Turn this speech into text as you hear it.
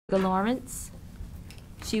Lawrence,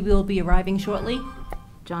 She will be arriving shortly.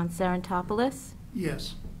 John Sarantopoulos,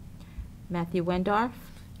 Yes. Matthew Wendorf,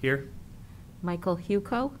 Here? Michael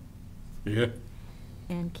Huco, Yeah.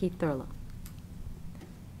 and Keith Thurlow.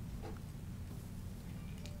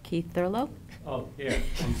 Keith Thurlow? Oh, here.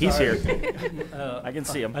 I'm He's sorry. here. I can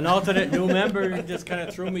see him. An alternate new member just kind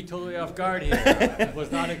of threw me totally off guard here. I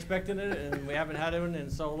was not expecting it, and we haven't had one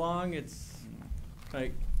in so long. It's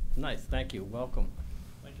like, nice, thank you, welcome.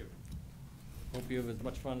 Thank you. Hope you have as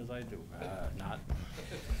much fun as I do. Not.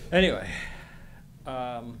 Anyway, where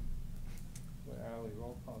are we?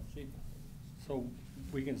 Roll call sheet. So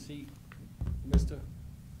we can see Mr.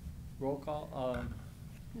 Roll call.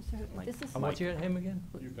 This is What's your name again?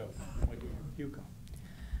 Hugo.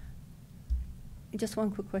 just one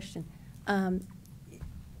quick question. I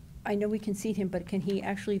know we can seat him, but can he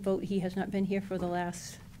actually vote? He has not been here for the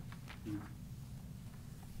last.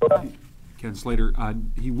 Ken Slater,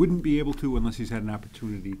 he wouldn't be able to unless he's had an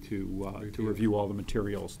opportunity to review all the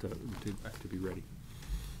materials to be ready.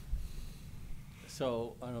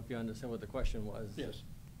 So, I don't know if you understand what the question was. Yes.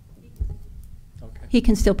 Okay, He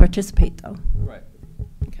can still participate, though. right.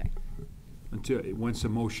 Okay. Once a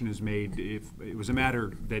motion is made, if it was a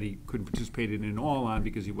matter that he couldn't participate in all on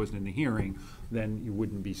because he wasn't in the hearing, then he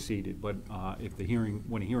wouldn't be seated. But if the hearing,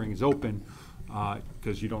 when a hearing is open,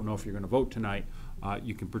 because you don't know if you're going to vote tonight,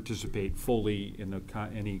 you can participate fully in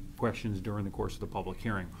any questions during the course of the public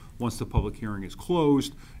hearing. Once the public hearing is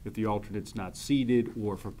closed, if the alternate's not seated,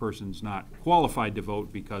 or if a person's not qualified to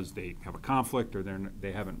vote because they have a conflict or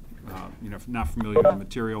they haven't, not familiar with the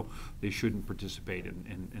material, they shouldn't participate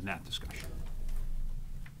in that discussion.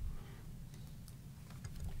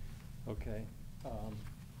 Okay.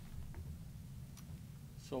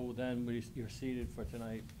 So then, you're seated for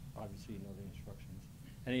tonight, obviously you know the instructions.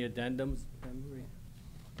 Any addendums, Anne Marie?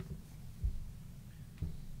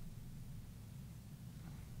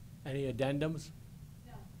 Any addendums?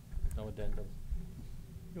 No. No addendums.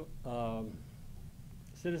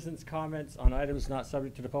 Citizens' comments on items not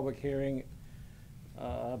subject to the public hearing.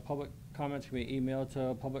 Public comments can be emailed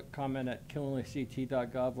to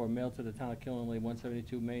publiccomment@killenlyct.gov or mailed to the town of Killenly,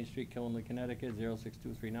 172 Main Street, Killenly, Connecticut,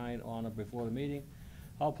 06239, on or before the meeting.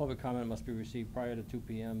 All public comment must be received prior to 2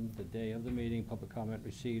 p.m. the day of the meeting. Public comment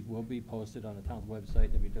received will be posted on the town's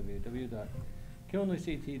website,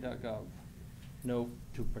 www.killenlyct.gov. Note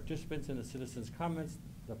to participants in the citizens' comments,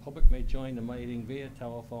 the public may join the meeting via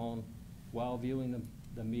telephone while viewing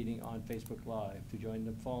the meeting on Facebook Live. To join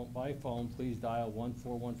the by phone, please dial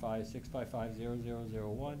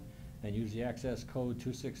 1-415-655-0001 and use the access code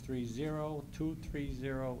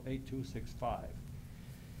 2630-230-8265.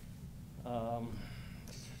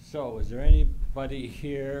 So, is there anybody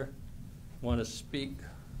here want to speak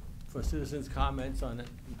for citizens' comments on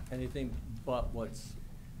anything but what's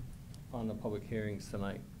on the public hearings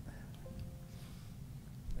tonight?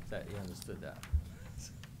 If that, you understood that.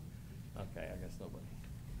 Okay, I guess nobody.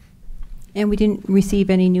 And we didn't receive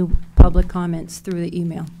any new public comments through the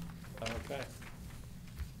email. Okay.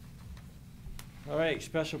 All right,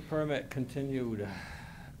 special permit continued.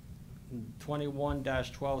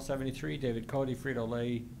 21-1273, David Cody,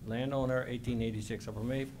 Frito-Lay, landowner, 1886 Upper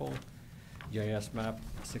Maple, GIS map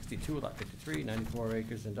 62, lot 53, 94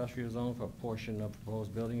 acres, industrial zone for a portion of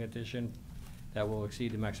proposed building addition that will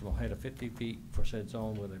exceed the maximum height of 50 feet for said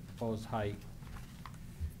zone with a proposed height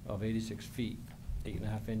of 86 feet,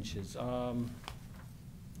 8.5 inches.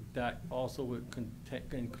 That also would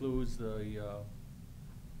includes the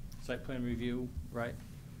site plan review, right?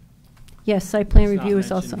 Yes, site plan It's not review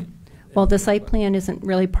is also. mentioned Well, the in site but- plan isn't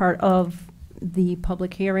really part of the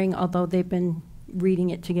public hearing, although they've been reading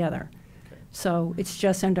it together. Okay. So it's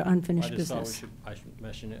just under unfinished I just thought business. I should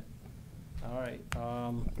mention it. All right.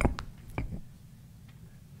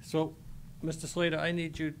 So, Mr. Slater, I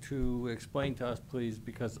need you to explain to us, please,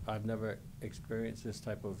 because I've never experienced this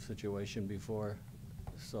type of situation before.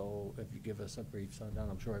 So if you give us a brief rundown,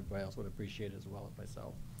 I'm sure everybody else would appreciate it as well as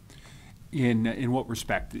myself. In what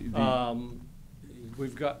respect? We've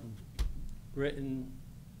got written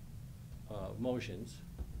motions.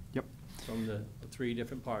 Yep. From the 3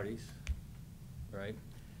 different parties, right?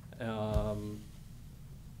 And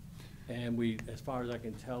we, as far as I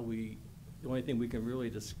can tell, the only thing we can really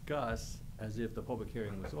discuss, as if the public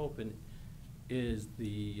hearing was open, is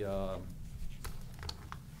the,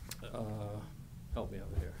 help me out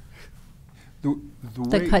here. The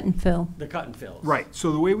way, cut and fill. The cut and fills. Right.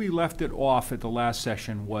 So the way we left it off at the last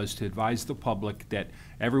session was to advise the public that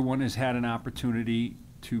everyone has had an opportunity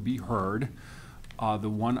to be heard. The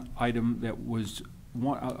one item that was,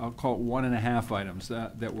 I'll call it 1.5 items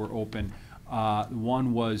that were open.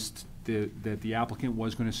 One was the applicant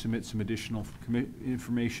was going to submit some additional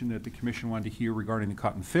information that the commission wanted to hear regarding the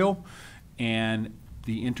cut and fill. And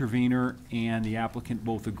the intervener and the applicant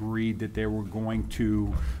both agreed that they were going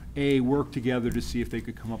to, work together to see if they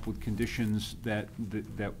could come up with conditions that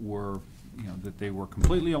were, that they were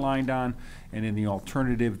completely aligned on, and in the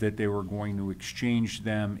alternative, that they were going to exchange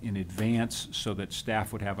them in advance so that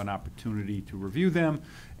staff would have an opportunity to review them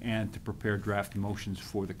and to prepare draft motions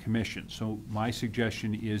for the commission. So my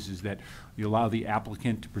suggestion is that you allow the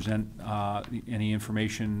applicant to present any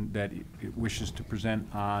information that it wishes to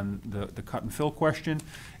present on the cut and fill question,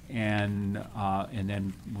 and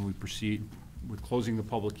then when we proceed with closing the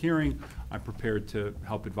public hearing, I'm prepared to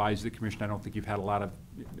help advise the commission. I don't think you've had a lot of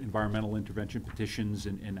environmental intervention petitions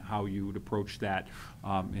and how you would approach that,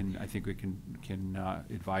 and I think we can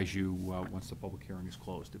advise you once the public hearing is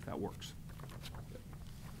closed, if that works.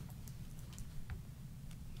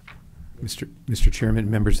 Mr.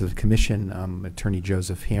 Chairman, members of the commission, I'm Attorney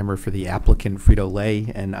Joseph Hammer for the applicant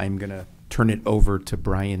Frito-Lay, and I'm going to turn it over to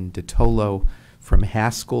Brian DiTolo from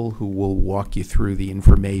Haskell, who will walk you through the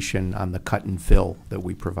information on the cut and fill that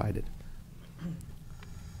we provided.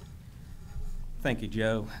 Thank you,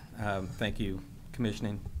 Joe. Thank you,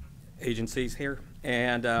 commissioning agencies here.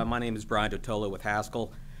 And my name is Brian DiTolo with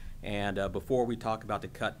Haskell. And before we talk about the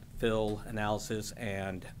cut fill analysis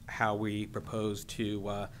and how we propose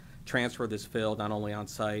to transfer this fill not only on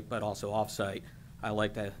site but also off site, I'd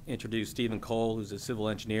like to introduce Stephen Cole, who's a civil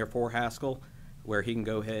engineer for Haskell, where he can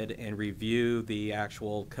go ahead and review the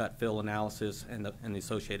actual cut fill analysis and the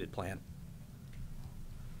associated plan.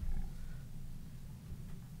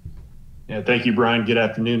 Yeah, thank you, Brian. Good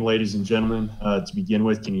afternoon, ladies and gentlemen. To begin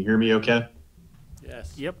with, can you hear me okay?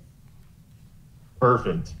 Yes. Yep.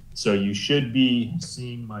 Perfect. So you should be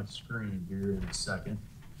seeing my screen here in a second.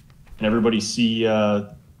 Can everybody see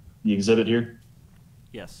the exhibit here?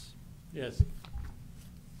 Yes. Yes.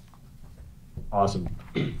 Awesome.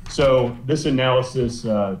 So this analysis,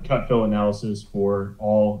 cut fill analysis for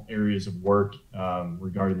all areas of work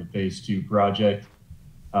regarding the Phase 2 project.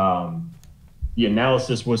 The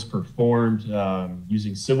analysis was performed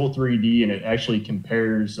using Civil 3D, and it actually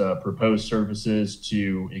compares proposed surfaces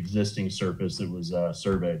to existing surface that was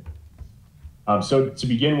surveyed. So to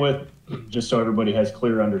begin with, just so everybody has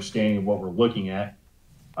clear understanding of what we're looking at,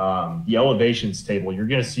 the elevations table, you're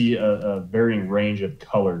going to see a varying range of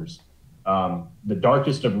colors. The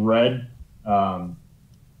darkest of red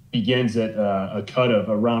begins at a cut of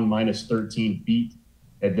around minus 13 feet.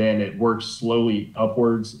 And then it works slowly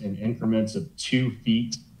upwards in increments of 2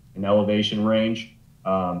 feet in elevation range,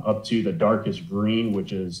 up to the darkest green,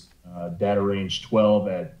 which is data range 12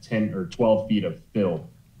 at 10 or 12 feet of fill.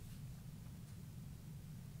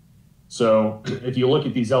 So if you look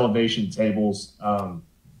at these elevation tables,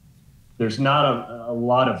 there's not a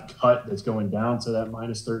lot of cut that's going down to that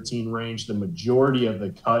minus 13 range. The majority of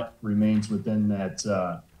the cut remains within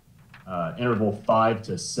that interval 5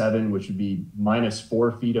 to 7, which would be minus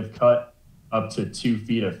 4 feet of cut, up to 2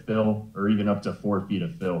 feet of fill, or even up to 4 feet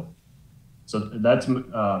of fill. So that's,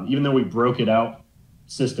 even though we broke it out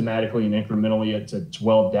systematically and incrementally to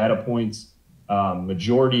 12 data points,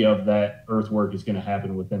 majority of that earthwork is going to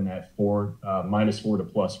happen within that minus 4 to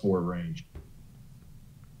plus 4 range.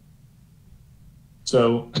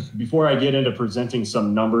 So before I get into presenting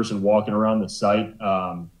some numbers and walking around the site,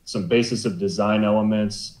 some basis of design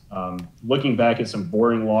elements, looking back at some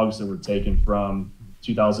boring logs that were taken from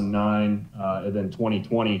 2009 and then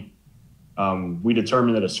 2020, we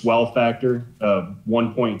determined that a swell factor of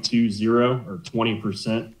 1.20 or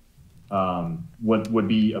 20% would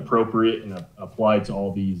be appropriate and applied to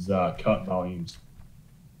all these cut volumes.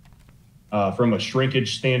 From a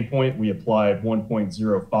shrinkage standpoint, we applied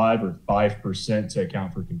 1.05 or 5% to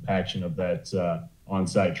account for compaction of that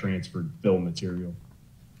on-site transferred fill material.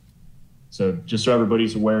 So just so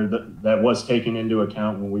everybody's aware, that was taken into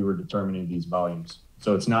account when we were determining these volumes.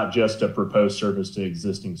 So it's not just a proposed surface to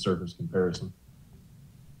existing surface comparison.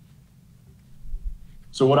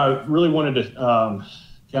 So what I really wanted to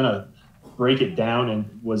kind of break it down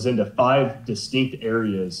and was into 5 distinct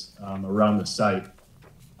areas around the site.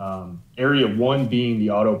 Area 1 being the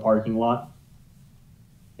auto parking lot.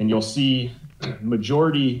 And you'll see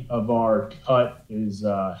majority of our cut is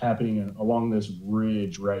happening along this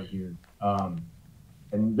ridge right here.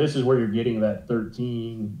 And this is where you're getting that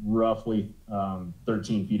roughly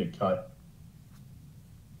 13 feet of cut.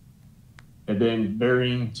 And then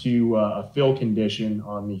varying to a fill condition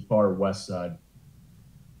on the far west side.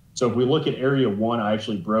 So if we look at area 1, I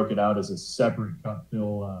actually broke it out as a separate cut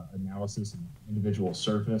fill analysis and individual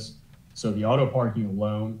surface. So the auto parking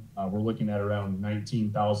alone, we're looking at around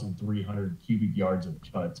 19,300 cubic yards of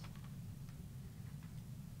cut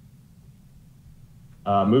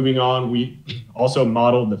Moving on, we also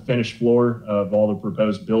modeled the finished floor of all the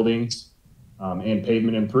proposed buildings and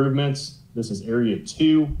pavement improvements. This is area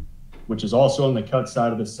 2, which is also on the cut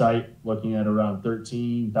side of the site, looking at around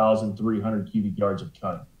 13,300 cubic yards of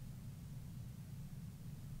cut.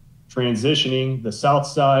 Transitioning, the south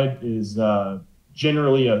side is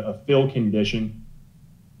generally a fill condition.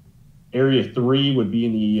 Area 3 would be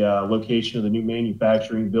in the location of the new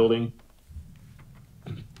manufacturing building.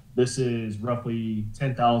 This is roughly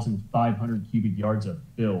 10,500 cubic yards of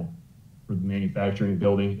fill for the manufacturing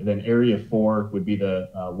building. And then area 4 would be the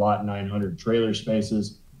lot 900 trailer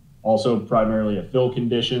spaces, also primarily a fill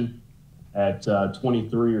condition at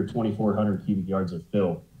 23 or 2,400 cubic yards of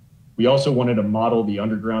fill. We also wanted to model the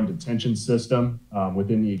underground detention system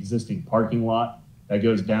within the existing parking lot that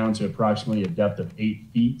goes down to approximately a depth of 8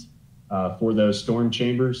 feet for those storm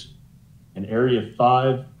chambers. And area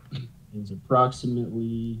 5 is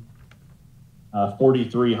approximately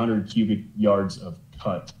 4,300 cubic yards of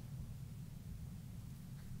cut.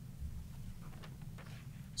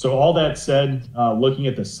 So all that said, looking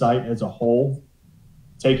at the site as a whole,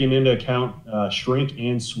 taking into account shrink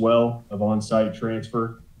and swell of on-site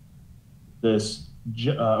transfer, this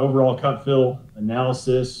overall cut fill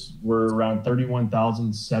analysis, we're around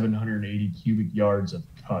 31,780 cubic yards of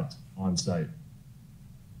cut on site.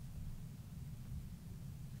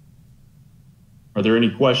 Are there any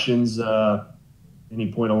questions,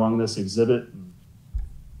 any point along this exhibit?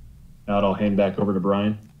 Now I'll hand back over to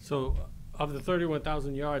Brian. So of the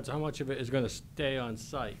 31,000 yards, how much of it is going to stay on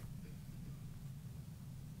site?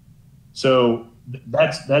 So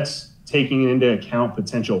that's taking into account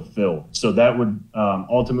potential fill. So that would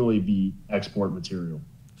ultimately be export material.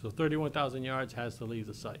 So 31,000 yards has to leave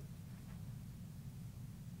the site.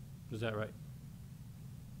 Is that right?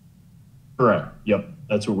 Correct. Yep.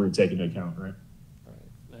 That's what we're taking into account, right? All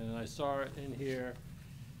right. And I saw in here,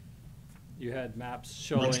 you had maps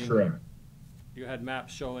showing. That's correct. You had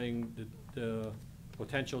maps showing the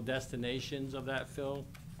potential destinations of that fill.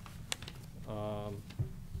 On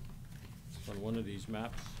one of these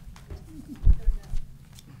maps.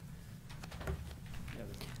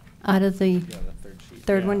 Out of the Yeah, the third sheet.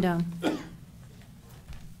 third Yeah. one down.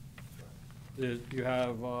 You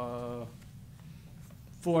have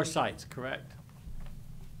 4 sites, correct?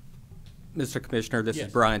 Mr. Commissioner, this Yes.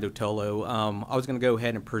 is Brian Dotolo. I was going to go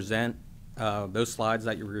ahead and present those slides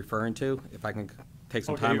that you're referring to, if I can take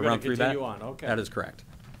some Okay, time to you're gonna run through that. continue on, okay. That is correct.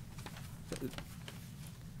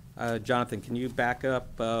 Jonathan, can you back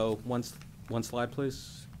up one slide,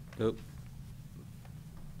 please? Go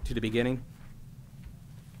to the beginning.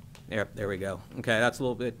 There we go. Okay, that's a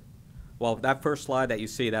little bit, well, that first slide that you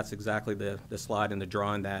see, that's exactly the slide in the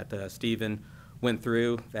drawing that Stephen went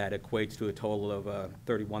through that equates to a total of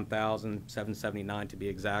 31,779 to be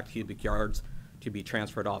exact cubic yards to be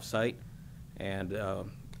transferred off-site. And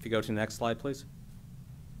if you go to the next slide, please.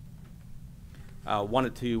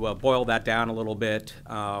 Wanted to boil that down a little bit.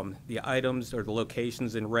 The items or the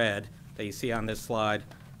locations in red that you see on this slide,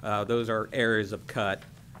 those are areas of cut.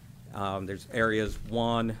 There's areas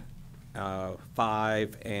 1,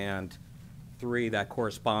 5, and 3 that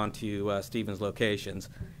correspond to Stephen's locations.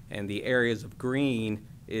 And the areas of green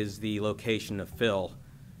is the location of fill.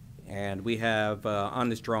 And we have on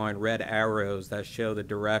this drawing red arrows that show the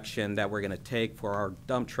direction that we're going to take for our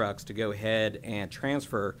dump trucks to go ahead and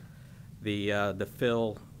transfer the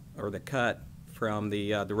fill or the cut from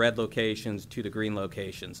the red locations to the green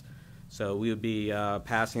locations. So we would be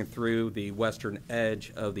passing through the western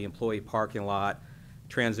edge of the employee parking lot,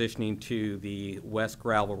 transitioning to the West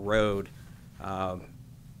Gravel Road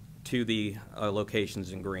to the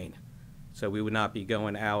locations in green. So we would not be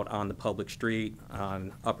going out on the public street,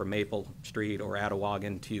 on Upper Maple Street or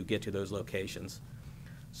Attawagan to get to those locations.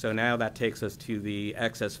 So now that takes us to the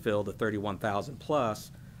excess fill, the 31,000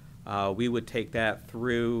 plus. We would take that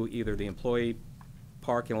through either the employee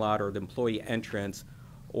parking lot or the employee entrance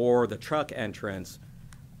or the truck entrance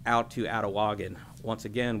out to Attawagan. Once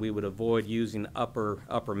again, we would avoid using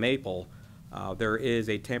Upper Maple. There is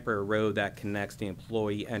a temporary road that connects the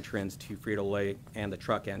employee entrance to Frito-Lay and the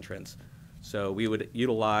truck entrance. So we would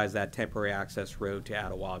utilize that temporary access road to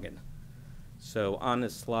Attawagan. So on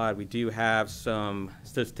this slide, we do have some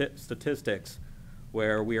statistics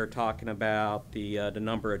where we are talking about the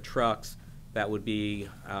number of trucks that would be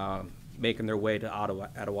making their way to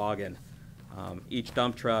Attawagan. Each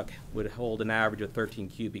dump truck would hold an average of 13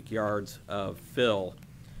 cubic yards of fill.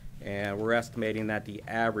 And we're estimating that the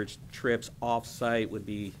average trips off-site would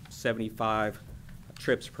be 75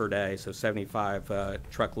 trips per day, so 75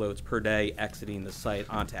 truckloads per day exiting the site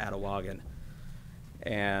onto Attawagan.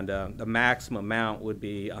 And the maximum amount would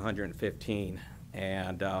be 115.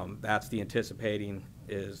 And that's the anticipating,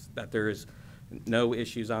 is that there is no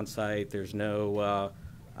issues on site, there's no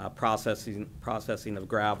processing of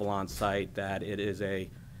gravel on site, that it is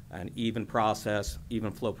an even process,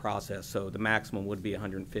 even flow process. So the maximum would be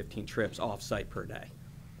 115 trips off site per day.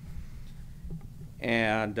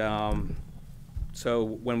 And so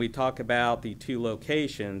when we talk about the two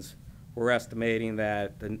locations, we're estimating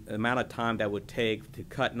that the amount of time that would take to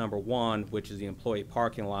cut number one, which is the employee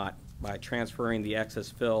parking lot, by transferring the excess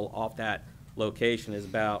fill off that location is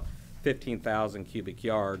about 15,000 cubic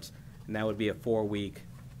yards, and that would be a 4-week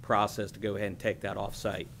process to go ahead and take that off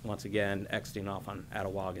site, once again exiting off on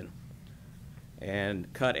Attawaugan.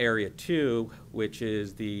 And cut area 2, which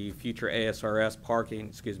is the future ASRS parking,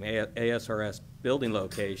 ASRS building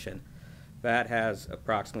location, that has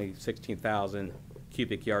approximately 16,000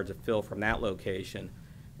 cubic yards of fill from that location,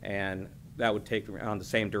 and that would take around the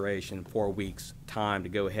same duration, 4 weeks time, to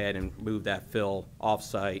go ahead and move that fill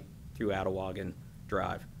off-site through Attawaugan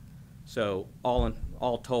Drive. So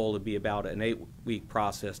all told, it'd be about an 8-week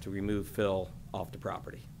process to remove fill off the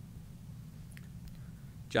property.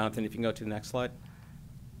 Jonathan, if you can go to the next slide.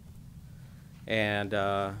 And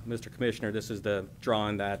Mr. Commissioner, this is the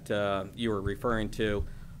drawing that you were referring to.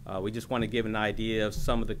 We just want to give an idea of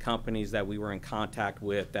some of the companies that we were in contact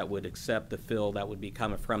with that would accept the fill that would be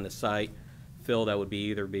coming from the site. Fill that would be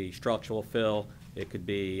either be structural fill, it could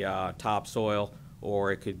be topsoil,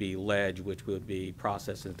 or it could be ledge, which would be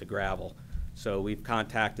processed into gravel. So we've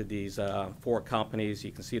contacted these 4 companies.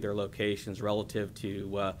 You can see their locations relative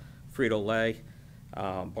to Frito-Lay.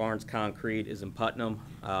 Barnes Concrete is in Putnam.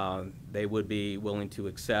 They would be willing to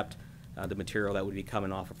accept the material that would be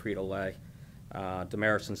coming off of Frito-Lay.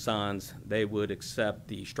 Damaris & Sons, they would accept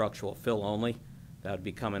the structural fill only. That would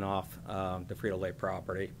be coming off the Frito-Lay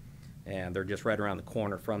property. And they're just right around the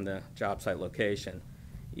corner from the job site location.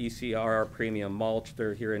 ECR Premium Mulch,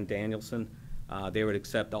 they're here in Danielson. They would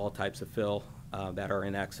accept all types of fill that are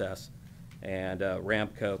in excess. And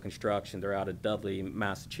Ramco Construction, they're out of Dudley,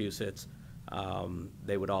 Massachusetts.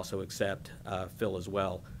 They would also accept fill as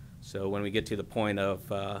well. So when we get to the point of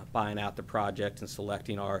buying out the project and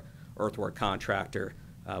selecting our earthwork contractor,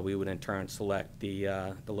 we would in turn select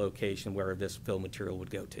the location where this fill material would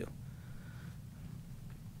go to.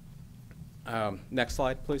 Next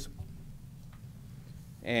slide, please.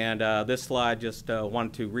 And this slide just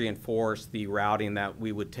wanted to reinforce the routing that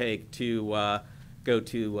we would take to go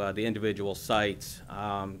to the individual sites,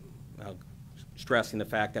 stressing the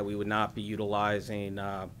fact that we would not be utilizing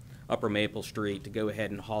Upper Maple Street to go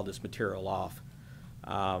ahead and haul this material off.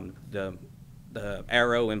 The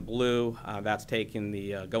arrow in blue, that's taking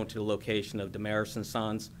the going to the location of Damaris &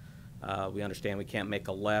 Sons. We understand we can't make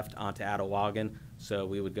a left onto Attawaugan, so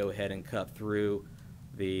we would go ahead and cut through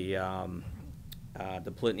the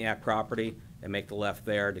Plitniak property and make the left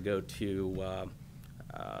there to go to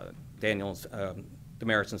Damaris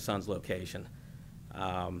 & Sons location.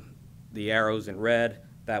 The arrows in red,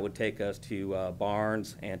 that would take us to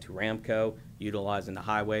Barnes and to Ramco, utilizing the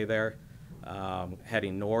highway there,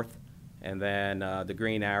 heading north. And then the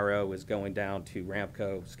green arrow is going down to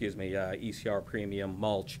Ramco, ECR Premium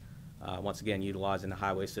Mulch, once again utilizing the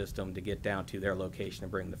highway system to get down to their location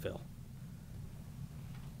and bring the fill.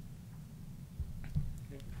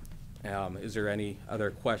 Is there any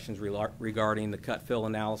other questions regarding the cut fill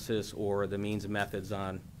analysis or the means and methods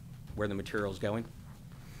on where the material is going?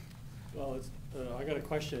 Well, I got a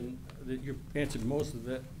question that you answered most of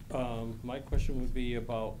it. My question would be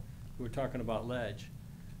about, we were talking about ledge.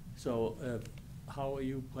 So how are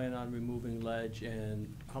you planning on removing ledge,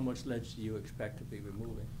 and how much ledge do you expect to be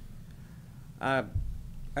removing?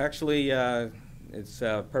 Actually, it's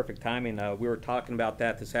perfect timing. We were talking about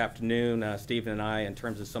that this afternoon, Stephen and I, in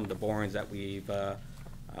terms of some of the borings that we've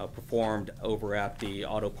performed over at the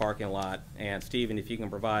auto parking lot. And Stephen, if you can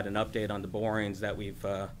provide an update on the borings that we've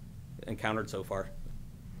encountered so far.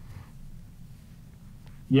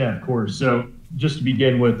 Yeah, of course. So just to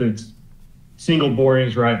begin with, it's single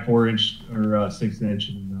borings, right, 4-inch or 6-inch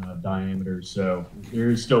in diameter. So there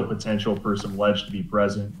is still potential for some ledge to be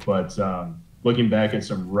present, but looking back at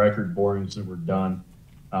some record borings that were done,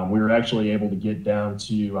 we were actually able to get down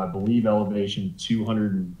to, I believe, elevation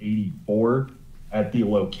 284 at the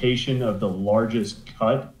location of the largest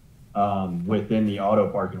cut within the auto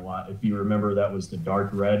parking lot. If you remember, that was the dark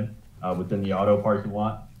red within the auto parking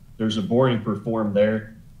lot. There's a boring performed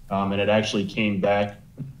there, and it actually came back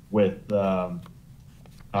with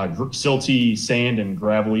silty sand and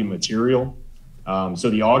gravelly material. So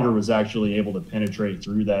the auger was actually able to penetrate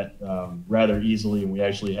through that rather easily, and we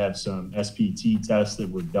actually have some SPT tests that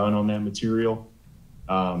were done on that material.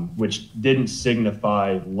 which didn't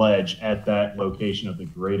signify ledge at that location of the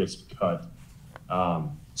greatest cut.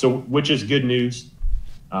 Which is good news.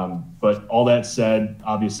 But all that said,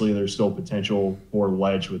 obviously there's still potential for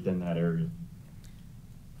ledge within that area.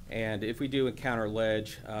 And if we do encounter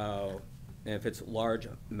ledge, if it's large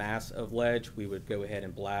mass of ledge, we would go ahead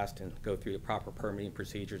and blast and go through the proper permitting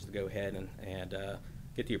procedures to go ahead and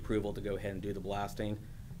get the approval to go ahead and do the blasting.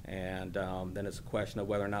 And then it's a question of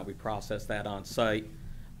whether or not we process that on site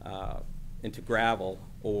into gravel,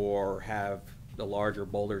 or have the larger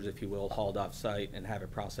boulders, if you will, hauled off site and have it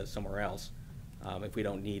processed somewhere else if we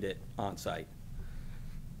don't need it on site.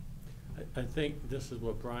 I think this is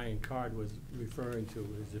what Brian Card was referring to,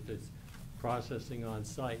 is if it's processing on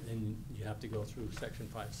site, then you have to go through section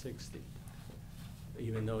 560,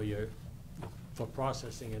 even though you're for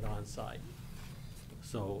processing it on site.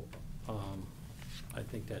 So I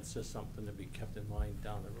think that's just something to be kept in mind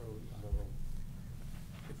down the road. I don't know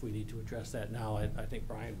if we need to address that now. I think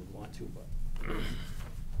Brian would want to, but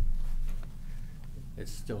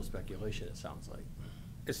it's still speculation, it sounds like.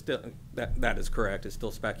 It's still, that is correct. It's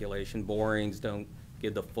still speculation. Borings don't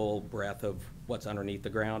give the full breadth of what's underneath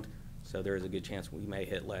the ground, so there is a good chance we may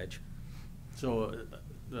hit ledge. So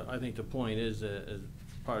I think the point is, as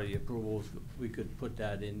part of the approvals, we could put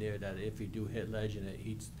that in there, that if you do hit ledge and it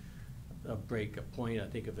heats a break a point, I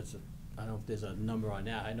think if it's I don't know if there's a number on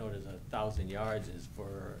that. I know there's 1,000 yards is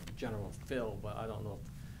for general fill, but I don't know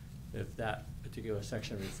if that particular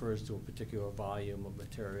section refers to a particular volume of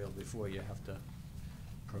material before you have to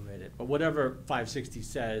permit it. But whatever 560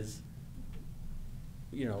 says,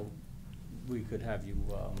 you know, we could have you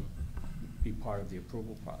be part of the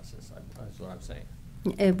approval process. That's what I'm saying.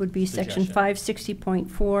 It would be section Suggestion.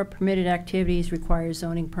 560.4, permitted activities require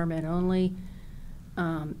zoning permit only.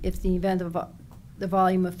 If the event of the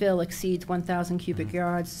volume of fill exceeds 1,000 cubic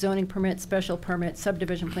yards, zoning permit, special permit,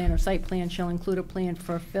 subdivision plan, or site plan shall include a plan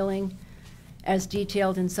for filling as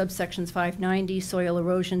detailed in subsections 590, soil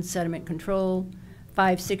erosion sediment control,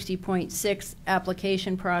 560.6,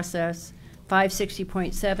 application process,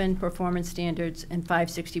 560.7, performance standards, and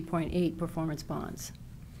 560.8, performance bonds.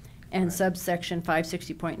 And Right. subsection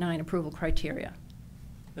 560.9, approval criteria.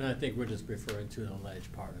 And I think we're just referring to the ledge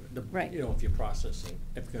part of it. Right. You know, if you're processing,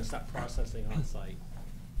 if you're gonna start processing on site,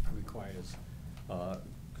 it requires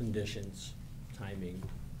conditions, timing,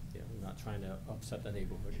 you know, not trying to upset the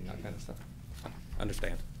neighborhood and that kind of stuff.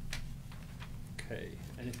 Understand. Okay,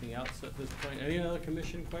 anything else at this point? Any other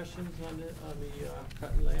commission questions on the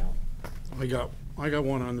cut and layout? I got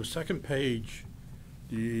one on the second page,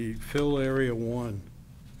 the fill area 1.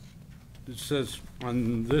 It says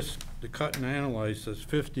on this, the cut and analyze says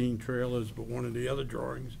 15 trailers, but one of the other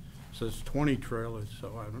drawings says 20 trailers,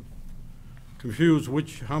 so I'm confused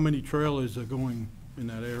how many trailers are going in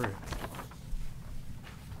that area.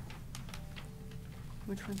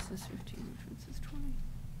 Which one says 15, which one says 20?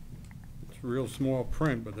 It's real small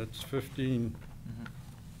print, but that's 15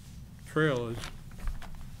 trailers.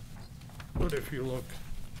 But if you look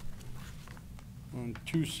on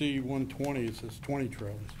 2C 120, it says 20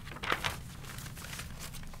 trailers.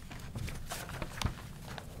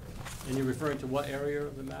 And you're referring to what area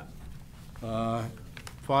of the map?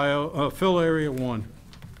 Fill area 1.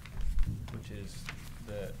 Which is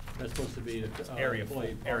the That's supposed to be the area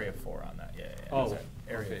employee four, area 4 on that, yeah. Oh, Is that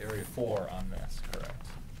area, okay, area 4 on this, correct.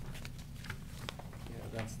 Yeah,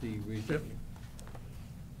 that's the region.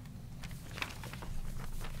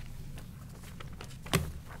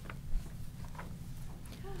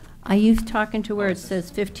 Are you talking to where it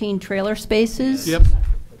says 15 trailer spaces? Yep,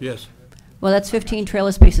 yes, Well, that's 15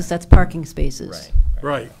 trailer spaces, that's parking spaces.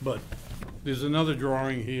 right, but there's another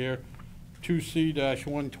drawing here,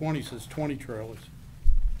 2C-120 says 20 trailers.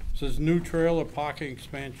 Says new trailer parking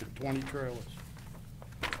expansion, 20 trailers.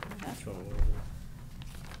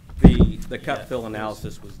 The cut fill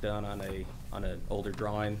analysis was done on an older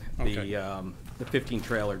drawing. Okay. The 15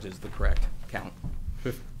 trailers is the correct count.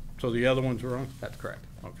 So the other one's wrong? That's correct.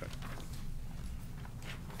 Okay.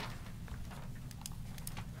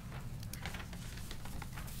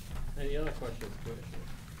 Any other questions, Commissioner?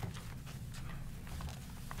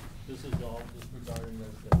 This is all just regarding the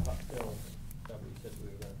cut fill that we said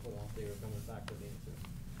we were gonna put out there, coming back with the answer.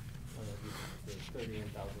 The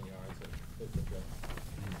 31,000 yards of physical.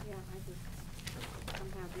 Yeah, I just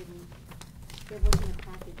somehow didn't, there wasn't a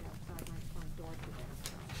package outside my front door today,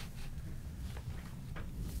 so.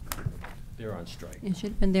 They're on strike. It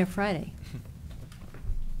should have been there Friday.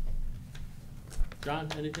 John,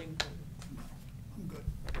 anything?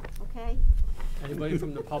 Okay, Anybody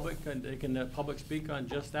from the public, can the public speak on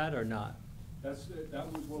just that or not? That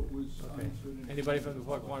was what was Okay. Anybody from the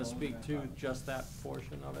public want to speak to just that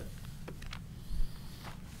portion of it?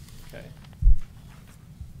 Okay.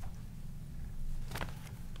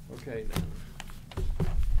 Okay, then.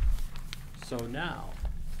 So now,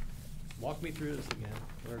 walk me through this again.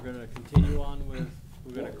 We're gonna continue on with,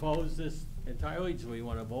 we're gonna close this entirely, so we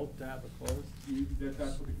wanna vote to have it closed?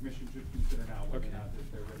 That's what the commission should consider now, whether or Okay. not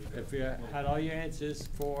that they're ready to. If you had all your answers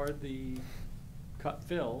for the cut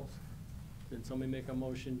fills, then somebody make a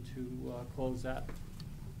motion to close that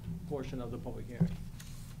portion of the public hearing.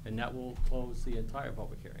 And that will close the entire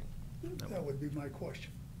public hearing. That would be my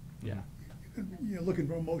question. Yeah. You're looking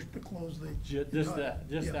for a motion to close the. Just Yeah.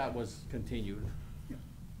 that was continued.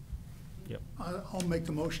 I'll make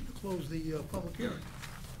the motion to close the public hearing.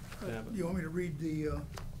 Yeah, but- You want me to read the,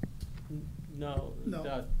 No, No.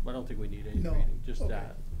 that, I don't think we need any No. reading, just Okay.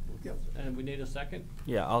 that. Yep. And we need a second?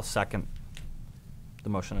 Yeah, I'll second the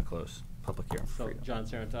motion to close public hearing for So Freedom. John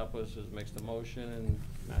Serentopoulos makes the motion and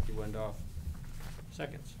Matthew Wendorf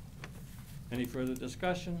seconds. Any further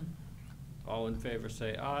discussion? All in favor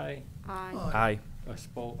say aye. Aye. Aye.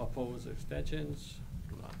 Oppose extensions?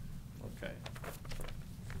 None. Okay.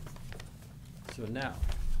 So now,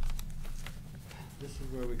 this is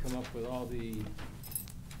where we come up with all the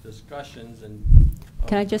discussions and.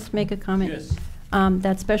 Can I just make a comment? Yes.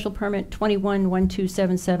 That special permit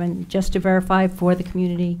 211277, just to verify for the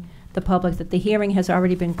community, the public, that the hearing has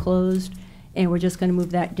already been closed, and we're just going to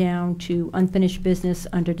move that down to unfinished business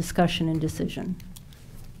under discussion and decision.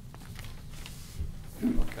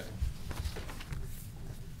 Okay.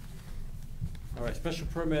 All right, special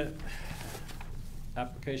permit,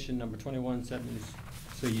 application number 2170,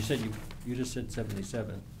 so you said you just said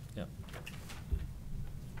 77. Yep.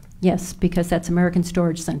 Yes, because that's American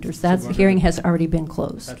Storage Centers. So That we're hearing gonna- has already been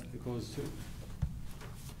closed. That's the closed too.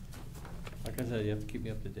 Like I said, you have to keep me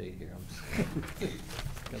up to date here. I'm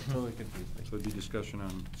got totally confused. So it'd be discussion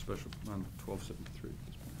on special, on 1273 at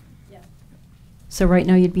this point. So right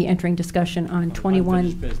now, you'd be entering discussion on 21.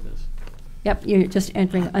 Unfinished business. Yep, you're just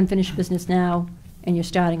entering unfinished business now, and you're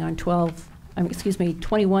starting on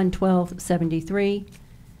 211273, Which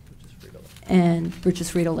is Frito-Lay. and which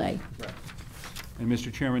is Frito-Lay. Right. And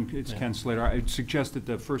Mr. Chairman, it's Yeah. Ken Slater. I'd suggest that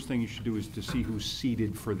the first thing you should do is to see who's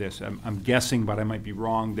seated for this. I'm guessing, but I might be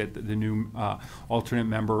wrong, that the new alternate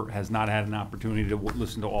member has not had an opportunity to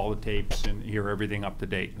listen to all the tapes and hear everything up to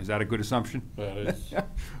date. Is that a good assumption? That is.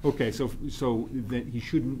 Okay, so that he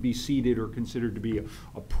shouldn't be seated or considered to be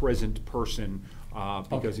a present person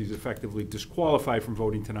because he's effectively disqualified from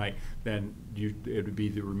voting tonight, then it would be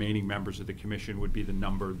the remaining members of the commission would be the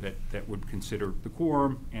number that would consider the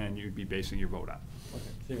quorum, and you'd be basing your vote on. Okay,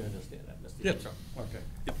 so you understand that, Mr. Yes.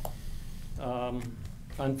 Okay.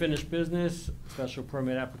 Unfinished business, special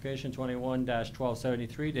permit application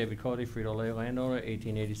 21-1273, David Cody, Frito-Lay landowner,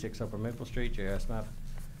 1886 Upper Maple Street, JS map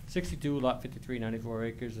 62, lot 53, 94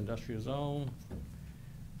 acres, industrial zone.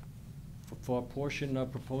 For a portion of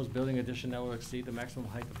proposed building addition that will exceed the maximum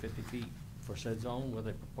height of 50 feet for said zone with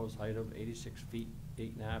a proposed height of 86 feet,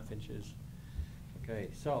 8.5 inches. Okay,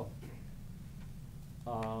 so,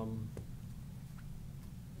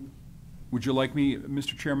 Would you like me,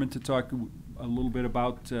 Mr. Chairman, to talk a little bit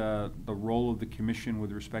about the role of the commission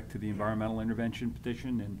with respect to the environmental intervention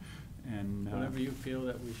petition and whatever you feel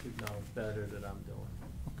that we should know better that I'm doing.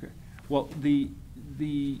 Okay. Well, the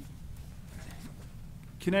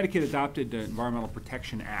Connecticut adopted the Environmental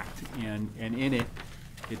Protection Act, and in it,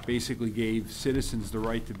 it basically gave citizens the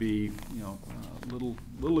right to be,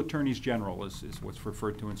 little attorneys general is what's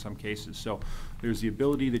referred to in some cases. So there's the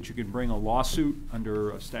ability that you can bring a lawsuit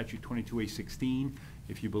under statute 22A16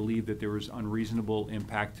 if you believe that there is unreasonable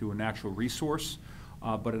impact to a natural resource.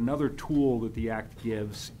 But another tool that the Act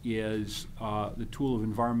gives is the tool of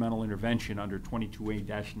environmental intervention under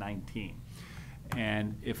 22A-19.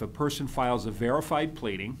 And if a person files a verified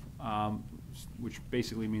pleading, which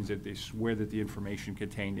basically means that they swear that the information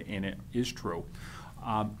contained in it is true,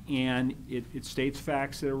 and it states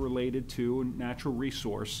facts that are related to a natural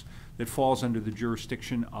resource that falls under the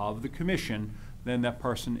jurisdiction of the commission, then that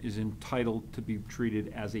person is entitled to be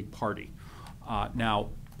treated as a party. Now,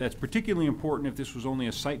 that's particularly important if this was only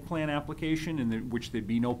a site plan application in which there'd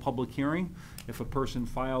be no public hearing. If a person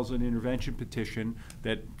files an intervention petition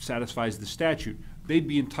that satisfies the statute, they'd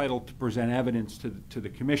be entitled to present evidence to the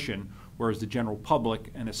commission, whereas the general public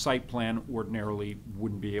and a site plan ordinarily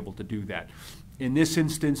wouldn't be able to do that. In this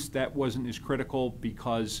instance, that wasn't as critical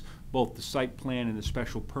because both the site plan and the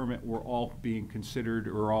special permit were all being considered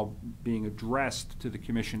or all being addressed to the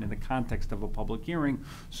commission in the context of a public hearing.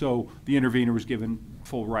 So the intervener was given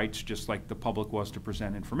full rights just like the public was to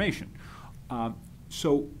present information.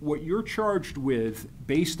 So what you're charged with,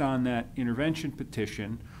 based on that intervention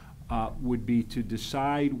petition, would be to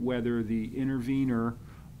decide whether the intervener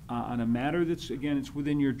on a matter that's, again, it's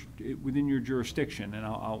within your jurisdiction. And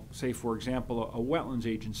I'll say, for example, a wetlands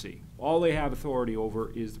agency. All they have authority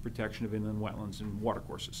over is the protection of inland wetlands and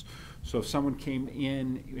watercourses. So if someone came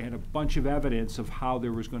in, had a bunch of evidence of how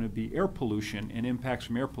there was going to be air pollution and impacts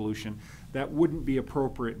from air pollution, that wouldn't be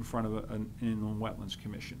appropriate in front of an inland wetlands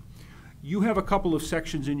commission. You have a couple of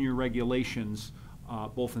sections in your regulations,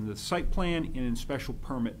 both in the site plan and in special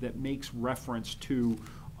permit, that makes reference to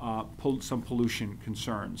some pollution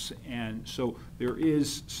concerns. And so there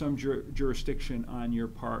is some jurisdiction on your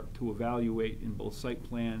part to evaluate in both site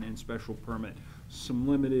plan and special permit some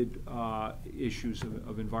limited issues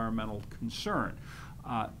of environmental concern.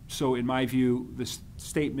 So in my view, the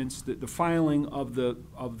statements, the filing of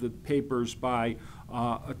the papers by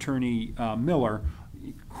Attorney Miller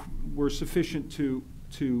were sufficient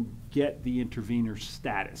to get the intervener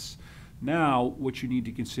status. Now, what you need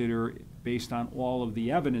to consider, based on all of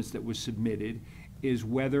the evidence that was submitted, is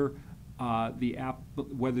whether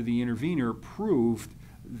whether the intervener proved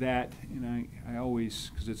that, and I always,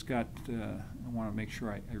 because it's got, I want to make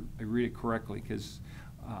sure I read it correctly, because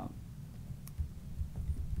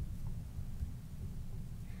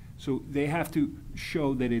so they have to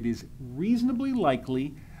show that it is reasonably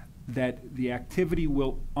likely that the activity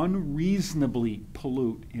will unreasonably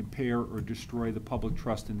pollute, impair, or destroy the public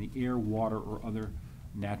trust in the air, water, or other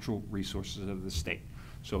natural resources of the state.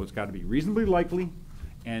 So it's got to be reasonably likely,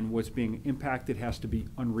 and what's being impacted has to be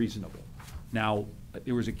unreasonable. Now,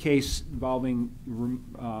 there was a case involving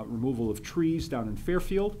removal of trees down in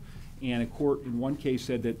Fairfield, and a court in one case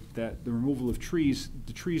said that the removal of trees,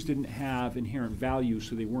 the trees didn't have inherent value,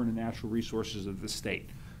 so they weren't the natural resources of the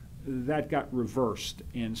state. That got reversed,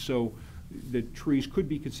 and so the trees could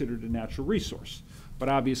be considered a natural resource. But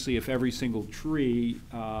obviously, if every single tree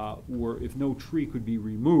if no tree could be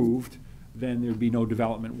removed, then there'd be no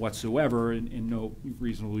development whatsoever and no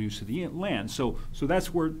reasonable use of the land. So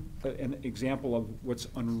that's where an example of what's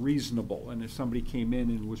unreasonable. And if somebody came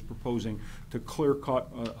in and was proposing to clear cut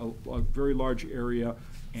a very large area,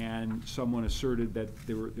 and someone asserted that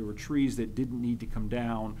there were trees that didn't need to come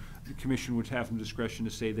down, the commission would have some discretion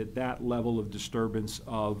to say that that level of disturbance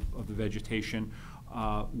of the vegetation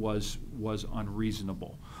was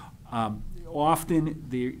unreasonable. Often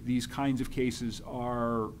these kinds of cases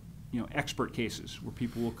are expert cases where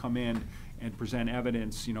people will come in and present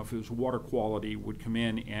evidence. If it was water quality, would come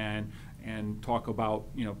in and talk about,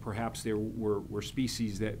 perhaps there were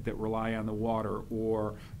species that rely on the water,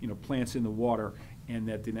 or plants in the water, and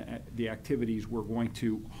that the activities were going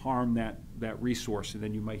to harm that resource. And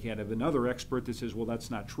then you might have another expert that says, well, that's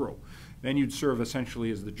not true. Then you'd serve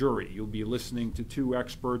essentially as the jury. You'll be listening to two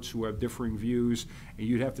experts who have differing views, and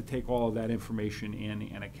you'd have to take all of that information in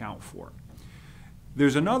and account for it.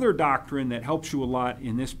 There's another doctrine that helps you a lot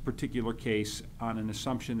in this particular case on an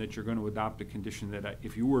assumption that you're going to adopt a condition that,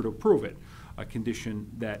 if you were to approve it, a condition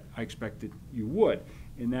that I expected you would,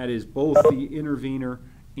 and that is both the intervener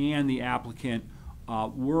and the applicant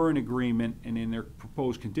were in agreement, and in their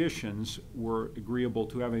proposed conditions were agreeable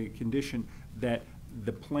to having a condition that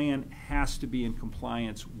the plan has to be in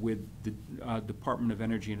compliance with the Department of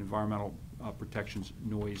Energy and Environmental Protection's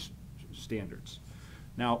noise standards.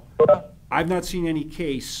 Now, I've not seen any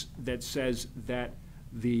case that says that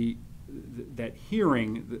that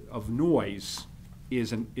hearing of noise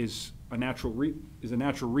is a natural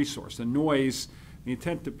resource. The noise, the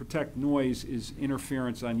intent to protect noise is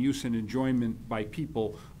interference on use and enjoyment by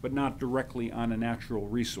people, but not directly on a natural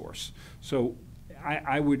resource. So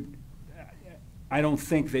I don't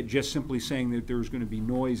think that just simply saying that there's going to be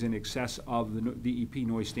noise in excess of the DEP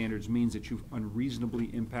noise standards means that you've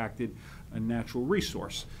unreasonably impacted a natural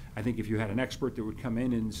resource. I think if you had an expert that would come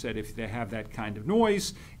in and said if they have that kind of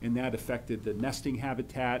noise and that affected the nesting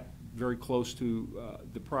habitat very close to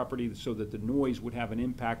the property, so that the noise would have an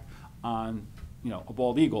impact on a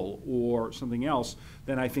bald eagle or something else,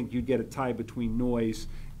 then I think you'd get a tie between noise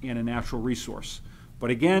and a natural resource. But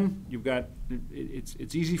again,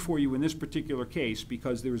 it's easy for you in this particular case,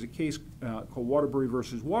 because there was a case called Waterbury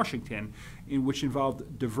versus Washington, in which involved a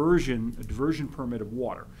diversion permit of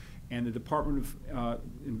water. And the Department of,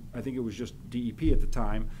 I think it was just DEP at the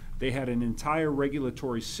time, they had an entire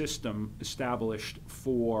regulatory system established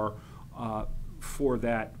for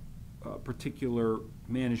that particular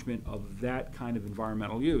management of that kind of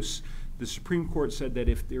environmental use. The Supreme Court said that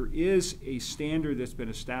if there is a standard that's been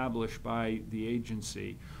established by the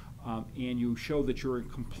agency, and you show that you're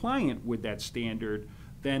compliant with that standard,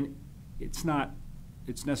 then it's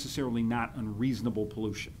necessarily not unreasonable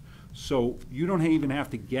pollution. So you don't even have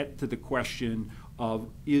to get to the question of,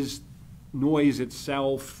 is noise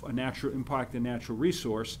itself a natural impact, a natural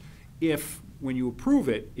resource, if, when you approve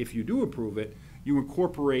it, if you do approve it, you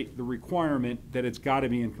incorporate the requirement that it's got to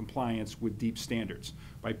be in compliance with deep standards.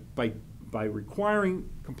 By requiring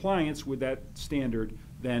compliance with that standard,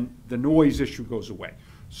 then the noise issue goes away.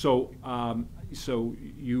 So, so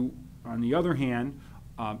you, on the other hand,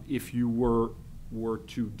 if you were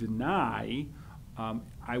to deny,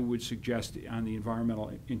 I would suggest on the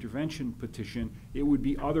environmental intervention petition, it would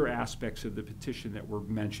be other aspects of the petition that were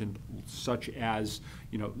mentioned, such as,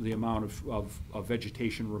 you know, the amount of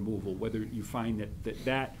vegetation removal, whether you find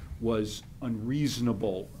that was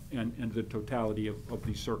unreasonable and the totality of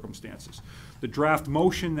these circumstances. The draft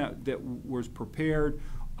motion that was prepared,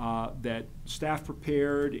 that staff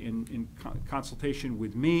prepared in consultation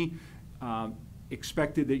with me,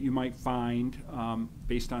 expected that you might find,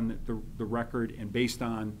 based on the record and based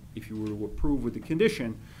on, if you were to approve with the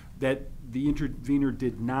condition, that the intervener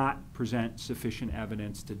did not present sufficient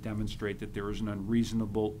evidence to demonstrate that there is an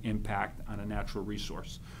unreasonable impact on a natural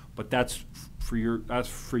resource. But that's for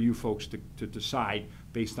you folks to decide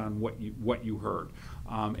based on what you heard.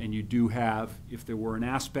 And you do have, if there were an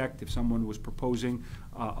aspect, if someone was proposing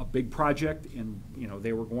a big project and, you know,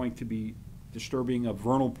 they were going to be disturbing a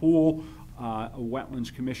vernal pool, a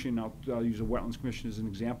wetlands commission, I'll use a wetlands commission as an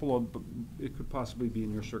example, but it could possibly be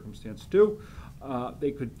in your circumstance too.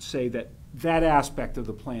 They could say that that aspect of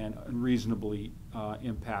the plan unreasonably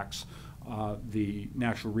impacts the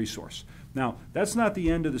natural resource. Now, that's not the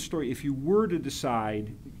end of the story. If you were to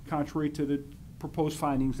decide, contrary to the proposed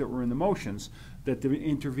findings that were in the motions, that the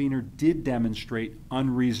intervener did demonstrate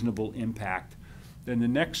unreasonable impact, then the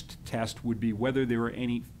next test would be whether there are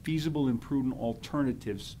any feasible and prudent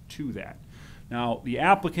alternatives to that. Now, the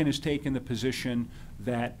applicant has taken the position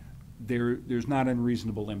that there's not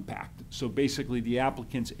unreasonable impact. So basically, the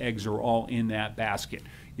applicant's eggs are all in that basket.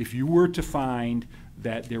 If you were to find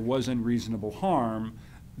that there was unreasonable harm,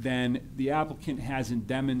 then the applicant hasn't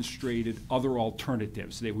demonstrated other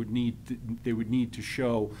alternatives. They would need to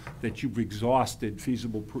show that you've exhausted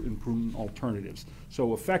feasible and prudent alternatives.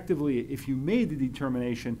 So effectively, if you made the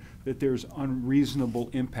determination that there's unreasonable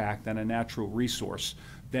impact on a natural resource,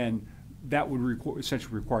 then that would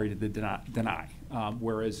essentially require you to deny.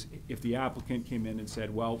 Whereas if the applicant came in and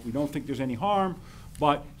said, well, we don't think there's any harm,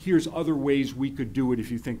 but here's other ways we could do it if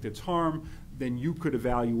you think that's harm, then you could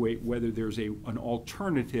evaluate whether there's an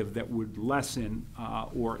alternative that would lessen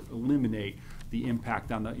or eliminate the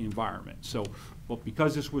impact on the environment. So, but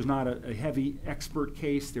because this was not a heavy expert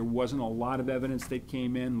case, there wasn't a lot of evidence that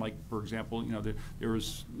came in. Like, for example, you know, there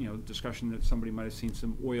was, you know, discussion that somebody might have seen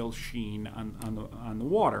some oil sheen on the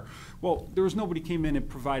water. Well, there was nobody came in and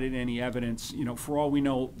provided any evidence. You know, for all we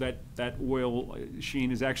know, that oil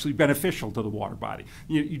sheen is actually beneficial to the water body.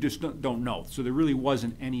 You just don't know. So there really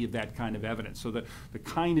wasn't any of that kind of evidence. So the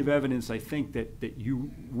kind of evidence I think that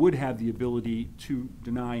you would have the ability to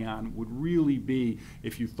deny on would really be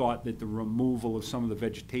if you thought that the removal of some of the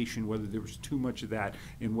vegetation, whether there was too much of that,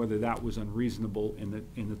 and whether that was unreasonable in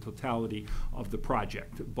the totality of the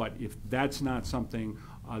project. But if that's not something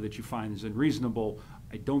that you find is unreasonable,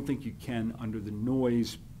 I don't think you can under the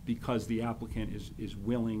noise, because the applicant is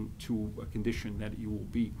willing to a condition that you will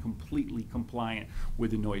be completely compliant with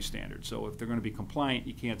the noise standard. So if they're going to be compliant,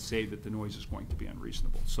 you can't say that the noise is going to be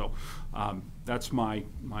unreasonable. So that's my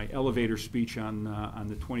elevator speech on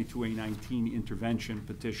the 22A19 intervention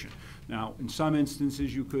petition. Now, in some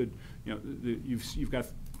instances, you could, you know, you've got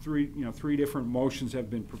three different motions have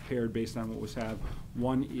been prepared based on what was had.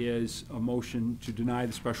 One is a motion to deny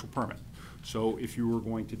the special permit. So if you were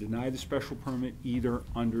going to deny the special permit either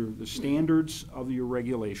under the standards of your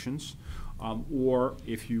regulations, or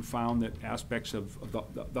if you found that aspects of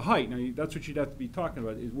the height, now that's what you'd have to be talking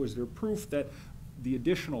about, was there proof that the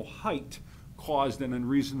additional height caused an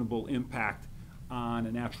unreasonable impact on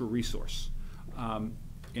a natural resource?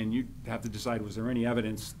 And you have to decide, was there any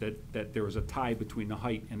evidence that there was a tie between the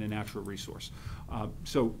height and the natural resource?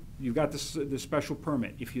 So you've got the special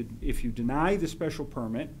permit. If you deny the special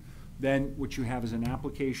permit, then what you have is an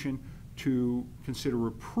application to consider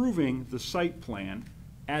approving the site plan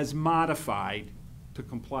as modified to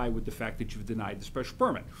comply with the fact that you've denied the special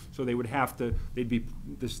permit. So they would have to,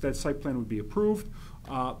 that site plan would be approved,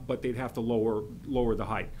 but they'd have to lower the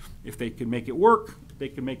height. If they can make it work, they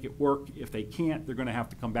can make it work. If they can't, they're going to have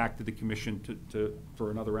to come back to the commission for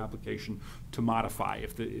another application to modify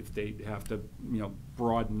if they have to, you know,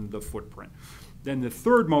 broaden the footprint. Then the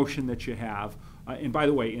third motion that you have And by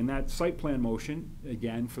the way, in that site plan motion,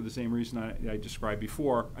 again, for the same reason I described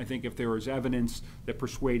before, I think if there was evidence that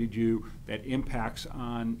persuaded you that impacts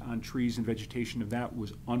on trees and vegetation of that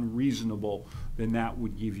was unreasonable, then that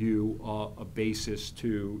would give you a basis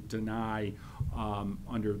to deny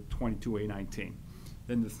under 22A19.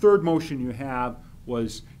 Then the third motion you have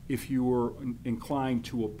was if you were inclined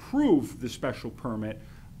to approve the special permit,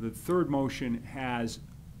 the third motion has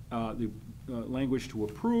the language to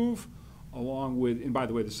approve, along with, and by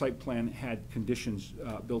the way, the site plan had conditions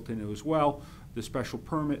built in it as well. The special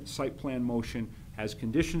permit site plan motion has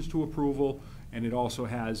conditions to approval, and it also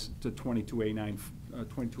has the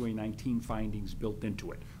 22A19 findings built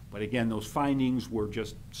into it. But again, those findings were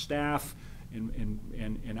just staff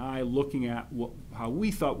and I looking at how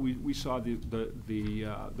we thought we saw the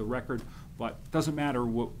record, but it doesn't matter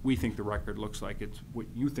what we think the record looks like, it's what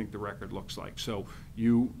you think the record looks like. So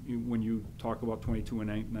when you talk about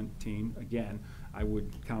 22A19, again, I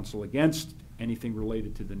would counsel against anything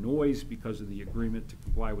related to the noise because of the agreement to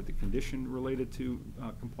comply with the condition related to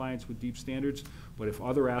compliance with deep standards. But if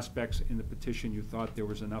other aspects in the petition you thought there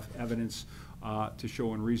was enough evidence to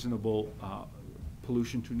show unreasonable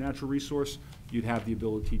pollution to natural resource, you'd have the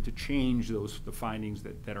ability to change the findings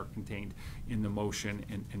that are contained in the motion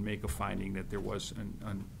and make a finding that there was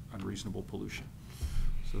an unreasonable pollution.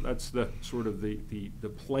 So that's the sort of the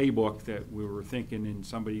playbook that we were thinking, and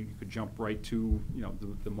somebody could jump right to, you know,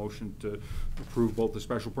 the motion to approve both the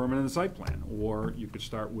special permit and the site plan, or you could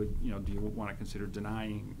start with, you know, do you want to consider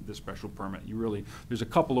denying the special permit? There's a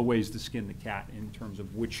couple of ways to skin the cat in terms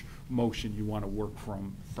of which motion you want to work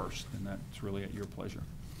from first, and that's really at your pleasure.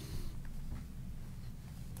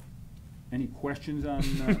 Any questions on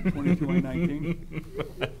 22A19?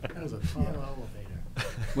 That was a tall elevator.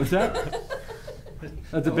 What's that?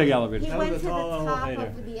 That's a big elevator. He That went was to a the tall top elevator.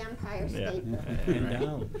 of the Empire Yeah. State Building. And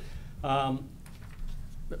down.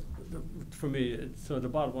 For me, so the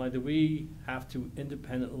bottom line, do we have to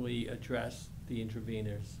independently address the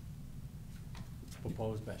interveners'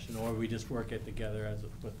 proposed measure, or we just work it together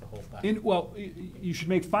with the whole package? Well, you should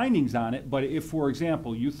make findings on it, but if, for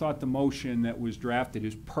example, you thought the motion that was drafted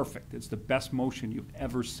is perfect, it's the best motion you've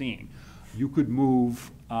ever seen, you could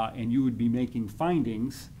move, and you would be making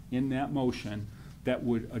findings in that motion that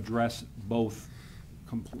would address both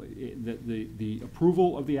the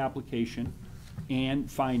approval of the application and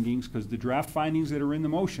findings, because the draft findings that are in the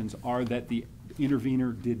motions are that the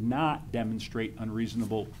intervener did not demonstrate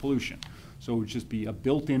unreasonable pollution. So it would just be a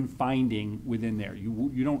built-in finding within there.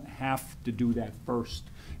 You don't have to do that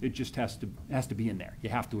first. It just has to be in there. You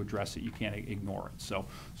have to address it. You can't ignore it. So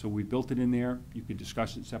we built it in there. You could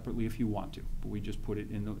discuss it separately if you want to, but we just put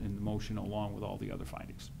it in the motion along with all the other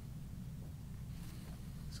findings.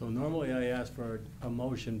 So normally I ask for a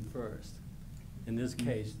motion first. In this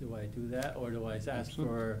case, do I do that, or do I ask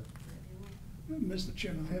for? Mr.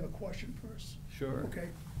 Chairman, I have a question first. Sure. Okay.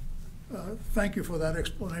 Thank you for that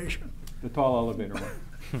explanation. The tall elevator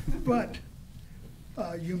one. But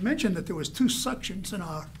you mentioned that there was 2 sections in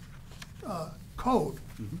our code.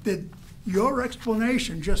 Did your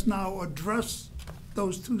explanation just now address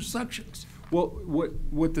those 2 sections? Well,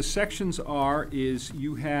 what the sections are is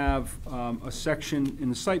you have a section in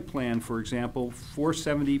the site plan, for example,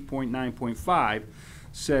 470.9.5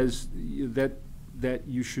 says that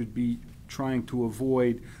you should be trying to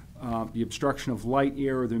avoid the obstruction of light,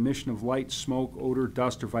 air, or the emission of light, smoke, odor,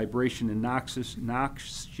 dust, or vibration in noxious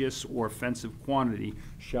or offensive quantity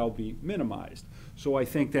shall be minimized. So I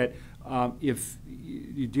think that if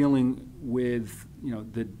you're dealing with, you know,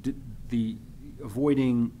 the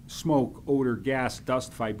avoiding smoke, odor, gas,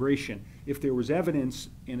 dust, vibration, if there was evidence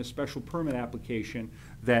in a special permit application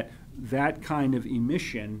that that kind of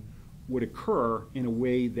emission would occur in a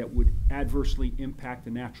way that would adversely impact a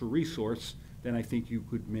natural resource, then I think you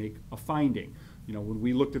could make a finding. You know, when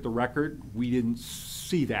we looked at the record, we didn't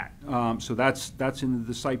see that. So that's in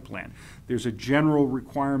the site plan. There's a general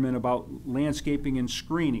requirement about landscaping and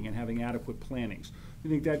screening and having adequate plantings. I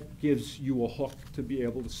think that gives you a hook to be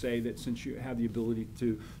able to say that since you have the ability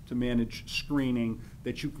to manage screening,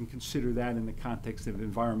 that you can consider that in the context of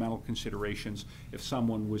environmental considerations. If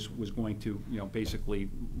someone was going to, you know, basically,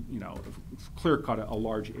 you know, clear cut a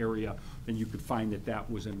large area, then you could find that that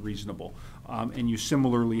was unreasonable. And you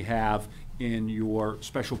similarly have in your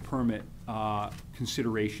special permit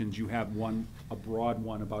considerations, you have a broad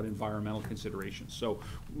one about environmental considerations. So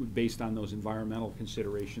based on those environmental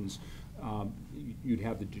considerations,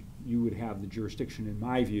 you would have the jurisdiction, in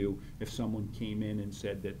my view, if someone came in and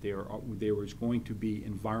said that there was going to be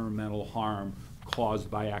environmental harm caused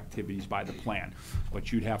by activities by the plan.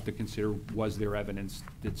 But you'd have to consider, was there evidence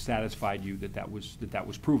that satisfied you that that was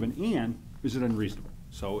proven, and is it unreasonable?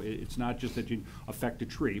 So it's not just that you affect a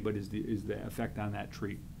tree, but is the effect on that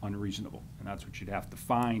tree unreasonable? And that's what you'd have to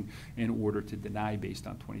find in order to deny based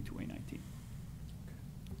on 22A19.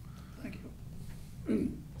 Thank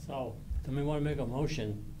you. So, do we want to make a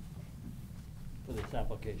motion for this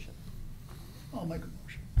application? I'll make a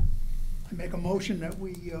motion. I make a motion that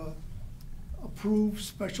we approve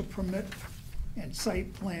special permit and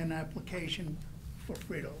site plan application for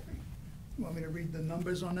Frito-Lay. You want me to read the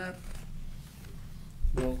numbers on that?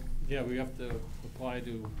 Well, yeah, we have to apply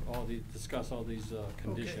to discuss all these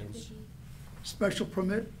conditions. Special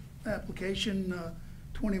permit application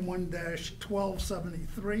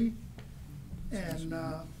 21-1273 and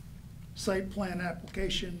site plan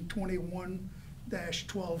application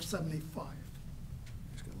 21-1275.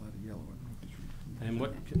 And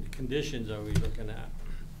what conditions are we looking at?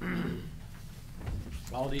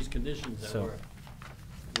 All these conditions that So- we're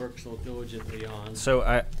worked so diligently on. So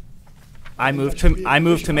I move that should be to an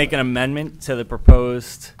addition. make an amendment to the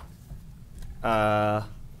proposed. That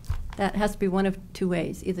has to be one of two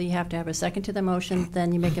ways. Either you have to have a second to the motion,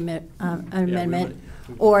 then you make an amendment,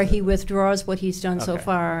 or he withdraws what he's done so Okay.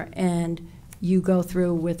 far, and you go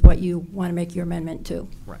through with what you want to make your amendment to.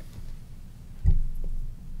 Right.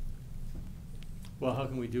 Well, how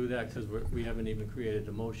can we do that? Because we haven't even created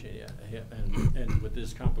a motion yet. And with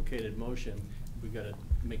this complicated motion, we got to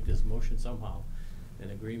make this motion somehow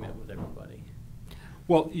in agreement with everybody.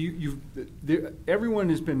 Well, everyone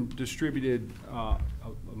has been distributed a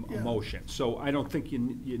Yeah. motion, so I don't think you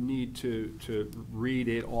need to read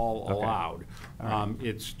it all Okay. aloud. All right.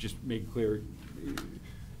 It's just made clear.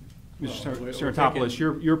 Mr. we're Saratopoulos,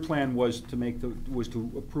 taking- your plan was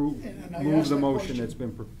to approve, And I move asked the that motion question that's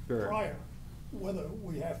been prepared. prior, whether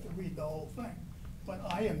we have to read the whole thing. But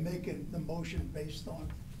I am making the motion based on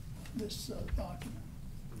this document.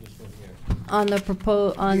 This one here. On the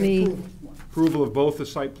approval one. Approval of both the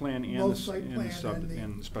site plan and Both the site and plan the sub and the-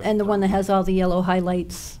 and the special. and the one that permit. has all the yellow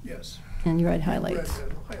highlights Yes. and red Red highlights.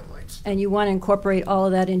 highlights. And you want to incorporate all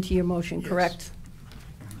of that into your motion, Yes. correct?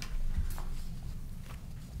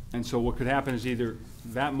 And so what could happen is either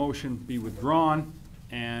that motion be withdrawn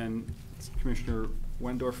and Commissioner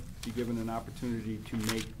Wendorf be given an opportunity to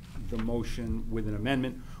make the motion with an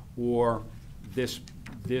amendment, or this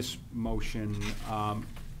motion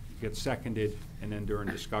gets seconded, and then during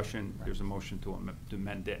discussion, there's a motion to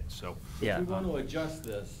amend it, so. Yeah. If we want to adjust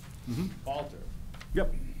this, Mhm. alter,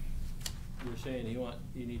 Yep. you're saying you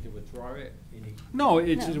need to withdraw it? No,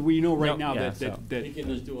 it's, No. we know right No, now yeah, that, so- that, You can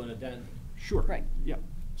just do an addendum. sure. Right. Yep.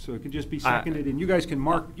 So it can just be seconded, and you guys can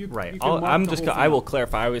mark, you Right. you can mark I'm the just. whole I will thing.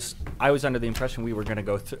 clarify. I was under the impression we were going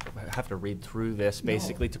to have to read through this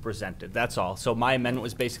basically to present it. That's all. So my amendment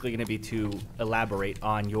was basically going to be to elaborate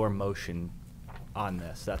on your motion on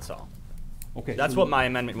this. That's all. Okay. That's so- what my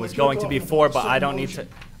amendment was But you're going to be talking for, about but I some don't need to.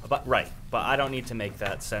 motion. But right. But I don't need to make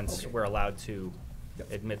that since Okay. we're allowed to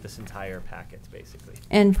admit this entire packet basically.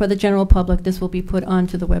 And for the general public, this will be put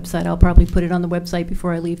onto the website. I'll probably put it on the website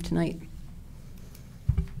before I leave tonight.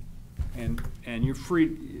 And you're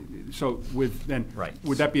free, so Right.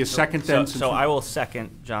 would that be a second then? since So we- I will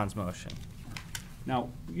second John's motion. Now,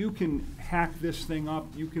 you can hack this thing up,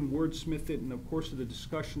 you can wordsmith it in the course of the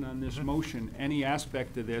discussion on this motion, any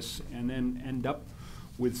aspect of this, and then end up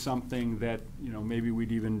with something that, maybe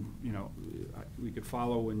we'd even, we could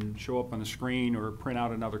follow and show up on the screen or print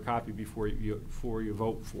out another copy before you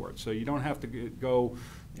vote for it. So you don't have to go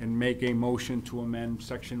and make a motion to amend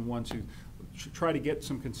section 1, 2. Try to get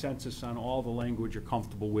some consensus on all the language you're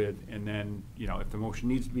comfortable with, and then, if the motion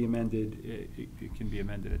needs to be amended, it can be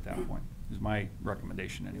amended at that point, is my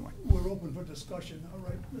recommendation anyway. We're open for discussion. All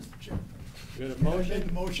right, Mr. Chairman. You got a I made motion?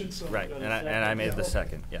 the motion, so. Right. Got a And I made the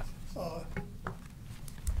second? second. Yeah.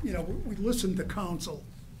 We listened to counsel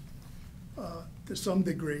to some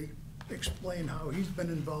degree, explain how he's been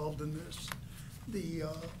involved in this. The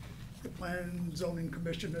Planning and Zoning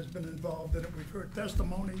Commission has been involved in it. We've heard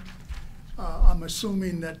testimony. I'm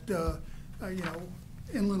assuming that,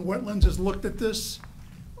 Inland Wetlands has looked at this.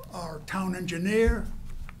 Our town engineer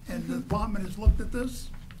and the department has looked at this.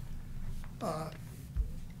 I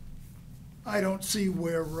don't see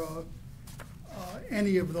where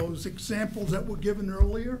any of those examples that were given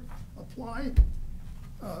earlier apply.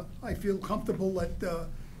 I feel comfortable that,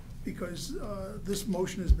 because this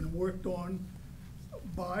motion has been worked on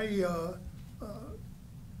by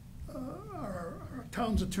our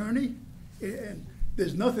town's attorney, and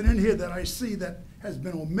there's nothing in here that I see that has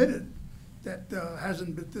been omitted, that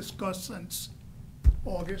hasn't been discussed since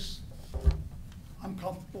August. I'm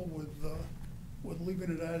comfortable with with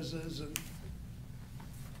leaving it as is, and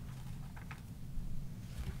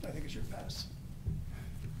I think it should pass.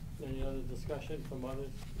 Any other discussion from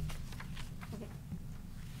others?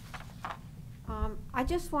 I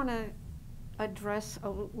just want to address a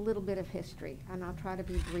little bit of history, and I'll try to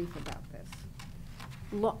be brief about this.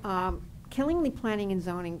 Killingly Planning and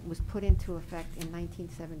Zoning was put into effect in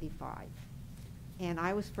 1975, and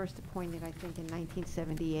I was first appointed, I think, in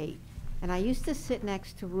 1978. And I used to sit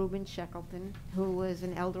next to Reuben Shackleton, who was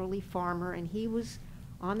an elderly farmer, and he was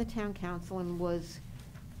on the town council and was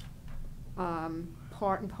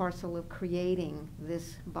part and parcel of creating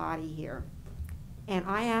this body here. And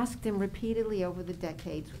I asked him repeatedly over the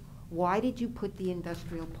decades, why did you put the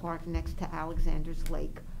industrial park next to Alexander's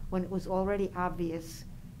Lake when it was already obvious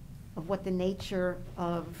of what the nature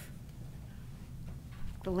of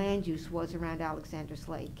the land use was around Alexander's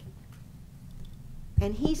Lake?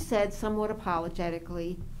 And he said, somewhat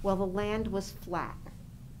apologetically, well, the land was flat,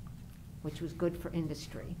 which was good for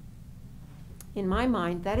industry. In my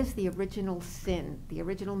mind, that is the original sin, the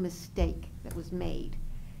original mistake that was made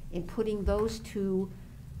in putting those two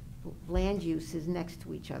land uses next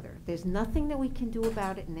to each other. There's nothing that we can do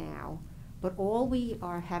about it now, but all we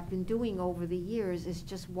have been doing over the years is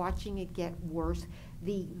just watching it get worse,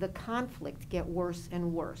 the conflict get worse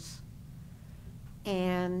and worse.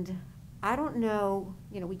 And I don't know,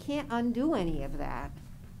 we can't undo any of that,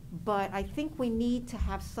 but I think we need to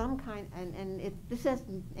have some kind, and this has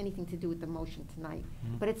anything to do with the motion tonight,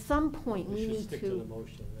 but at some point we We should need stick to the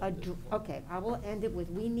motion. Okay, I will end it with,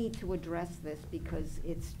 we need to address this because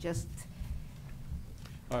it's just,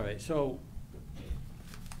 All right, so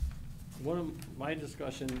one of my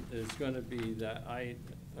discussion is going to be that I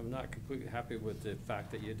am not completely happy with the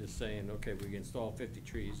fact that you're just saying, okay, we can install 50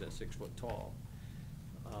 trees at 6 foot tall.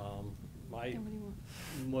 My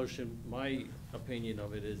motion, my opinion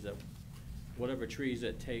of it is that whatever trees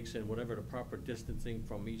it takes and whatever the proper distancing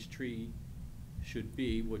from each tree should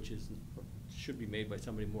be, which should be made by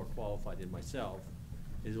somebody more qualified than myself,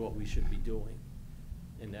 is what we should be doing.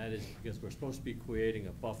 And that is because we're supposed to be creating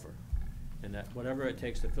a buffer. And that whatever it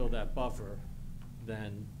takes to fill that buffer,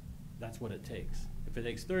 then that's what it takes. If it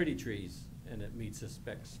takes 30 trees and it meets the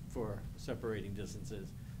specs for separating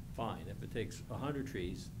distances, fine. If it takes 100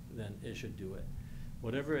 trees, then it should do it.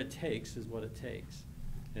 Whatever it takes is what it takes.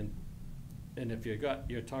 And if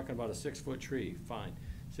you're talking about a 6 foot tree, fine.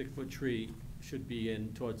 6 foot tree should be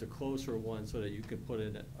in towards a closer one so that you can put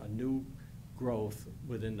in a new growth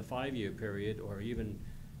within the 5-year period, or even,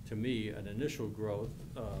 to me, an initial growth,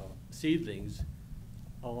 seedlings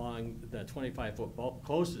along the 25 foot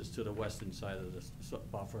closest to the western side of the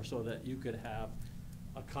buffer, so that you could have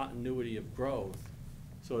a continuity of growth,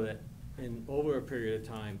 so that over a period of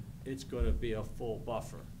time, it's going to be a full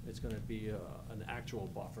buffer. It's going to be an actual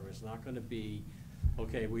buffer. It's not going to be,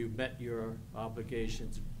 okay, we've met your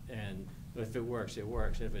obligations, and if it works, it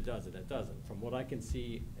works, and if it doesn't, it doesn't. From what I can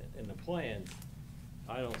see in the plans,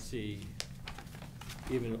 I don't see,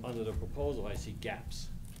 even under the proposal, I see gaps.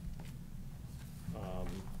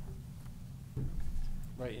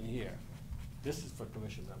 Right in here. This is for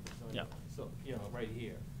commission members. Yeah. So, right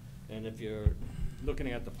here. And if you're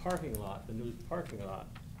looking at the parking lot, the new parking lot,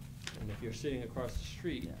 and if you're sitting across the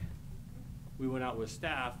street, we went out with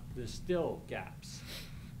staff, there's still gaps.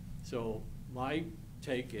 So my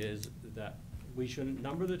take is that we shouldn't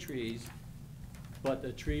number the trees, but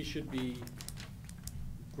the trees should be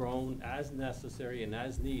grown as necessary and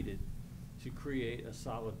as needed to create a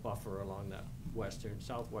solid buffer along that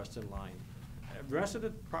southwestern line. The rest of the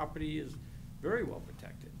property is very well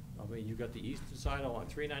protected. I mean, you've got the eastern side along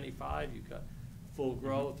 395, you've got full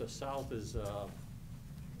growth. The south is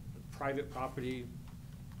private property,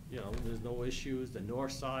 there's no issues. The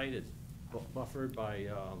north side is buffered by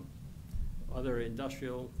other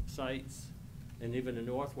industrial sites, and even the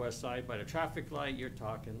northwest side by the traffic light, you're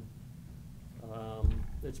talking,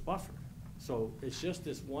 it's buffered. So it's just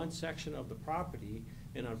this one section of the property,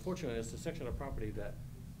 and unfortunately, it's the section of property that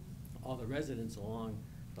all the residents along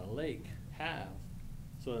the lake have,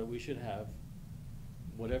 so that we should have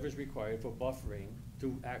whatever's required for buffering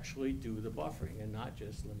to actually do the buffering and not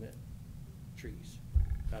just limit trees.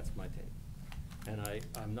 That's my take. And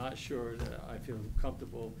I'm not sure that I feel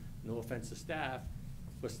comfortable, no offense to staff,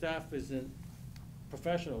 but staff isn't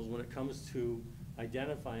professionals when it comes to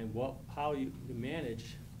identifying how you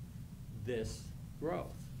manage this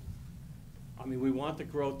growth. I mean, we want the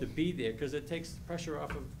growth to be there because it takes pressure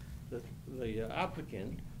off of the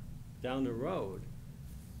applicant down the road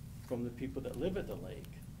from the people that live at the lake.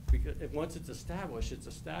 Because once it's established,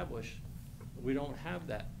 we don't have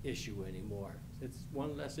that issue anymore. It's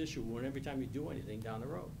one less issue every time you do anything down the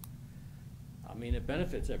road. I mean, it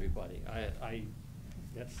benefits everybody.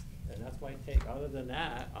 That's my take. Other than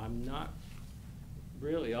that, I'm not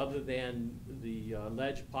really, other than the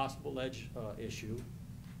possible ledge issue.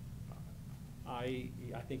 I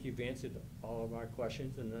think you've answered all of our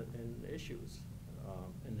questions and issues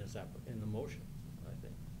in the motion, I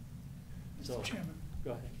think. So, Mr. Chairman,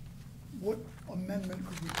 go ahead. what amendment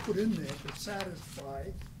could we put in there to satisfy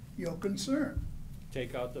your concern?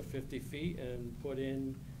 Take out the 50 feet and put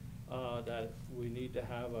in that we need to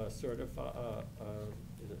have a certified,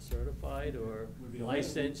 is it certified or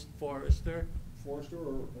licensed forester? Forester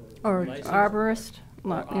Or licensed- arborist.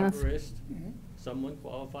 or Yes. arborist, someone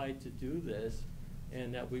qualified to do this,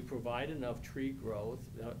 and that we provide enough tree growth.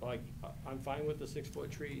 Like, I'm fine with the 6-foot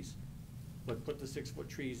trees, but put the 6-foot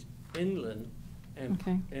trees inland,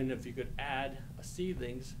 Okay. and if you could add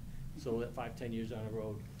seedlings, so that 5-10 years down the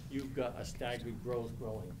road, you've got a staggered growth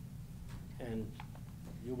growing. And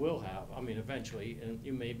you will have, I mean, eventually, and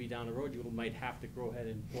you may be down the road, you might have to go ahead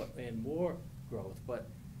and put in more growth, but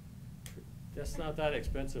that's not that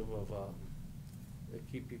expensive of, to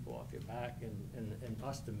keep people off your back and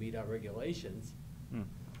us to meet our regulations.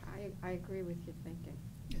 I agree with your thinking.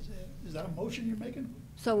 Is that a motion you're making?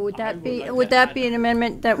 So would I that would be, like would to that add be an that.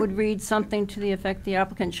 amendment that would read something to the effect, the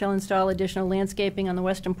applicant shall install additional landscaping on the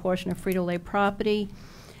western portion of Frito-Lay property?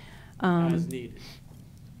 As needed.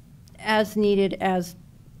 As needed, as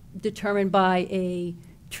determined by a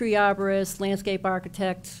tree arborist, landscape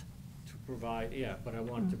architect. To provide, yeah, but I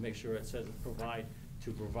wanted to make sure it says to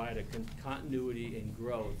provide a continuity and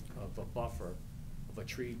growth of a buffer, of a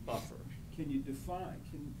tree buffer. Can you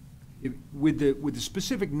define, with the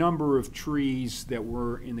specific number of trees that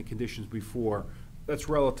were in the conditions before, that's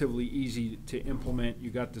relatively easy to implement. You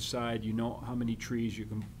got the side, you know how many trees you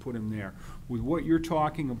can put in there. With what you're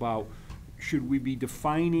talking about, should we be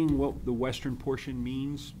defining what the western portion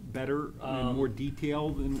means better and more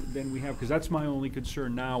detailed than we have? Because that's my only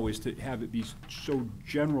concern now, is to have it be so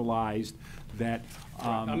generalized that.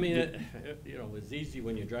 I mean, you know, it's easy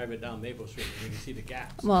when you drive it down Maple Street and you can see the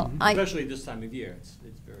gaps. Well, Especially this time of year, it's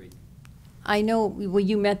very. I know when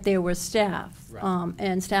you met there with staff, Right.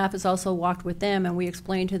 and staff has also walked with them, and we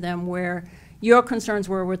explained to them where your concerns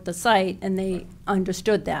were with the site, and they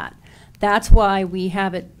understood that. That's why we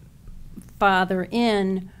have it farther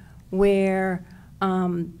in where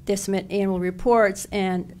they submit annual reports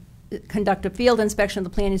and conduct a field inspection of the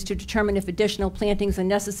plantings to determine if additional plantings are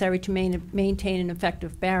necessary to maintain an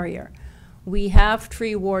effective barrier. We have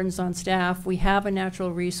tree wardens on staff. We have a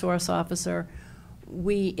natural resource officer.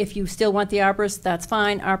 If you still want the arborist, that's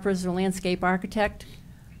fine. Arborist or landscape architect.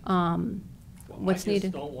 What's I needed?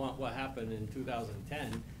 just don't want what happened in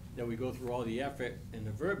 2010, that we go through all the effort and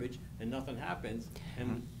the verbiage and nothing happens.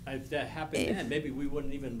 And if that happened then, maybe we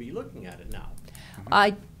wouldn't even be looking at it now.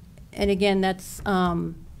 And again, that's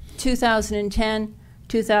 2010,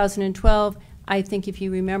 2012. I think if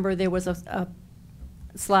you remember, there was a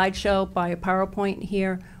slideshow by a PowerPoint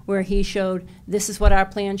here where he showed, this is what our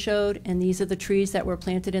plan showed, and these are the trees that were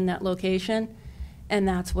planted in that location, and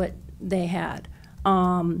that's what they had.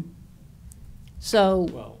 So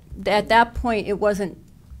Well- at that point, it wasn't,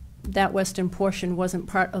 that western portion wasn't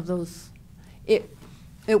part of those.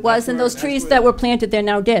 It was, and those that's trees where- that were planted, they're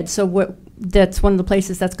now dead. So that's one of the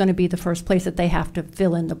places, that's going to be the first place that they have to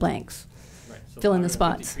fill in the blanks. Right, so Fill in the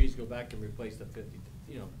 150 spots. trees, go back and replace the 50,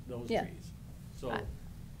 you know, those Yeah. trees. So, I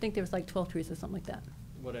think there was like 12 trees or something like that.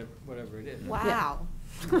 whatever it is. Wow.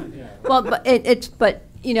 Yeah. Well, but but,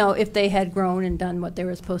 you know, if they had grown and done what they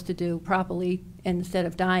were supposed to do properly, and instead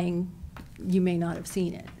of dying, you may not have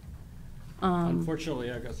seen it.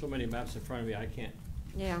 Unfortunately, I've got so many maps in front of me, I can't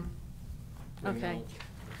Yeah. bring Okay. out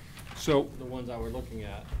So, the ones I were looking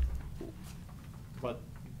at. But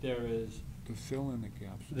there is to fill in the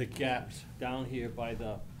gaps. the gaps down here by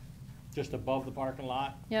just above the parking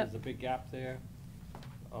lot. Yep. There's a big gap there.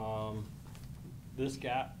 This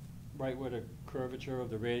gap, right where the curvature of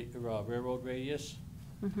the railroad radius.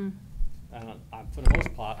 Mhm. And for the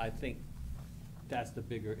most part, I think that's the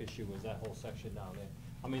bigger issue, was that whole section down there.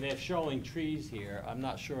 I mean, they're showing trees here. I'm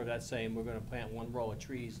not sure that's saying we're gonna plant one row of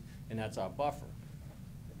trees and that's our buffer.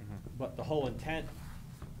 But the whole intent,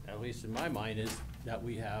 at least in my mind, is that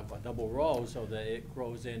we have a double row so that it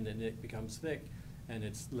grows in and it becomes thick and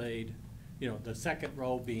it's laid, you know, the second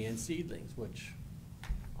row being seedlings, which,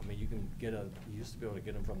 I mean, you used to be able to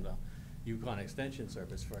get them from the Yukon Extension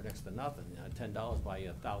Service for next to nothing, $10 buy you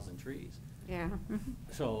 1,000 trees. Yeah.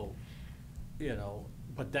 So, you know,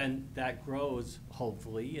 but then that grows,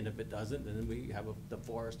 hopefully, and if it doesn't, then we have the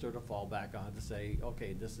forester to fall back on to say,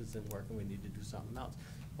 okay, this isn't working, we need to do something else.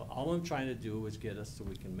 But all I'm trying to do is get us so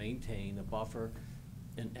we can maintain a buffer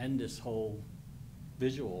and end this whole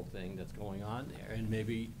visual thing that's going on there, and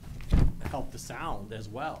maybe help the sound as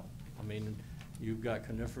well. I mean, you've got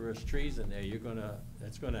coniferous trees in there,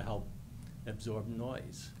 it's gonna help absorb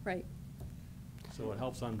noise. Right. So it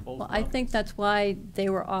helps on both Well, I think levels. that's why they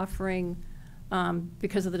were offering,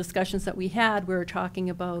 because of the discussions that we had, we were talking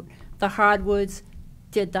about the hardwoods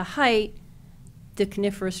did the height, the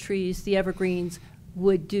coniferous trees, the evergreens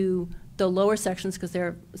would do the lower sections because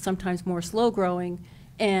they're sometimes more slow growing,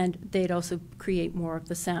 and they'd also create more of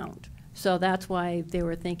the sound. So that's why they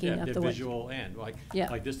were thinking Yeah, of the the way. visual and, like,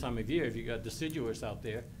 Yeah. like this time of year, if you got deciduous out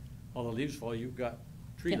there, all the leaves fall, you've got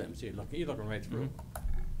tree Yeah. limbs, you're looking right through.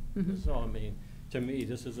 Mhm. So, I mean, to me,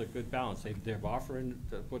 this is a good balance. They're offering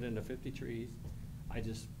to put in the 50 trees. I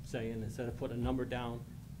just saying, instead of putting a number down,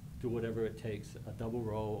 do whatever it takes, a double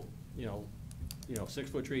row,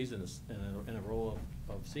 6-foot trees and a row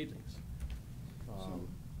of seedlings.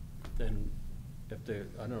 Then if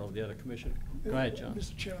I don't know, the other commission, go ahead, John.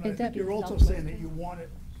 Mr. Chairman, Is I that think you're also Southwestern? saying that you want it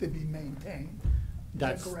to be maintained. Is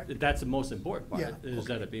that correct? That's the most important part, Yeah, is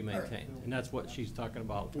that okay. it be All right. maintained. And that's what she's talking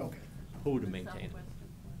about, Okay. who to maintain it.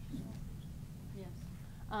 Yes.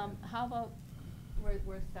 How about,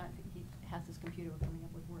 where's that, he has his computer coming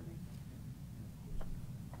up with wording.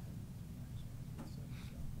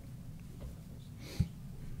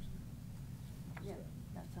 Yeah,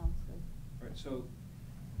 that sounds good. All right, so,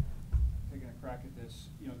 taking a crack at this,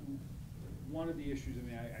 one of the issues,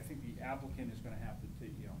 I think the applicant is gonna have to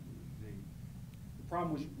take, the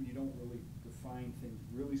problem was when you don't really define things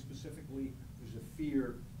really specifically, there's a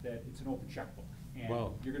fear that it's an open checkbook, and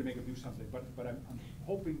Well- you're gonna make them do something, but I'm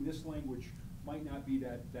hoping this language might not be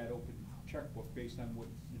that open checkbook based on what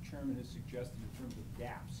the chairman has suggested in terms of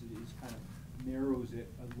gaps. It kind of narrows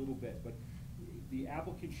it a little bit, but the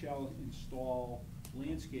applicant shall install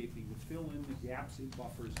landscaping to fill in the gaps and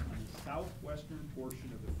buffers on the southwestern portion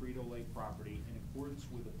of the Frito-Lay property in accordance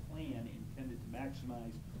with a plan intended to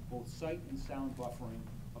maximize both sight and sound buffering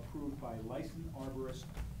approved by licensed arborist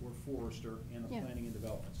or forester and the Yeah. planning and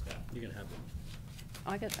development staff. You can have them.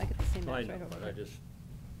 I got the same I notes know, right over but I here. just,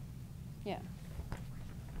 Yeah.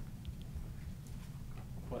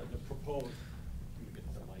 but the proposed, let me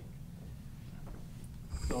get the mic.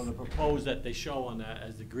 So the proposed that they show on that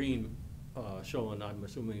as the green, showing, I'm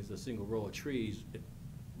assuming is a single row of trees,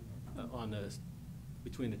 on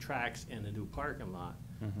between the tracks and the new parking lot.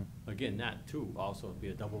 Again, that too also would be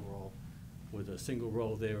a double row with a single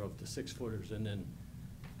row there of the 6-footers and then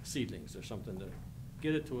seedlings or something to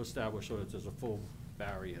get it to establish so that there's a full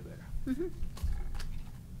barrier there. Mhm.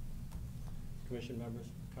 Commission members,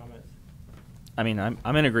 comments? I mean,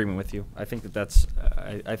 I'm in agreement with you. I think that's,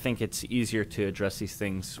 I think it's easier to address these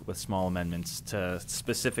things with small amendments to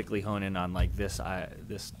specifically hone in on like this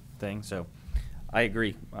thing. So I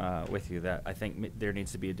agree with you that I think there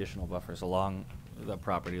needs to be additional buffers along the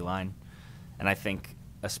property line. And I think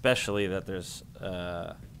especially that there's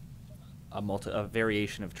a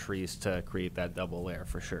variation of trees to create that double layer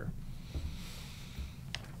for sure.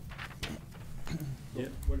 Yeah.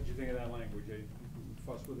 What did you think of that language? You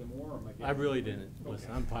fuss with it more, or am I getting? I really didn't.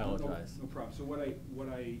 Listen, I Okay. apologize. No problem. So what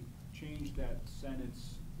I changed that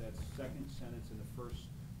sentence, that second sentence in the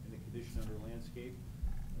in the condition under landscape,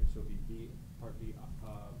 right, so it'd be part B,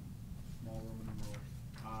 small Roman numeral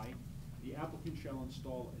I. The applicant shall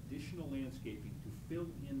install additional landscaping to fill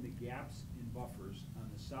in the gaps and buffers on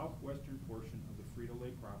the southwestern portion of the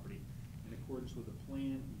Frito-Lay property in accordance with a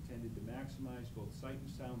plan intended to maximize both sight and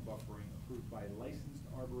sound buffering approved by a licensed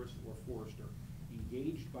arborist or forester,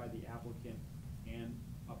 engaged by the applicant and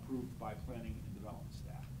approved by planning and development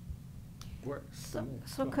staff. Works.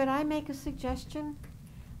 So could I make a suggestion?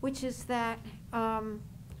 Which is that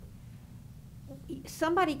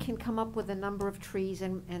somebody can come up with a number of trees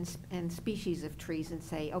and species of trees and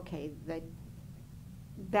say, okay,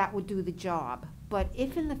 that would do the job. But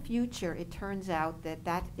if in the future it turns out that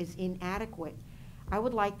that is inadequate, I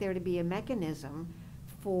would like there to be a mechanism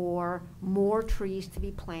for more trees to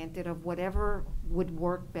be planted of whatever would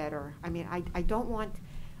work better. I mean, I don't want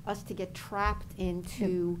us to get trapped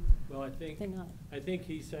into. Well, They're not. I think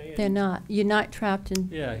he's saying. They're not. You're not trapped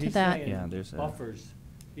into Yeah, he's that. saying Yeah, there's a- buffers.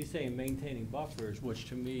 He's saying maintaining buffers, which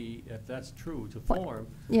to me, if that's true to What? form,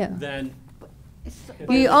 Yeah. then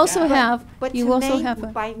You also have, But you to also have. a-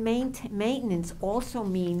 by maintenance also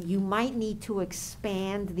mean you might need to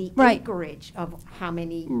expand the Right. acreage of how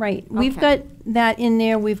many. Right, we've Okay. got that in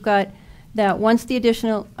there, we've got that once the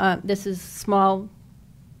additional, this is small,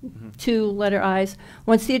 2 letter I's,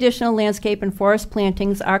 once the additional landscape and forest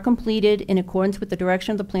plantings are completed in accordance with the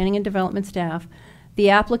direction of the planning and development staff, The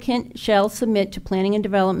applicant shall submit to Planning and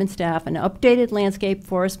Development staff an updated landscape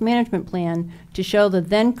forest management plan to show the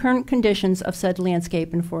then current conditions of said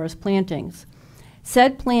landscape and forest plantings.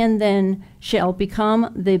 Said plan then shall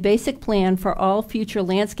become the basic plan for all future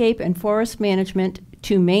landscape and forest management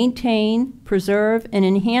to maintain, preserve, and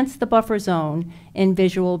enhance the buffer zone and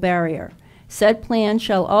visual barrier. Said plan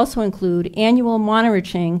shall also include annual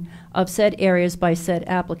monitoring of said areas by said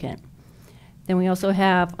applicant. Then we also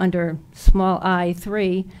have, under small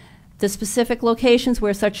I3, the specific locations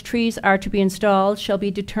where such trees are to be installed shall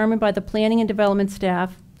be determined by the planning and development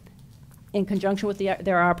staff in conjunction with their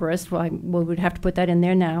arborist. Well, we would have to put that in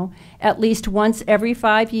there now, at least once every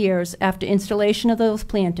 5 years after installation of those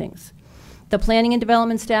plantings. The planning and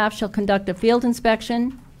development staff shall conduct a field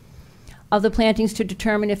inspection of the plantings to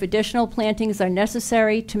determine if additional plantings are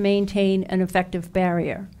necessary to maintain an effective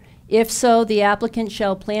barrier. If so, the applicant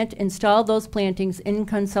shall install those plantings in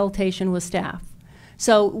consultation with staff.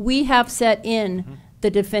 So we have set in the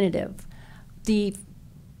definitive. The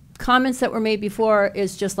comments that were made before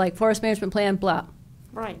is just like forest management plan, blah.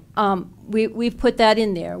 Right. We've put that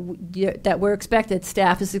in there, that we're expected,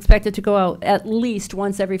 staff is expected to go out at least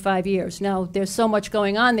once every 5 years. Now, there's so much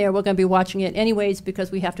going on there, we're going to be watching it anyways because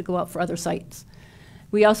we have to go out for other sites.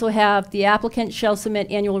 We also have the applicant shall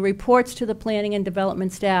submit annual reports to the planning and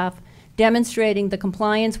development staff demonstrating the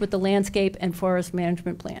compliance with the landscape and forest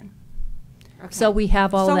management plan. Okay. So we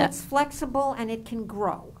have all So that. it's flexible and it can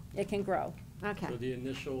grow. It can grow. Okay. So the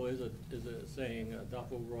initial is it saying a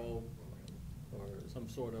double row or some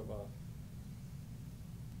sort of a,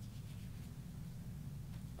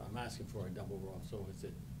 I'm asking for a double row, so is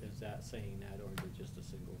that saying that, or is it just a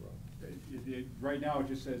single row? Right now, it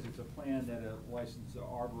just says it's a plan that a licensed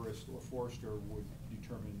arborist or forester would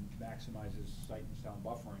determine maximizes sight and sound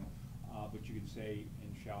buffering, but you could say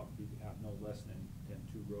and shall have no less than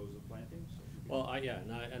 2 rows of plantings. So Well,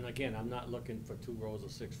 and again, I'm not looking for 2 rows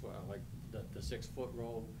of 6 foot, I like the 6 foot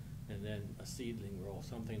row and then a seedling row,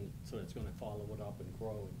 something so it's gonna follow it up and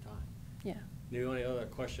grow in time. Yeah. The only other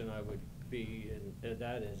question I would be, and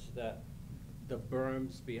that is that the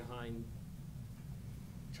berms behind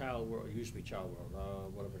Child World, it used to be Child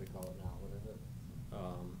World, whatever they call it now, what is it?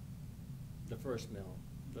 The first mill,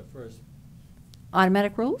 the first,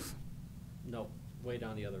 Automatic rules? no, way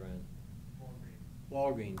down the other end.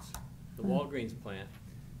 Walgreens, the Walgreens plant,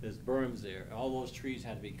 there's berms there, all those trees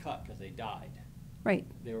had to be cut because they died. Right.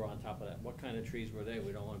 They were on top of that. What kind of trees were they?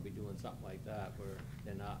 We don't want to be doing something like that where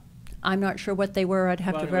they're not. I'm not sure what they were. I'd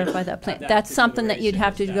have Well, to anyway, verify that plan. that That's something that you'd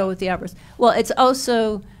have to consideration go is with the arborist. Well, it's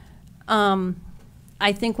also,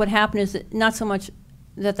 I think what happened is that not so much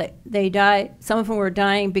that they died, some of them were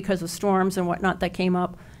dying because of storms and whatnot that came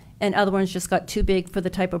up, and other ones just got too big for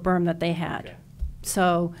the type of berm that they had. Okay.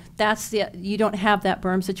 So that's you don't have that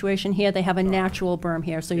berm situation here. They have a natural berm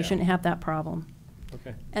here, so you Yeah. shouldn't have that problem.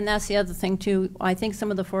 Okay. And that's the other thing too. I think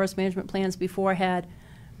some of the forest management plans before had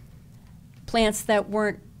plants that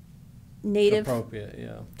weren't native Appropriate,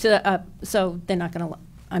 yeah. to, so they're not gonna,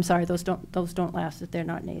 I'm sorry, those don't last if they're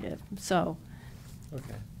not native, so.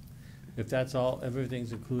 Okay. If that's all,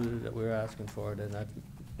 everything's included that we're asking for, then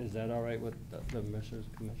is that all right with the commission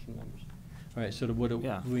members? All right, so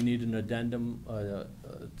Yeah. do we need an addendum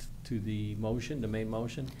to the motion, the main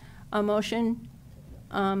motion? A motion,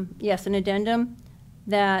 yes, an addendum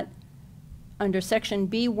that under section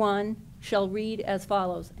B1 shall read as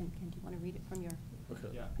follows. And Ken, do you want to read it from your, Okay.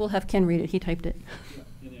 Yeah. we'll have Ken read it, he typed it.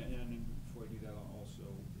 Yeah, and before I do that, I'll also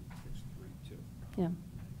fix 3 too. Yeah.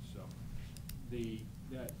 So, and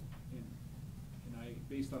I,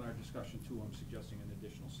 based on our discussion too, I'm suggesting an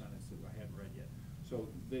additional sentence that I hadn't read yet. So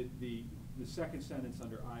the second sentence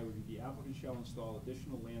under I would be the applicant shall install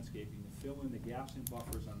additional landscaping to fill in the gaps and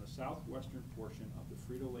buffers on the southwestern portion of the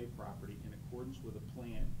Frito-Lay property in accordance with a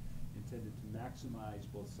plan intended to maximize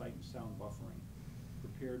both sight and sound buffering,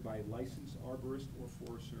 prepared by a licensed arborist or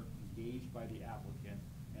forester engaged by the applicant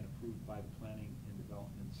and approved by the planning and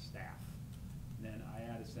development staff. And then I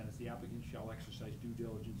add a sentence, the applicant shall exercise due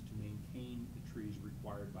diligence to maintain the trees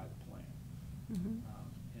required by the plan.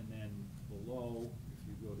 And then below, if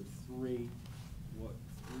you go to 3, what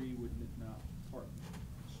 3 would not, part,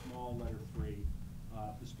 small letter 3,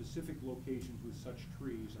 the specific locations with such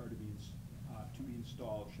trees are to be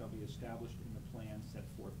installed shall be established in the plan set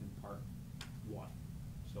forth in part 1.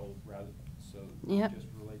 So Yep. it just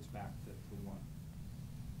relates back to 1.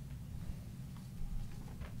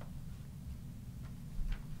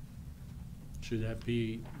 Should that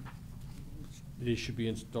be, they should be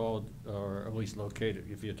installed or at least located,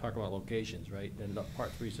 if you're talking about locations, right? Then the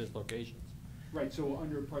part 3 says locations. Right, so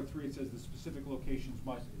under part 3, it says the specific locations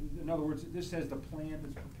must, in other words, this says the plan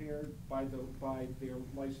that's prepared by their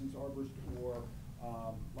licensed arborist or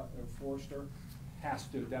forester has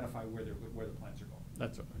to identify where the plants are going.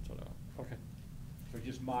 That's what okay. So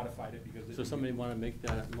just modified it because. So somebody want to make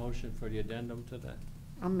that motion for the addendum to that?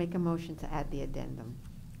 I'll make a motion to add the addendum.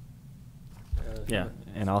 Yeah,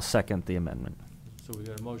 and I'll second the amendment. So we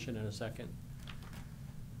got a motion and a second.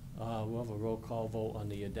 We'll have a roll call vote on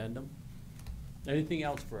the addendum. Anything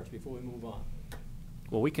else for us before we move on?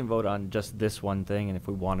 Well, we can vote on just this one thing, and if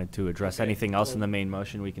we wanted to address Okay, anything else in well, the main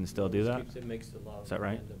motion, we can still do that. It makes a lot of Is that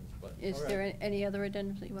right? addendums, but- Is all right. there any other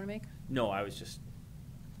addendums that you want to make? No, I was just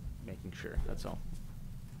making sure, that's all.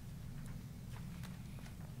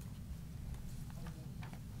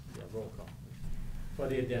 Yeah, roll call. For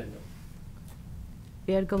the addendum.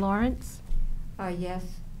 Edgar Lawrence, Yes,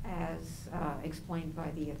 as explained by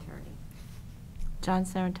the attorney. John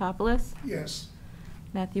Sarantopoulos, Yes.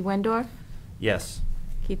 Matthew Wendorf, Yes.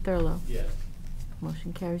 Keith Thurlow. Yes.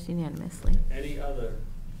 Motion carries unanimously. Any other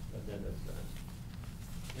addendums then?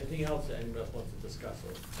 Anything else that anybody else wants to discuss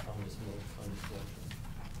on this motion?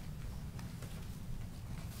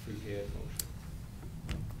 Prepared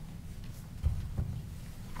motion.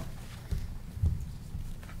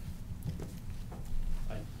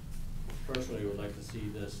 I personally would like to see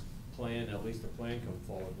this plan, at least a plan come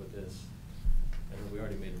forward with this. I know we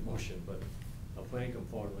already made a motion, but a plan come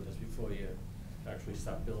forward with this before you actually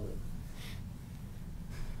start building.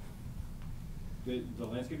 The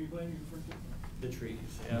landscaping plan you referred to? The trees,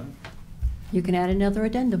 yeah. You can add another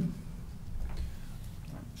addendum.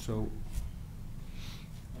 So,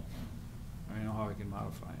 I know how I can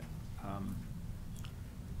modify it.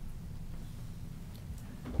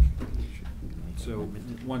 So,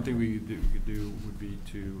 one thing we could do would be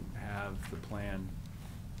to have the plan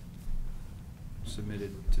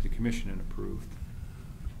submitted to the commission and approved.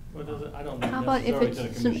 Well, I don't How need about if necessarily to the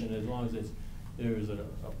it's commission, as long as there is a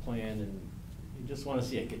plan and you just want to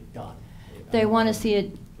see it get done. They want to see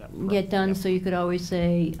it get done, Yep. so you could always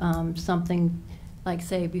say something like,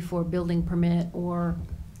 say, before building permit or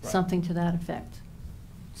Right. something to that effect.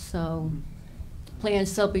 So,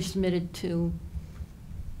 plans shall be submitted to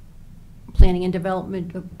Planning and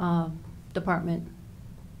Development Department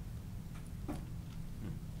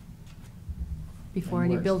before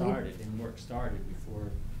any building. And work started before,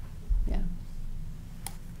 Yeah.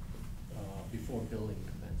 before building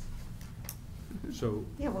commenced. So,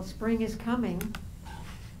 Yeah, well, spring is coming.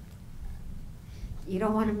 You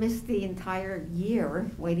don't want to miss the entire year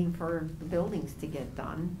waiting for the buildings to get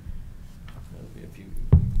done. That'll be a few.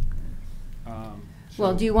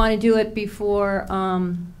 Well, do you want to do it before,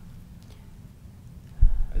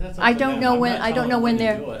 That's up I to don't them. know I'm when- not I don't telling know them when to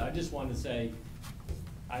they're- do it. I just want to say,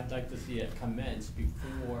 I'd like to see it commence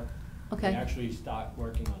before they Okay. actually start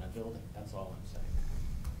working on a building. That's all I'm saying.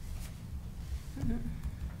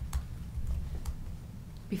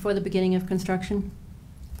 before the beginning of construction?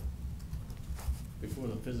 Before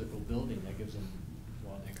the physical building, that gives them,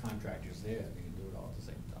 while their contractor's there, they can do it all at the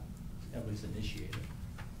same time. At least initiate it.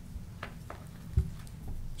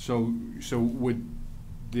 so would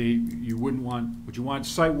you want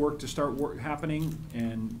site work to start happening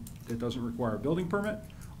and that doesn't require a building permit?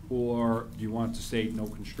 Or do you want to state no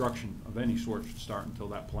construction of any sort should start until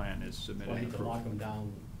that plan is submitted Well, I and hate to lock approved? them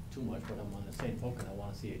down too much, but I'm on the same token, I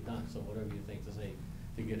wanna see it done, so whatever you think to say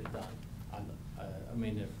to get it done. I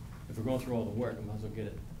mean, if we're going through all the work, I might as well get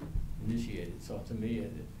it initiated, so to me,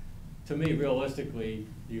 realistically,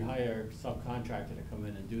 you hire a subcontractor to come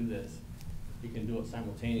in and do this, you can do it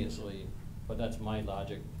simultaneously, but that's my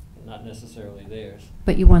logic, not necessarily theirs.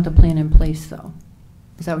 But you want the plan in place, though?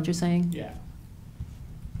 Is that what you're saying? Yeah.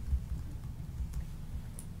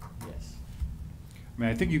 Yes. I mean,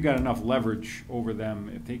 I think you've got enough leverage over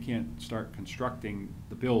them. If they can't start constructing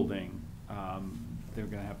the building, they're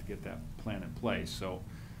gonna have to get that plan in place. So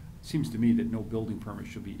it seems to me that no building permit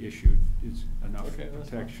should be issued is enough Okay, that's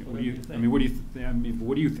fine. protection. Whatever you I think. mean, what do you,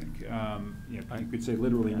 what do you think? You could say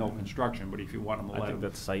literally no construction, but if you want them to I let think them.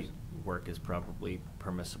 that site work is probably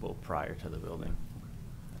permissible prior to the building,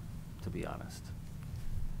 to be honest.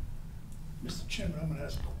 Mr. Chairman, I'm gonna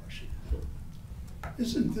ask a question.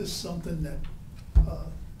 Isn't this something that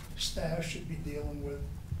staff should be dealing with?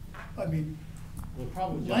 I mean, Well, the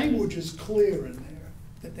problem, John, language is clear in there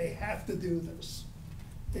that they have to do this.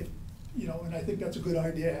 If, and I think that's a good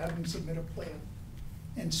idea, have them submit a plan.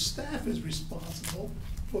 And staff is responsible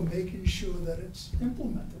for making sure that it's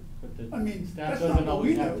implemented. But the I mean, staff that's not doesn't what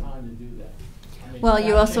always we have do. time to do that. I mean, Well, you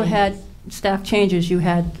staff also had changes. staff changes. You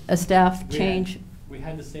had a staff We had- change. We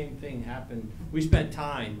had the same thing happen. We spent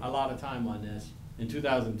time, a lot of time on this, in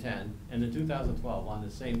 2010 and in 2012 on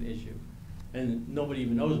the same issue. And nobody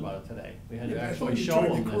even knows about it today. We had to Yeah, I actually thought you show tried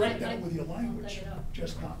to them. correct that. that with your language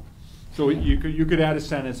just now. So you could add a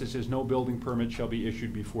sentence that says, no building permit shall be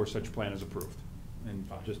issued before such plan is approved. And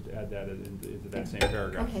just add that into that same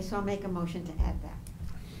paragraph. Okay, so I'll make a motion to add that.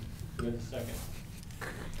 Do we have a second?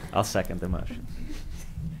 I'll second the motion.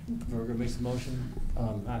 Berger makes the motion,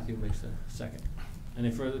 Matthew makes the second.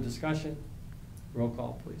 Any further discussion? Roll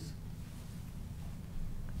call, please.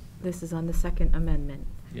 This is on the second amendment.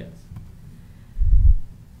 Yes.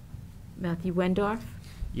 Matthew Wendorf,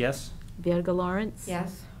 Yes? Virga Lawrence.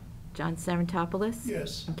 Yes? John Serentopoulos.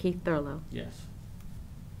 Yes. And Keith Thurlow. Yes.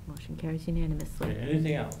 Motion carries unanimously. Okay,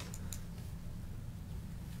 anything else?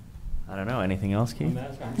 I don't know. Anything else, Keith?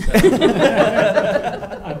 I'm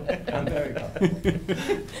very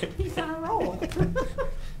confident. He's on a roll.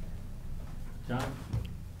 John?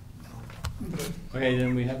 Okay,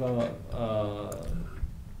 then we have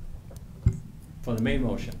for the main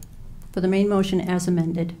motion, For the main motion as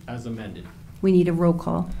amended, as amended, we need a roll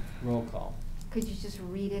call. roll call. Could you just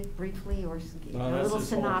read it briefly or Well, a that's little this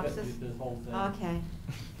whole synopsis? This whole thing. Okay,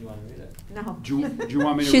 Do you want to read it? no. Do you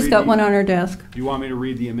want me to read? She's got one on her desk. Do you want me to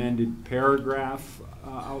read the amended paragraph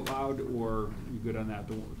out loud, or you good on that?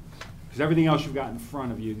 Because everything else you've got in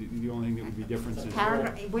front of you, the only thing that would be different is.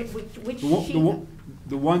 Paragraph, which The sheet?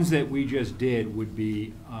 the ones that we just did would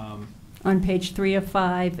be, On page 3 of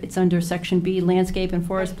 5, it's under section B, landscape and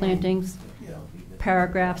forest Okay. plantings, Yeah.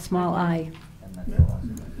 paragraph small I.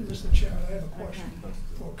 Mr. Chairman, I have a question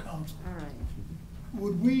for council. All right.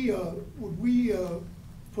 Would we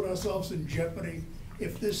put ourselves in jeopardy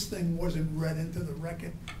if this thing wasn't read into the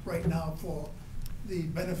record right now for the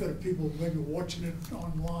benefit of people maybe watching it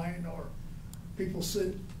online or people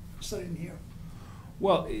sitting here?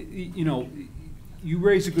 well, you know, you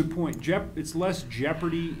raise a good point. It's less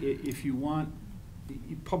jeopardy if you want, the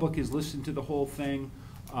public has listened to the whole thing,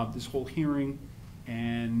 this whole hearing,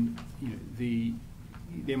 and you know,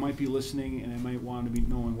 they might be listening and they might want to be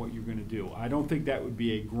knowing what you're going to do. I don't think that would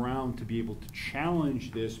be a ground to be able to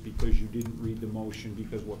challenge this because you didn't read the motion,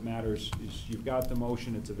 because what matters is you've got the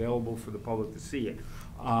motion, it's available for the public to see it.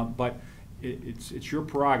 But it's your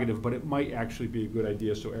prerogative, but it might actually be a good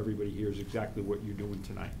idea so everybody hears exactly what you're doing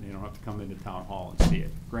tonight, and they don't have to come into town hall and see it.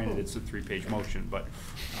 Granted, it's a 3-page motion, but,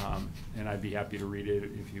 and I'd be happy to read it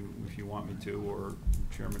if you want me to, or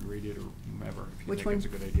Chairman read it, or whomever, if you Which think it's a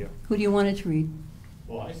one? good idea. Who do you want it to read?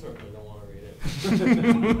 Well, I certainly don't want to read it.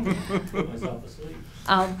 Put myself asleep.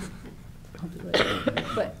 I'll do it.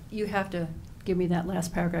 But you have to give me that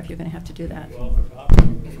last paragraph, you're going to have to do that. Well, for copy.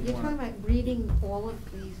 You're talking about reading all of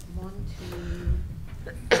these 1,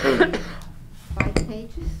 2, 5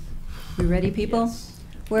 pages? We ready, people? Yes.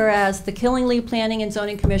 Whereas the Killingly Planning and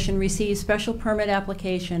Zoning Commission received special permit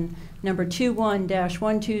application number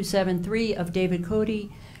 21-1273 of David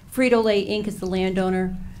Cody. Frito-Lay Inc. is the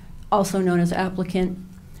landowner, also known as applicant.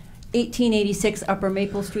 1886 Upper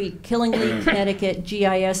Maple Street, Killingly, Connecticut,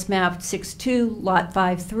 GIS map 62, lot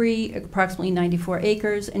 53, approximately 94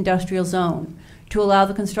 acres, industrial zone, to allow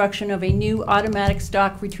the construction of a new automatic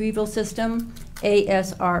stock retrieval system,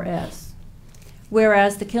 ASRS.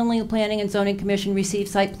 Whereas the Killingly Planning and Zoning Commission received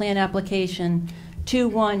site plan application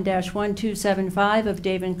 21-1275 of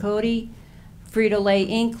David Cody, Frito-Lay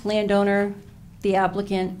Inc., landowner, the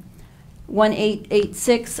applicant,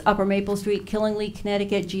 1886 Upper Maple Street, Killingly,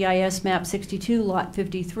 Connecticut, GIS map 62, lot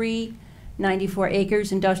 53, 94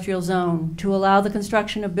 acres, industrial zone, to allow the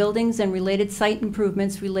construction of buildings and related site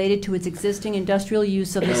improvements related to its existing industrial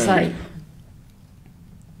use of the site.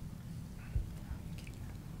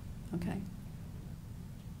 Okay.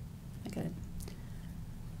 I got it.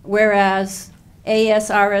 Whereas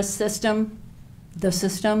ASRS system, the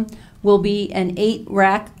system, will be an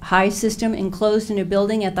 8-rack high system enclosed in a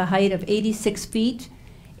building at the height of 86 feet,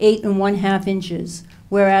 8 1/2 inches.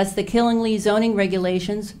 Whereas the Killingly zoning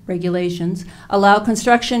regulations allow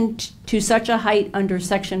construction to such a height under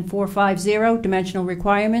section 450 dimensional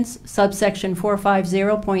requirements, subsection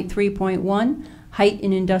 450.3.1, height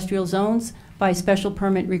in industrial zones by special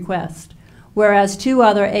permit request. Whereas 2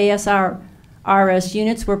 other ASRS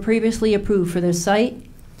units were previously approved for this site.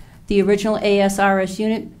 The original ASRS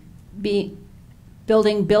unit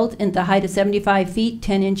building built at the height of 75 feet,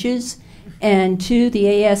 10 inches, and 2, the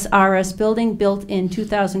ASRS building built in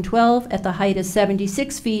 2012 at the height of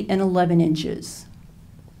 76 feet and 11 inches.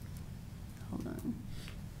 Hold on.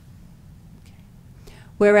 Okay.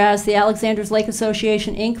 Whereas the Alexander's Lake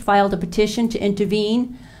Association, Inc. filed a petition to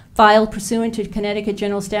intervene, filed pursuant to Connecticut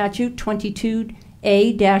General Statute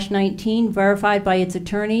 22A-19, verified by its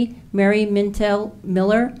attorney, Mary Mintel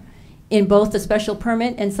Miller, in both the special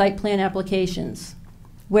permit and site plan applications.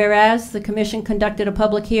 Whereas the Commission conducted a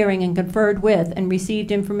public hearing and conferred with and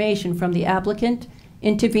received information from the applicant,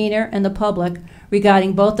 intervenor, and the public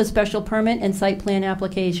regarding both the special permit and site plan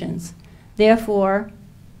applications. Therefore,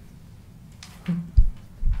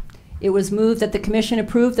 it was moved that the Commission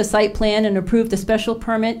approve the site plan and approve the special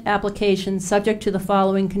permit application subject to the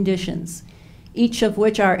following conditions, each of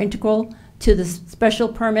which are integral to the special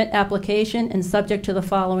permit application and subject to the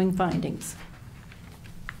following findings.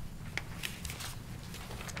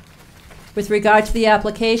 With regard to the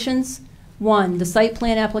applications, 1, the site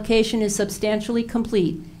plan application is substantially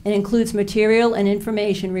complete and includes material and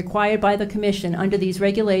information required by the Commission under these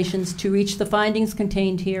regulations to reach the findings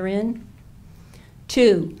contained herein.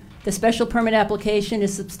 2, the special permit application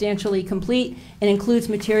is substantially complete and includes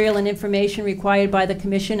material and information required by the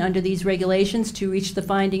Commission under these regulations to reach the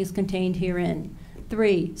findings contained herein.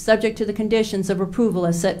 3, subject to the conditions of approval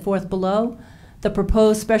as set forth below, the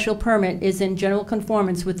proposed special permit is in general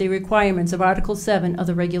conformance with the requirements of Article 7 of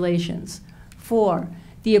the regulations. 4,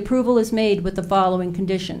 the approval is made with the following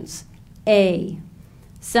conditions. A,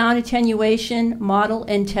 sound attenuation, model,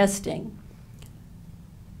 and testing.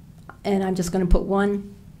 And I'm just going to put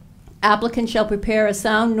 1. Applicant shall prepare a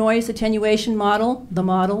sound noise attenuation model, the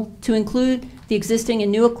model, to include the existing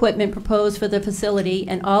and new equipment proposed for the facility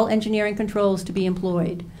and all engineering controls to be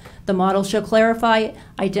employed. The model shall the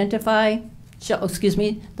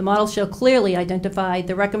model shall clearly identify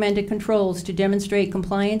the recommended controls to demonstrate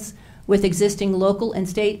compliance with existing local and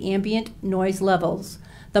state ambient noise levels.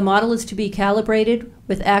 The model is to be calibrated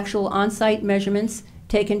with actual on-site measurements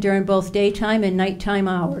taken during both daytime and nighttime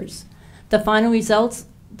hours. The final results,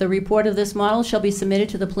 the report of this model, shall be submitted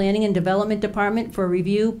to the Planning and Development Department for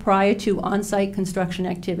review prior to on-site construction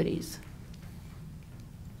activities.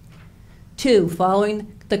 2,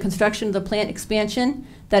 following the construction of the plant expansion,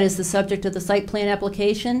 that is the subject of the site plan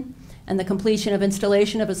application, and the completion of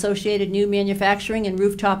installation of associated new manufacturing and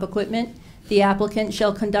rooftop equipment, the applicant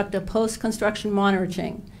shall conduct a post-construction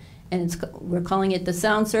monitoring, and we're calling it the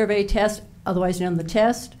sound survey test, otherwise known as the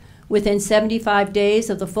test, within 75 days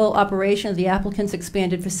of the full operation of the applicant's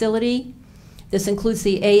expanded facility. This includes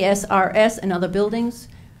the ASRS and other buildings.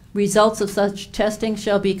 Results of such testing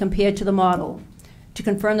shall be compared to the model. To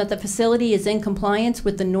confirm that the facility is in compliance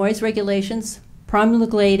with the noise regulations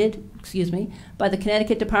promulgated, by the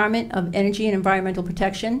Connecticut Department of Energy and Environmental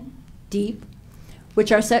Protection, DEEP,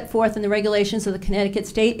 which are set forth in the regulations of the Connecticut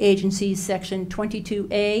State Agencies, Section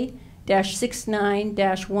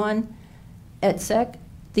 22A-69-1, et sec.,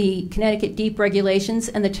 the Connecticut DEEP regulations,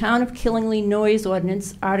 and the Town of Killingly Noise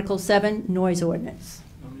Ordinance, Article 7, Noise Ordinance.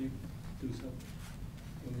 Want me to do something?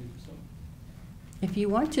 If you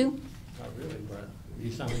want to. Not really, but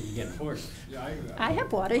you sound like you're getting forced. Yeah, I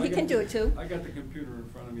have water, he can do it too. I got the computer in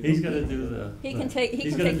front of me. He's gonna do the. He can take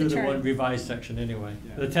He's gonna do the the one turn. revised section anyway.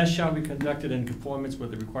 Yeah. The test shall be conducted in conformance with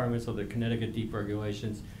the requirements of the Connecticut DEEP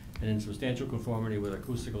regulations and in substantial conformity with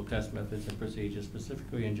acoustical test methods and procedures,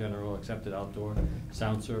 specifically in general accepted outdoor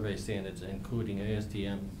sound survey standards, including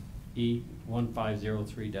ASTM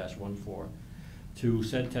E1503-14. 2,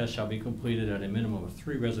 said test shall be completed at a minimum of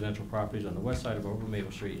 3 residential properties on the west side of Over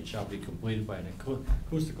Maple Street and shall be completed by an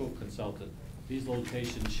acoustical consultant. These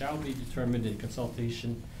locations shall be determined in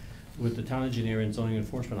consultation with the town engineer and zoning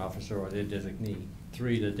enforcement officer or their designee.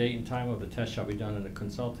 3, the date and time of the test shall be done in a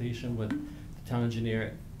consultation with the town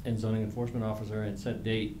engineer and zoning enforcement officer, and said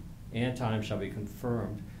date and time shall be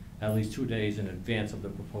confirmed at least 2 days in advance of the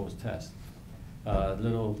proposed test.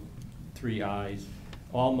 Little 3 I's.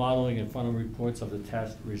 All modeling and final reports of the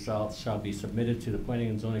test results shall be submitted to the Planning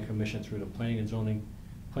and Zoning Commission through the Planning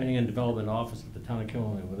and Development Office of the Town of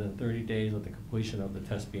Killingly within 30 days of the completion of the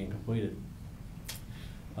test being completed.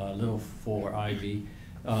 Little 4 IV.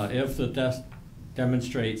 If the test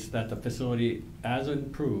demonstrates that the facility as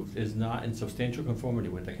improved is not in substantial conformity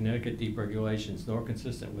with the Connecticut DEEP regulations nor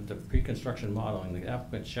consistent with the pre-construction modeling, the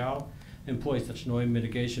applicant shall employ such noise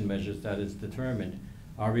mitigation measures that is determined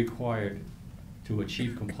are required to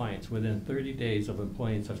achieve compliance. Within 30 days of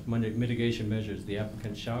employing such mitigation measures, the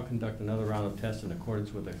applicant shall conduct another round of tests in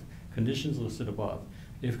accordance with the conditions listed above.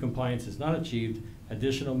 If compliance is not achieved,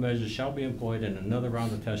 additional measures shall be employed and another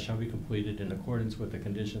round of tests shall be completed in accordance with the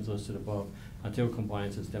conditions listed above until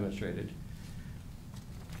compliance is demonstrated.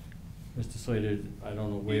 Mr. Slater, I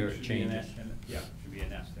don't know where it changes. Yeah, should be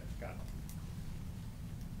an S there, got it.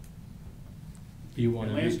 Do you want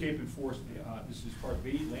to? Landscape and forest, this is part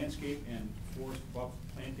B, landscape and forest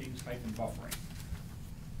plantings, height and buffering.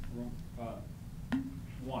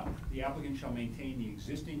 1, the applicant shall maintain the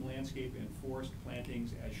existing landscape and forest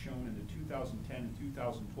plantings as shown in the 2010 and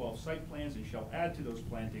 2012 site plans and shall add to those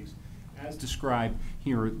plantings as described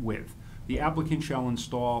herewith. The applicant shall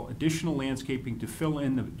install additional landscaping to fill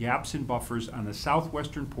in the gaps and buffers on the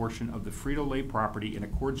southwestern portion of the Frito-Lay property in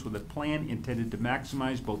accordance with a plan intended to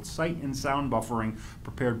maximize both sight and sound buffering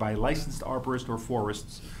prepared by a licensed arborist or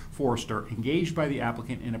forester engaged by the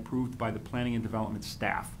applicant and approved by the planning and development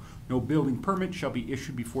staff. No building permit shall be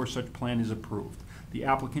issued before such plan is approved. The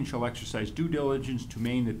applicant shall exercise due diligence to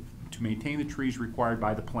maintain the trees required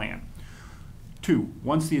by the plan. 2,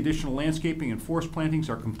 once the additional landscaping and forest plantings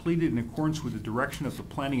are completed in accordance with the direction of the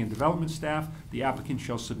planning and development staff, the applicant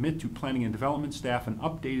shall submit to planning and development staff an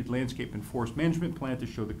updated landscape and forest management plan to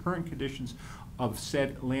show the current conditions of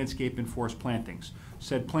said landscape and forest plantings.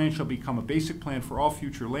 Said plan shall become a basic plan for all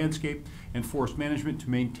future landscape and forest management to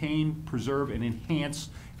maintain, preserve, and enhance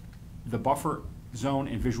the buffer zone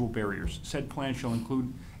and visual barriers. Said plan shall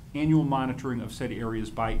include annual monitoring of said areas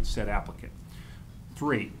by said applicant.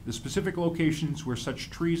 3, the specific locations where such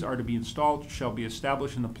trees are to be installed shall be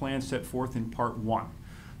established in the plan set forth in Part 1.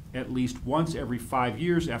 At least once every 5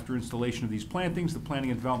 years after installation of these plantings, the planning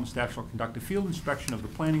and development staff shall conduct a field inspection of the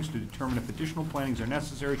plantings to determine if additional plantings are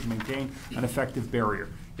necessary to maintain an effective barrier.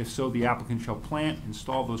 If so, the applicant shall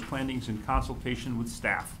install those plantings in consultation with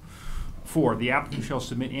staff. 4, the applicant shall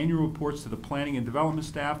submit annual reports to the planning and development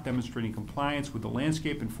staff demonstrating compliance with the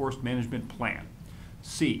landscape and forest management plan.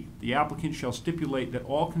 C, the applicant shall stipulate that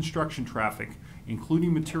all construction traffic,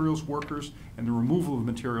 including materials workers and the removal of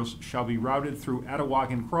materials, shall be routed through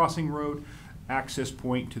Atawagan Crossing Road, access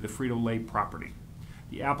point to the Frito-Lay property.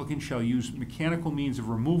 The applicant shall use mechanical means of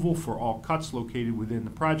removal for all cuts located within the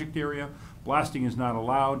project area. Blasting is not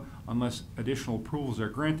allowed unless additional approvals are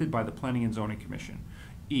granted by the Planning and Zoning Commission.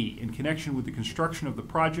 E, in connection with the construction of the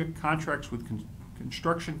project, contracts with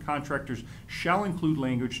construction contractors shall include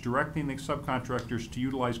language directing the subcontractors to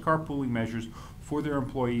utilize carpooling measures for their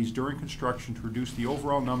employees during construction to reduce the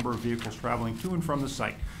overall number of vehicles traveling to and from the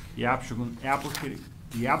site. The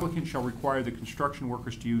applicant shall require the construction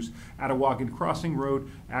workers to use Atawagan Crossing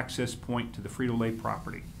Road, access point to the Frito-Lay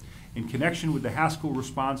property. In connection with the Haskell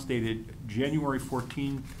response dated January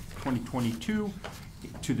 14, 2022,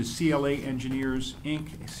 to the CLA Engineers, Inc.,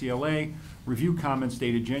 CLA, review comments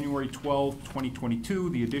dated January 12, 2022.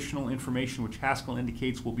 The additional information which Haskell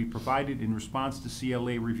indicates will be provided in response to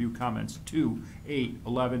CLA review comments 2, 8,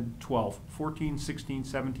 11, 12, 14, 16,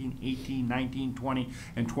 17, 18, 19, 20,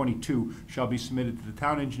 and 22 shall be submitted to the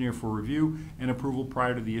town engineer for review and approval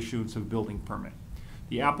prior to the issuance of building permit.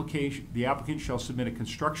 The applicant shall submit a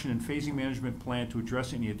construction and phasing management plan to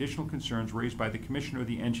address any additional concerns raised by the commissioner or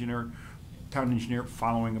the town engineer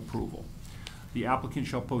following approval. The applicant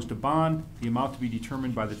shall post a bond, the amount to be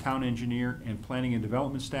determined by the town engineer and planning and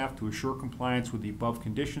development staff to assure compliance with the above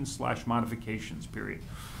conditions / modifications, period.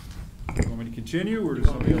 You want me to continue, or does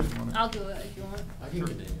somebody else want to? I'll do it if you want. I can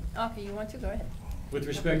continue. Okay, you want to? Go ahead. With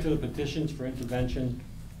respect to the petitions for intervention,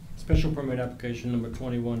 special permit application number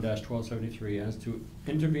 21-1273 as to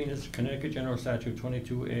intervenors, Connecticut General Statute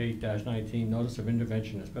 22A-19, notice of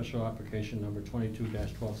intervention and special application number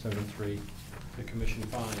 22-1273, the commission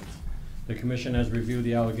finds. The commission has reviewed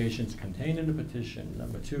the allegations contained in the petition.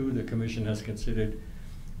 Number 2, the commission has considered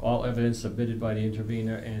all evidence submitted by the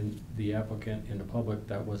intervenor and the applicant and the public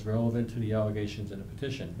that was relevant to the allegations in the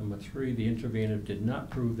petition. Number 3, the intervenor did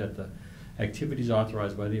not prove that the activities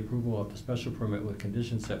authorized by the approval of the special permit with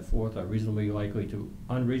conditions set forth are reasonably likely to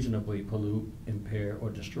unreasonably pollute, impair, or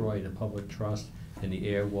destroy the public trust in the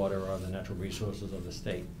air, water, or other natural resources of the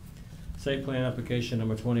state. Site plan application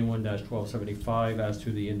number 21-1275 as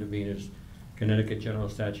to the intervenor's Connecticut General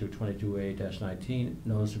Statute 22A-19,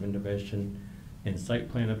 notice of intervention in site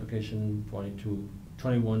plan application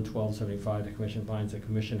 21-1275. The commission finds the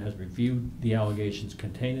commission has reviewed the allegations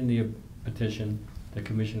contained in the petition. The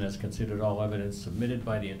commission has considered all evidence submitted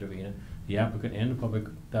by the intervenor, the applicant, and the public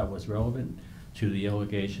that was relevant to the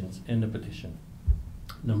allegations in the petition.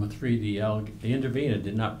 Number 3, the intervenor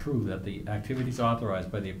did not prove that the activities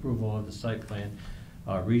authorized by the approval of the site plan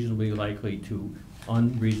are reasonably likely to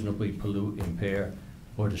unreasonably pollute, impair,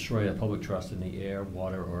 or destroy the public trust in the air,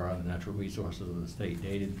 water, or other natural resources of the state.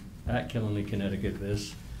 Dated at Killenly, Connecticut, the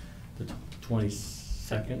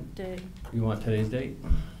 22nd. Day. You want today's date?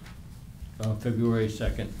 February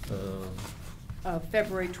 2nd.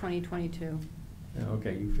 February 2022. Yeah,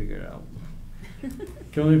 okay, you figure it out.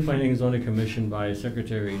 Killenly Planning and Zoning Commission by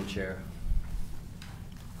Secretary and Chair.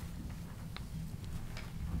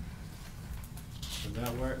 Does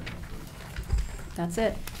that work? That's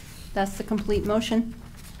it. That's the complete motion.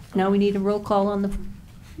 Now we need a roll call on the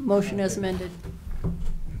motion as amended.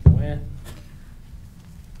 Joanne?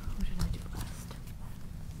 What did I do last?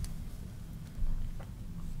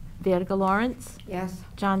 Vertica Lawrence, Yes.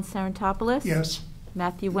 John Serentopoulos. Yes.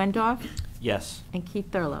 Matthew Wendoff, Yes. and Keith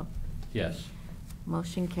Thurlow. Yes.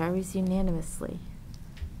 Motion carries unanimously.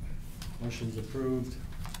 Motion's approved.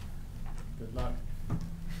 Good luck.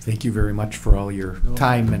 Thank you very much for all your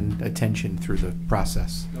time and attention through the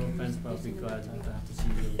process. No offense, but I'll be glad not to have to see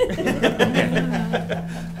you.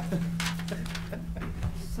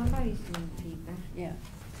 Somebody's doing feedback. Yeah.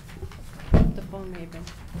 The phone may have been.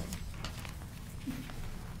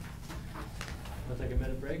 We'll take a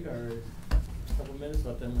minute break or a couple minutes,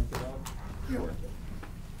 let them look it up. Sure.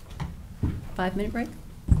 5-minute break?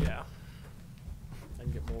 Yeah. I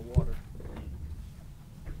can get more water.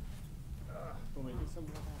 Want me to get some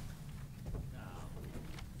water? No.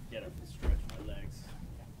 Get up and stretch my legs.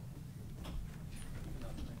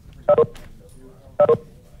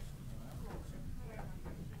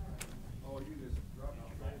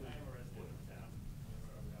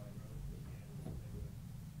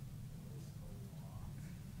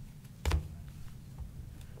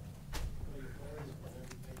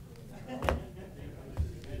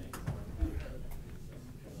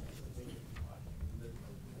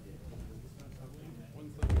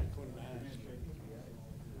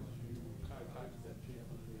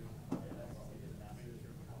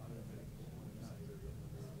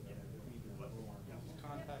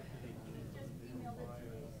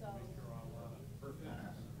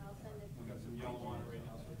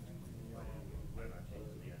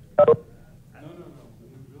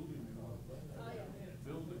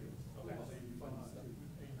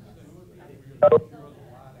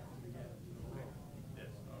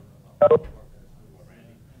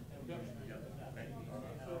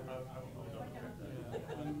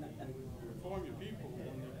 Inform your people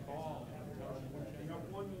when they call,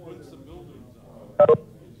 what's the building zone? If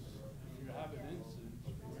you have an instance,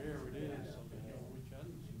 where it is, so they know which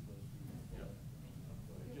end it's supposed to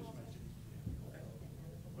be.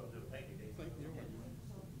 It just makes it easier. Thank you.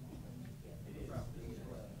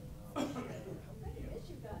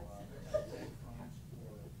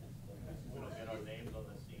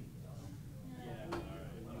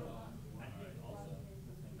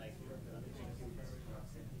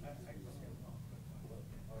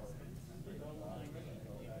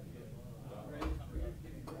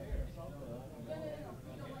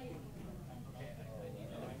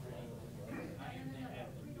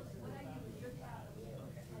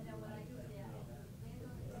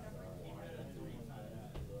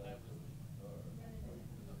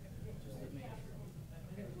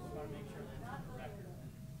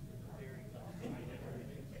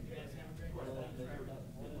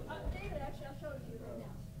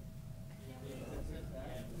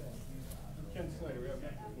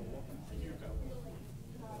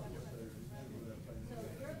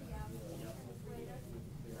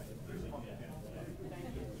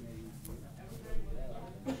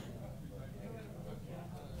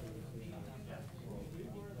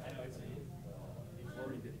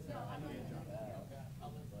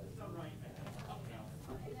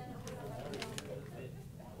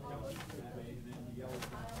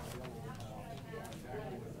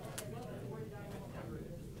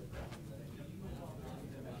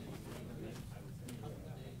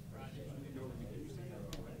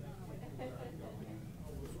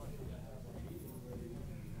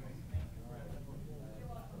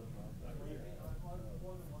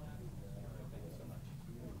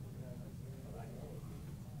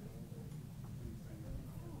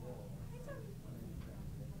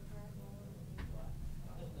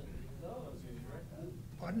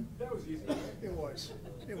 Pardon? That was easy. It was.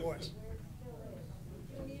 It was.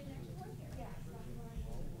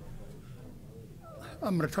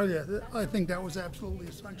 I'm gonna tell you, I think that was absolutely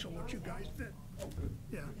essential what you guys did.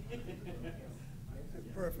 Yeah.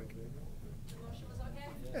 Perfect.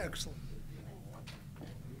 Excellent.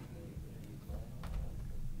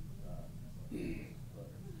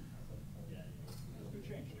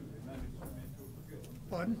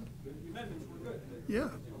 Pardon? Yeah.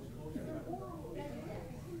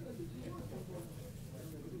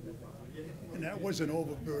 And that wasn't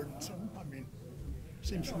overburdensome. I mean,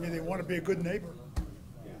 seems to me they want to be a good neighbor.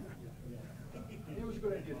 It was a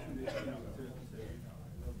good idea to do this,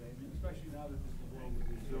 especially now that this is going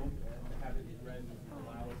with Zoom, to have it read and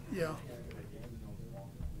allow it. Yeah.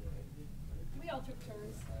 We all took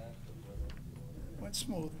turns. Went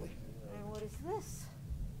smoothly. And what is this?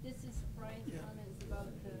 This is Brian's Yeah. comments about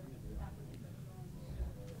the applicant.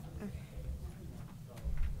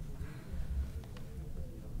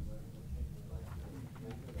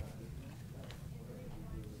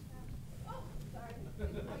 Oh, sorry. You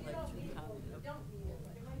don't need it. Don't need it.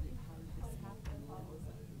 It might be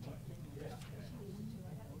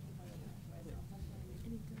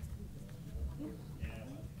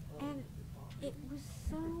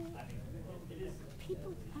so,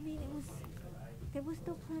 people, I mean, there was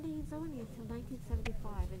no planning and zoning until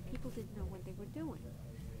 1975, and people didn't know what they were doing.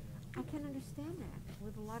 I can understand that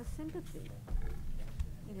with a lot of sympathy,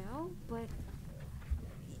 you know, but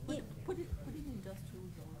Put it in industrial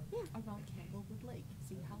zone around Candlewood Lake.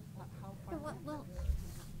 See how far. well,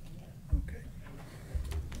 Okay.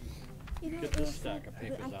 you know, Get it this was stack of like-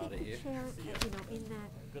 papers I out think of here. the chair, you know, in that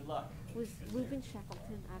Good luck. was Reuben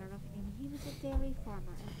Shackleton. I don't know if and he was a dairy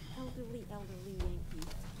farmer, an elderly Yankee,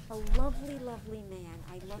 a lovely man.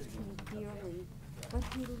 I loved him dearly, but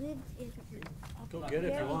he lived in a Go get it if you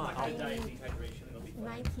very want. tiny 19th century.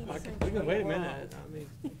 We can wait a world. minute. I mean,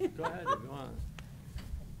 go ahead if you want.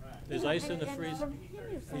 There's Yeah, ice in the and freezer. from here,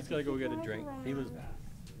 it's He's like gotta if go you get a drive drink. He was. New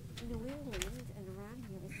England and around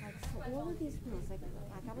here, it's like, so all of these mills, like I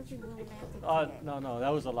was in Willimantic today. No,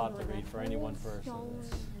 that was a lot to You know, read that for any one whole person. Stone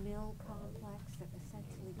mill complex that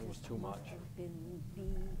essentially It was just too must much. have been the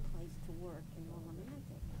place to work in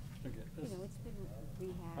Willimantic. Look at You this. know, it's been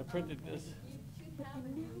rehabbed. I printed this. But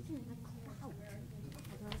imagine the clout of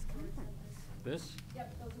those companies, This?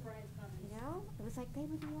 Yep, those are Brian's comments. you know? It was like they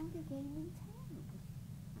were the only game in town.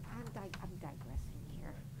 I'm digressing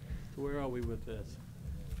here. So where are we with this?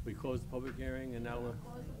 We closed the public hearing and now Close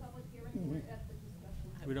the public hearing, we're at the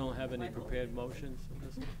discussion. we don't have any prepared motions on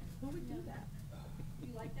this? Who would do that?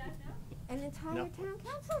 You like that now? An entire No. town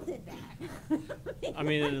council did that. I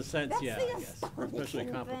mean, in a sense, That's yeah, the I guess, especially a astonishing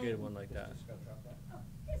complicated thing. one like that. Oh,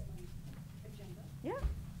 here's my agenda. Yeah.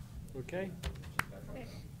 Okay? Okay,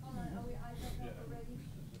 hold on, are we, I don't know if we're ready.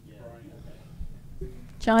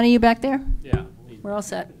 John, are you back there? Yeah. We're all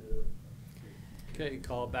set. Okay,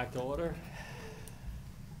 call it back to order.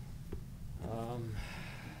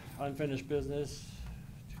 Unfinished business.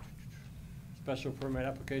 Special permit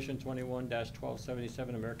application 21-1277,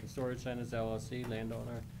 American Storage Centers LLC,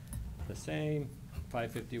 landowner the same,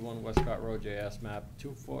 551 Westcott Road, JS map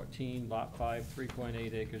 214, lot 5,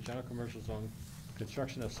 3.8 acres, general commercial zone,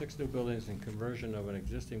 construction of 6 new buildings and conversion of an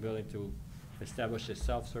existing building to establish a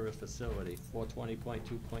self-service facility,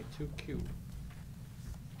 420.2.2Q.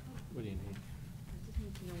 What do you need? I just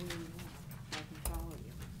need to know where you are, so I can follow you.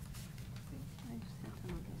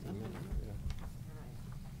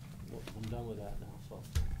 Well, I'm done with that now, so.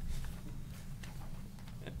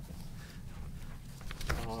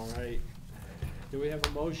 All right. Do we have a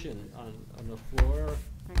motion on the floor,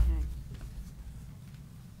 Okay.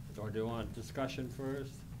 or do you want discussion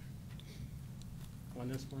first on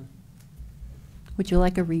this one? Would you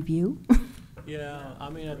like a review? Yeah, I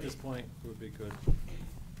mean, at this point, would be good.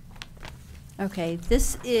 Okay,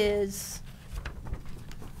 this is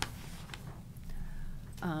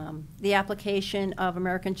the application of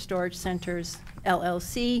American Storage Centers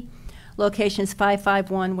LLC. Location is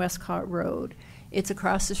 551 Westcott Road. It's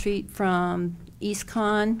across the street from East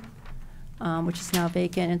Con, which is now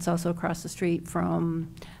vacant. It's also across the street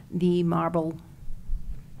from the marble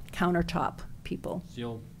countertop people.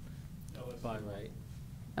 You'll buy right.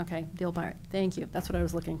 Okay, deal by it. Thank you. That's what I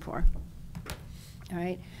was looking for. All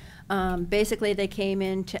right. Basically, they came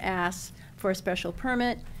in to ask for a special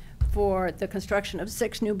permit for the construction of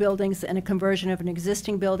 6 new buildings and a conversion of an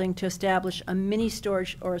existing building to establish a mini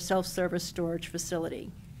storage or a self-service storage facility.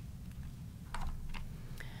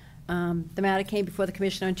 The matter came before the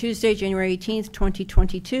Commission on Tuesday, January 18th,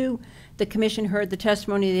 2022. The Commission heard the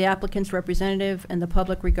testimony of the applicant's representative and the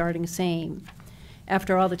public regarding same.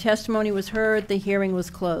 After all the testimony was heard, the hearing was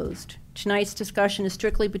closed. Tonight's discussion is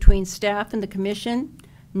strictly between staff and the Commission.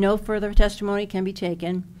 No further testimony can be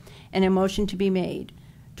taken, and a motion to be made.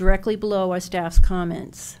 Directly below are staff's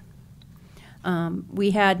comments.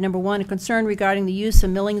 We had, number one, a concern regarding the use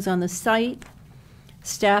of millings on the site.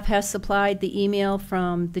 Staff has supplied the email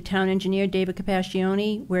from the town engineer, David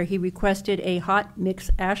Capaccioni, where he requested a hot mix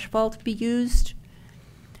asphalt be used.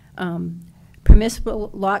 Permissible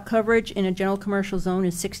lot coverage in a general commercial zone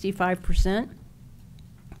is 65%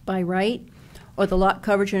 by right, or the lot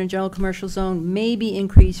coverage in a general commercial zone may be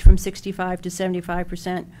increased from 65 to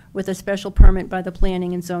 75% with a special permit by the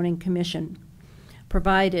Planning and Zoning Commission,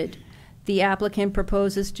 provided the applicant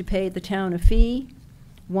proposes to pay the town a fee,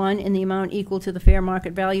 1, in the amount equal to the fair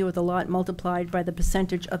market value of the lot multiplied by the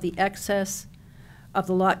percentage of the excess of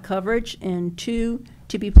the lot coverage, and 2,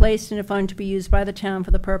 to be placed in a fund to be used by the town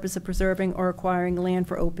for the purpose of preserving or acquiring land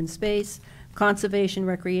for open space, conservation,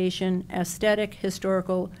 recreation, aesthetic,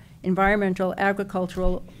 historical, environmental,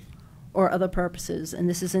 agricultural, or other purposes. And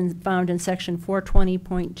this is found in section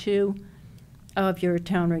 420.2 of your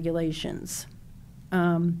town regulations.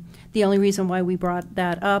 The only reason why we brought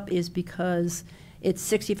that up is because it's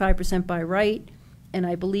 65% by right, and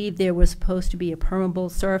I believe there was supposed to be a permeable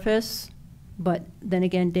surface But then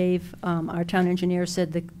again, Dave, our town engineer,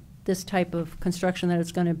 said that this type of construction that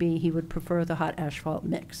it's going to be, he would prefer the hot asphalt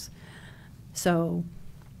mix. So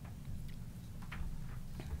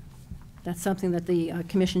that's something that the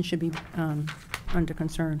commission should be under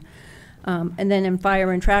concern. And then in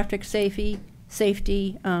fire and traffic safety,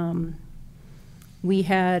 we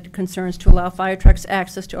had concerns to allow fire trucks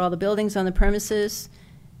access to all the buildings on the premises.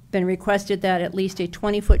 Been requested that at least a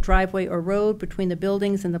 20-foot driveway or road between the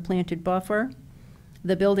buildings and the planted buffer.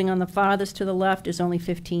 The building on the farthest to the left is only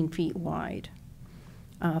 15 feet wide.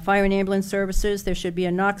 Fire and ambulance services, there should be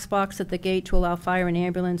a Knox box at the gate to allow fire and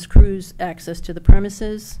ambulance crews access to the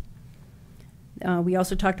premises. We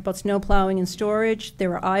also talked about snow plowing and storage.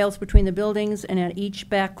 There are aisles between the buildings, and at each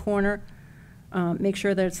back corner, make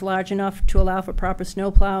sure that it's large enough to allow for proper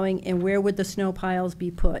snow plowing. And where would the snow piles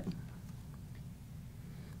be put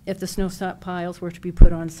if the snow piles were to be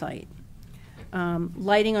put on site?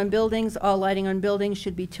 Lighting on buildings, all lighting on buildings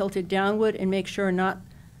should be tilted downward, and make sure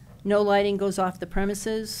no lighting goes off the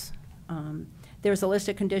premises. There's a list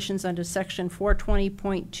of conditions under section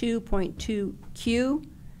 420.2.2Q.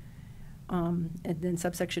 And then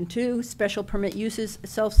subsection 2, special permit uses,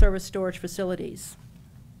 self-service storage facilities.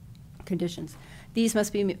 Conditions. These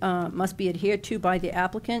must be adhered to by the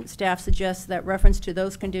applicant. Staff suggests that reference to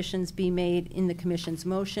those conditions be made in the commission's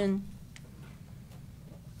motion.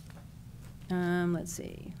 Let's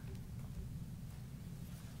see.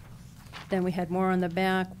 Then we had more on the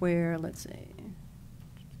back where, let's see.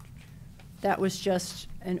 That was just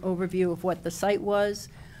an overview of what the site was.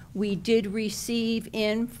 We did receive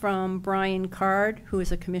in from Brian Card, who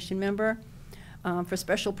is a commission member, for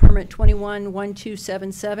special permit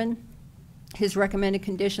 21-1277, his recommended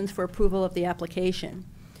conditions for approval of the application.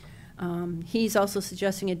 He's also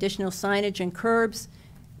suggesting additional signage and curbs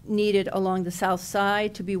needed along the south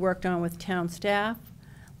side to be worked on with town staff.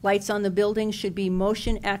 Lights on the building should be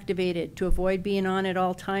motion activated to avoid being on at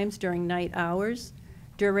all times during night hours.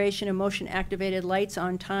 Duration of motion activated lights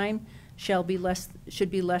on time should be less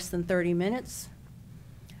than 30 minutes.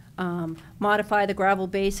 Modify the gravel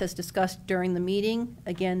base as discussed during the meeting.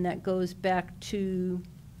 Again, that goes back to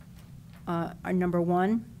our number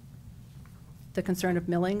 1, the concern of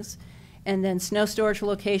millings. And then snow storage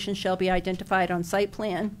locations shall be identified on site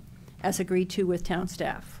plan as agreed to with town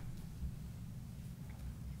staff.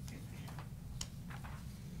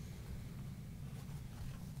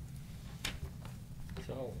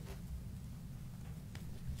 So,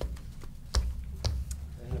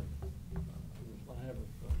 I have a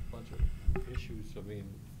bunch of issues. I mean,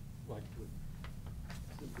 like, I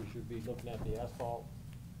think we should be looking at the asphalt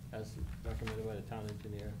as recommended by the town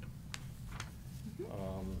engineer.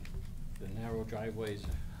 The narrow driveways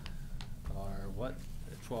are what,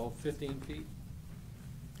 12, 15 feet?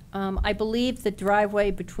 I believe the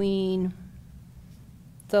driveway between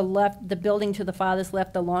the building to the farthest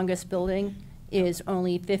left, the longest building, is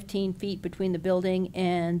only 15 feet between the building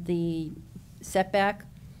and the setback.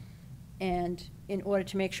 And in order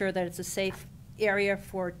to make sure that it's a safe area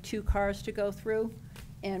for 2 cars to go through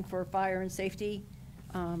and for fire and safety,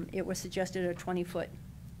 it was suggested a 20-foot.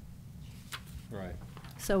 Right.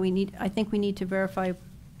 So I think we need to verify,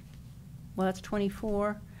 well, that's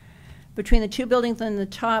 24. Between the 2 buildings on the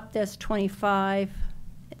top, there's 25.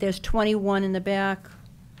 There's 21 in the back.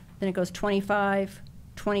 Then it goes 25,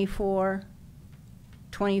 24,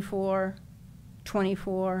 24,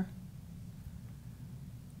 24.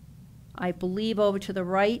 I believe over to the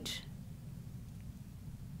right,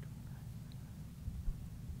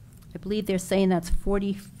 I believe they're saying that's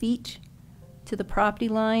 40 feet to the property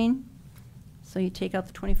line. So you take out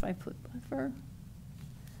the 25-foot buffer.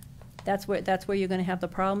 That's where you're going to have the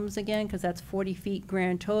problems again, because that's 40 feet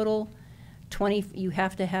grand total. You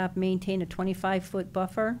have to maintain a 25-foot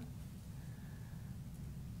buffer.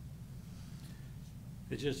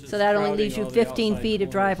 It's so that only leaves you 15 feet of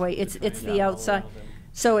driveway. It's the outside.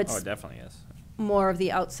 So it's Oh, it definitely is. more of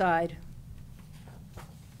the outside.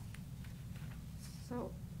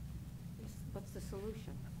 So, what's the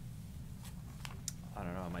solution? I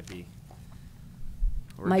don't know, it might be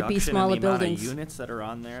Might be reduction smaller in the amount buildings. of units that are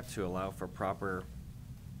on there to allow for proper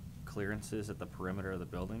clearances at the perimeter of the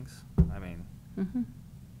buildings. I mean,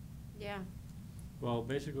 Yeah. Well,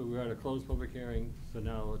 basically, we're at a closed public hearing, so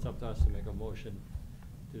now it's up to us to make a motion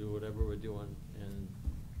to do whatever we're doing, and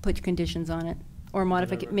Put conditions on it, or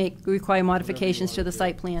Whatever. require modifications to wanna the do.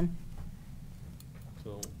 site plan.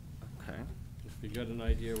 so okay. if you got an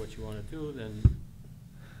idea what you want to do, then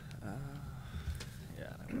Yeah,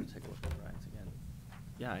 I want to take a look at Brian's again.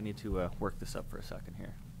 Yeah, I need to work this up for a second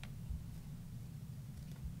here.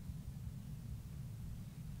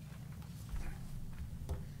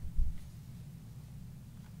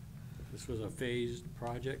 This was a phased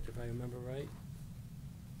project, if I remember right?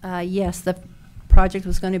 Yes, the project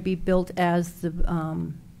was going to be built as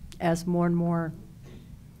as more and more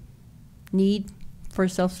need for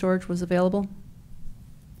self-storage was available,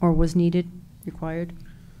 or was needed, required.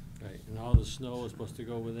 Right, and all the snow is supposed to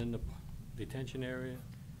go within the detention area?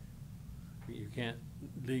 You can't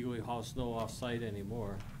legally haul snow off-site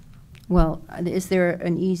anymore. Well, is there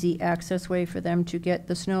an easy access way for them to get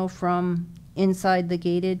the snow from inside the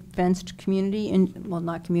gated fenced community, well,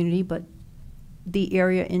 not community, but the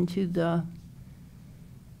area into the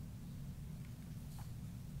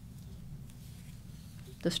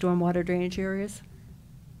stormwater drainage areas?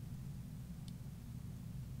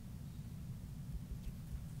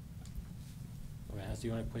 I mean, that's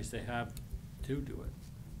the only place they have to do it.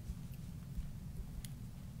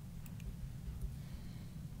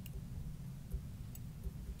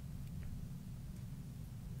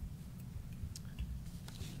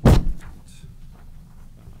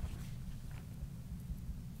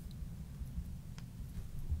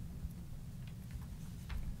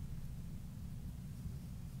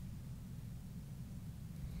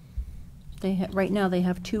 Right now, they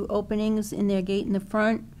have 2 openings in their gate in the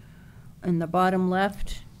front. In the bottom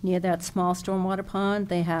left, near that small stormwater pond,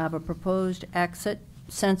 they have a proposed exit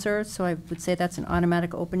sensor, so I would say that's an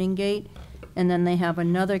automatic opening gate. And then they have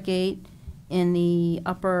another gate in the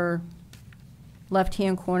upper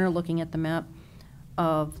left-hand corner, looking at the map,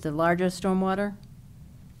 of the larger stormwater.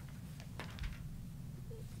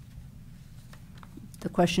 The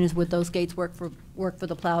question is, would those gates work for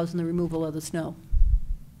the plows and the removal of the snow?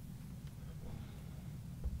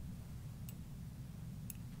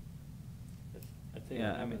 I think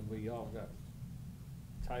Yeah, I mean- we all got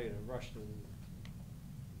tired and rushed and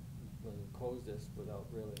when we closed this without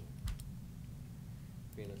really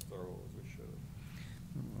being as thorough as we should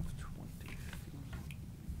have. 20 feet.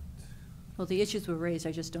 Well, the issues were raised,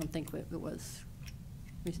 I just don't think it was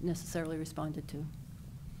necessarily responded to.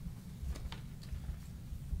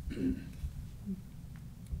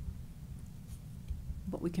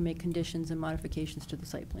 But we can make conditions and modifications to the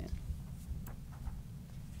site plan.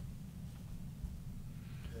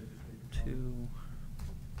 2.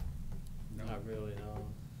 Not really, no.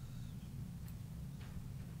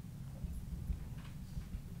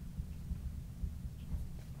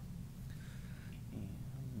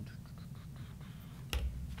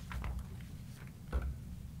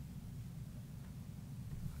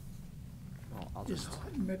 Well, I'll Is just.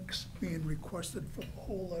 mix being requested for the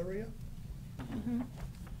whole area?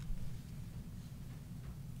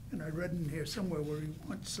 And I read in here somewhere where he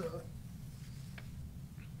wants,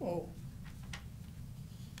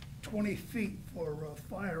 20 feet for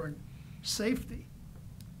fire and safety.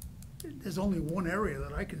 There's only one area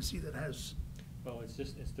that I can see that has, Well, it's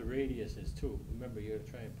the radiuses too. Remember, you're gonna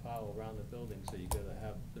try and plow around the building, so you gotta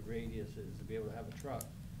have the radiuses to be able to have a truck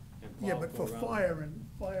and plow. yeah, but go for around. fire and,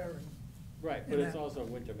 Right, but and it's that- also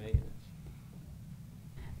winter maintenance.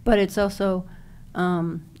 But it's also,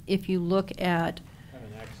 if you look at,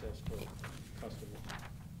 Having access for customers.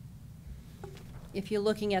 if you're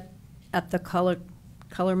looking at the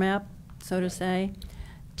color map, so to say,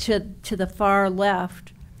 to the far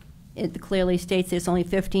left, it clearly states there's only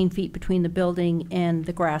 15 feet between the building and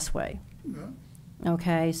the grassway. yeah,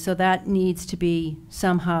 Okay, so that needs to be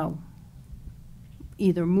somehow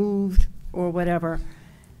either moved or whatever.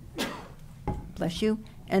 Bless you.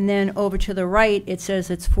 And then over to the right, it says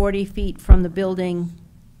it's 40 feet from the building,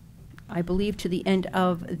 I believe, to the end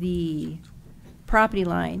of the property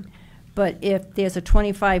line. But if there's a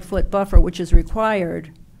 25-foot buffer, which is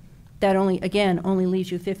required, that only leaves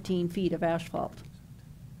you 15 feet of asphalt.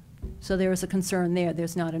 So there is a concern there,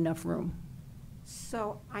 there's not enough room.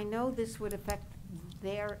 So I know this would affect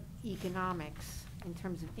their economics in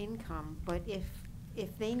terms of income, but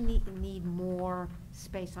if they need more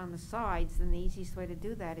space on the sides, then the easiest way to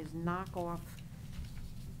do that is knock off,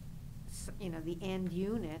 the end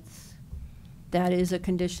units. That is a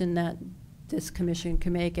condition that this commission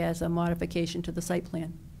can make as a modification to the site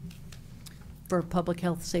plan for public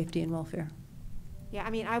health, safety, and welfare. Yeah, I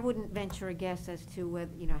mean, I wouldn't venture a guess as to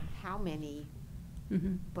whether, how many,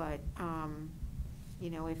 Mhm. but,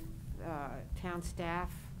 if town staff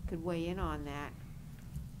could weigh in on that,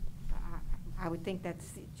 I would think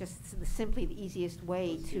that's just simply the easiest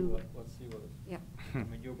way Let's see to. what, Yeah, I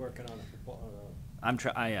mean, you're working on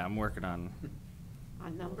I'm working on.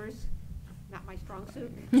 on numbers, not my strong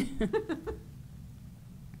suit.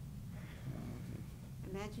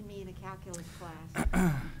 Imagine me in a calculus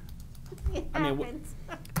class. It I mean, happens.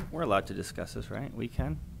 We're allowed to discuss this, right? We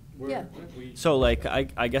can. Yeah. So, like,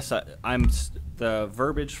 I guess the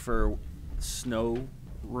verbiage for snow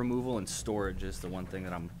removal and storage is the one thing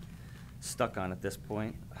that I'm stuck on at this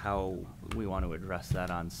point, how we want to address that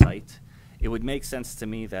on site. It would make sense to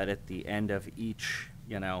me that at the end of each,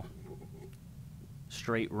 you know,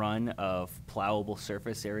 straight run of plowable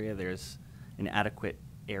surface area, there's an adequate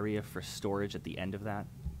area for storage at the end of that.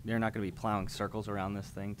 They're not going to be plowing circles around this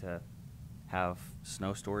thing to have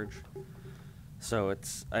snow storage. So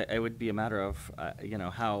it would be a matter of, you know,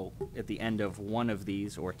 how at the end of one of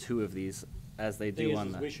these or two of these, as they do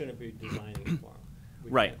on the. We shouldn't be designing it for them.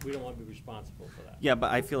 Right. We don't want to be responsible for that. Yeah,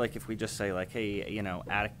 but I feel like if we just say like, hey, you know,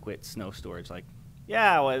 adequate snow storage, like,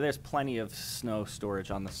 yeah, well, there's plenty of snow storage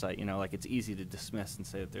on the site, you know, like it's easy to dismiss and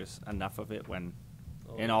say that there's enough of it when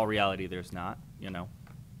in all reality there's not, you know,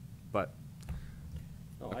 but.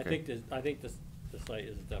 No, Okay. I think the site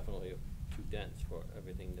is definitely too dense for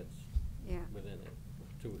everything that's Yeah. within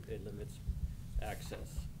it. It limits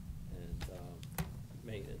access and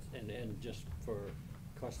maintenance, and just for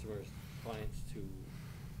customers, clients to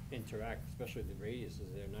interact, especially the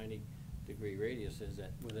radiuses, they're 90-degree radiuses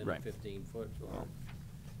at within Right. 15 foot. Or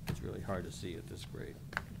it's really hard to see at this grade.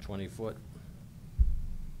 20 foot.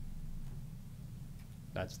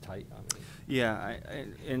 That's tight. I mean. Yeah,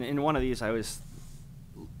 in one of these, I was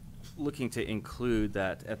looking to include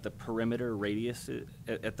that at the perimeter radius,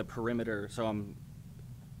 at the perimeter, so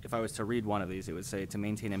if I was to read one of these, it would say to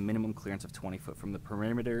maintain a minimum clearance of 20 foot from the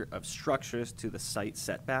perimeter of structures to the site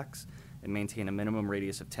setbacks and maintain a minimum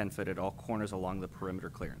radius of 10 foot at all corners along the perimeter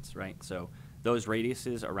clearance, right? So those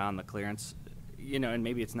radiuses around the clearance, you know, and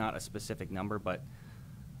maybe it's not a specific number, but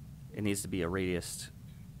it needs to be a radius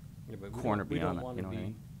Yeah, but corner we don't beyond that, wanna you know what I be-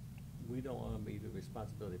 mean? We don't want to be the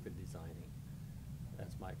responsibility for designing.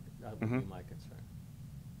 That would Mhm. be my concern.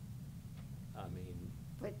 I mean,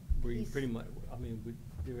 But we he's- pretty much, I mean,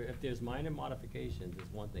 if there's minor modifications,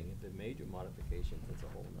 it's one thing. If they're major modifications, it's a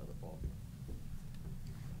whole nother ballgame.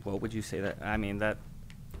 What would you say that, I mean, that,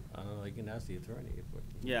 I don't know, you can ask the attorney if.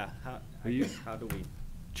 yeah, how do we?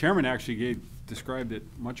 Chairman actually described it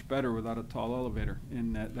much better without a tall elevator,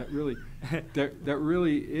 and that really, that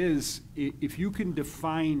really is, if you can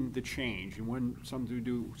define the change, and when sometimes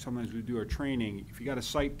we do our training, if you got a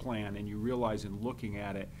site plan and you realize in looking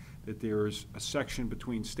at it that there's a section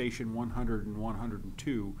between station 100 and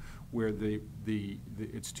 102 where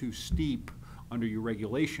it's too steep under your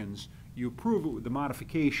regulations, you approve it with the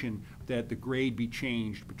modification that the grade be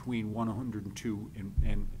changed between 102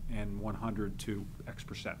 and 100 to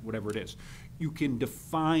X%, whatever it is. You can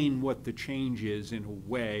define what the change is in a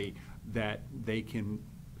way that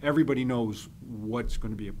everybody knows what's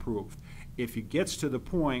going to be approved. If it gets to the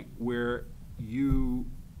point where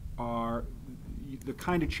the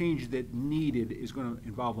kind of change that needed is going to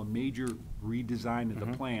involve a major redesign of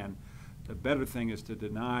the plan, the better thing is to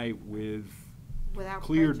deny with Without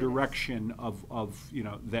clear prejudice. direction of you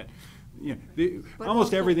know, that, you know, But almost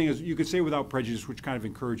also- everything is, you could say without prejudice, which kind of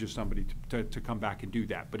encourages somebody to come back and do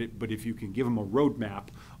that. But if you can give them a roadmap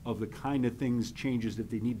of the kind of changes that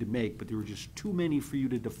they need to make, but there were just too many for you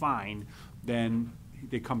to define, then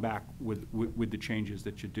they come back with the changes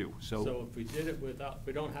that you do. So if we did it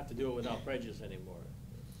we don't have to do it without prejudice anymore.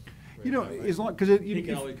 You know, Right? as long, because He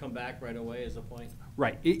can always come back right away is the point?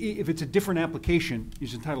 right, if it's a different application,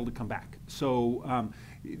 he's entitled to come back. So,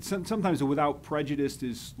 sometimes the without prejudice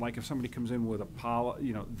is like if somebody comes in with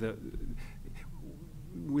you know,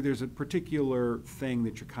 where there's a particular thing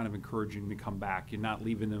that you're kind of encouraging to come back, you're not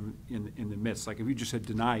leaving them in the midst. Like if you just said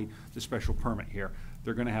deny the special permit here,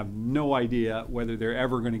 they're gonna have no idea whether they're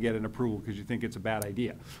ever gonna get an approval because you think it's a bad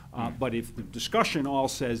idea. But if the discussion all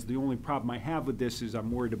says, the only problem I have with this is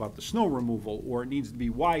I'm worried about the snow removal, or it needs to be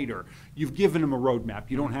wider, you've given them a roadmap.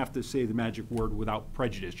 You don't have to say the magic word without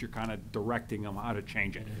prejudice. You're kind of directing them how to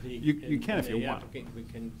change it. You can if you want. We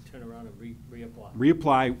can turn around and reapply.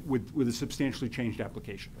 Reapply with a substantially changed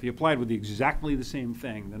application. If he applied with exactly the same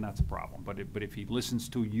thing, then that's a problem. But if he listens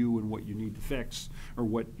to you and what you need to fix, or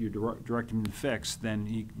what you direct him to fix, then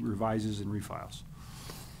he revises and refiles.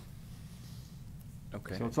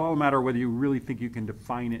 Okay. So it's all a matter of whether you really think you can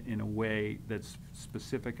define it in a way that's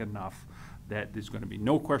specific enough that there's going to be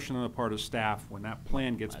no question on the part of staff when that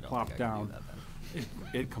plan gets I don't plopped think I can do down.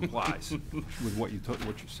 that, It complies with what you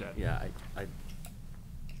said. Yeah,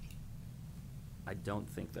 I don't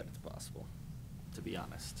think that it's possible, to be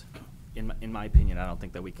honest. In my opinion, I don't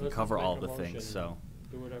think that we can Let's cover make all a the things, motion, so.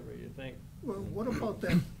 Do whatever you think. Well, what about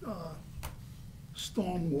that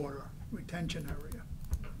stormwater retention area?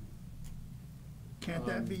 Can't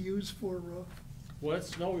that be used for, Well, it's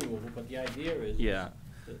snow removal, but the idea is. Yeah.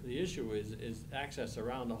 The issue is access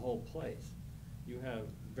around the whole place. You have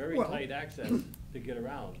very Well- tight access to get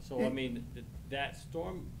around. So, I It- mean, that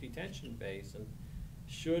storm detention basin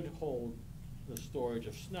should hold the storage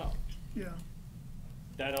of snow. Yeah,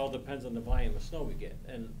 That all depends on the volume of snow we get,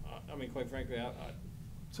 and, I mean, quite frankly,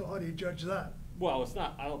 so how do you judge that? well, it's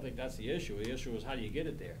not, I don't think that's the issue. The issue is how do you get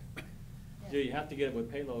it there? Yeah, you have to get it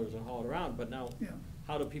with payloaders and haul it around, but now, Yeah.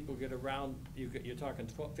 how do people get around? You're talking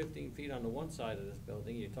 15 feet on the one side of this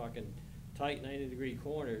building, you're talking tight 90-degree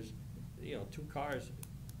corners, you know, 2 cars.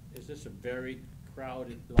 Is this a very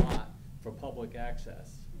crowded lot for public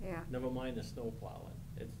access? Yeah. Never mind the snow plowing.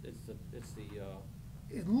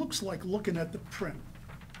 It looks like, looking at the print,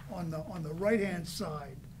 on the right-hand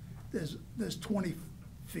side, there's 20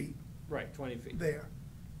 feet Right, 20 feet. there.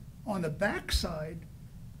 On the back side,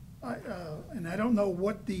 and I don't know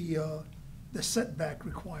what the setback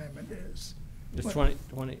requirement is. It's but-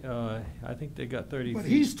 20, I think they got 30 feet. But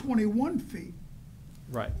he's 21 feet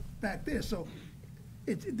Right. back there, so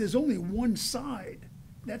there's only one side,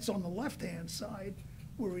 that's on the left-hand side,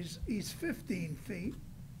 where he's 15 feet.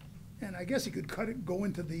 And I guess he could go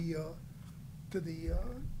into the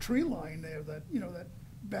tree line there, that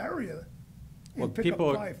barrier, Well, and pick up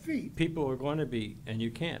 5 feet. People are going to be, and you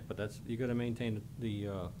can't, but you gotta maintain the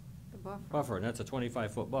The buffer. buffer, and that's a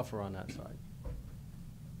 25-foot buffer on that side.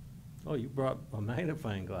 Oh, you brought a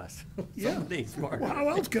magnifying glass. Yeah. Somebody's smart. Well, how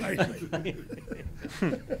else can I say?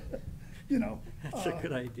 That's a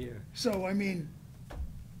good idea. So, I mean,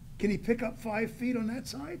 can he pick up 5 feet on that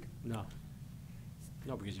side? No.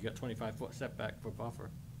 No, because you got 25-foot setback for buffer,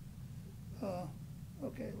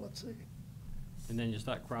 Okay, let's see. and then you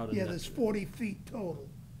start crowding. Yeah, that- there's 40 feet total.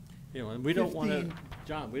 You know, and we don't wanna, 15.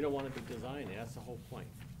 John, we don't want it to design it, that's the whole point.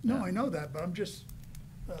 No, I know that, but I'm just,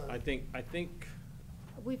 I think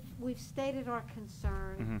We've stated our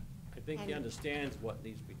concern. he And- understands what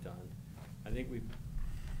needs to be done. I think we've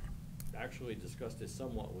actually discussed this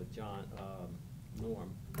somewhat with John,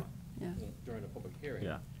 Norm, Yeah. during the public hearing.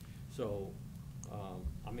 Yeah. So,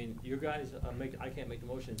 I mean, you guys, I can't make the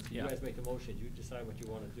motions, you Yeah. guys make the motions, you decide what you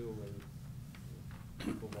wanna do, and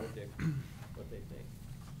people vote what they think.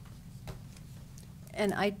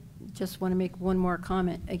 And I just want to make one more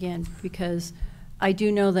comment again, because I do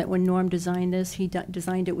know that when Norm designed this, he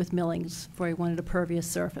designed it with millings, for he wanted a pervious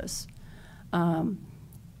surface.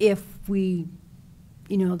 If we,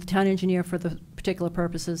 the town engineer for the particular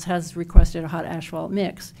purposes has requested a hot asphalt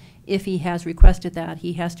mix, if he has requested that,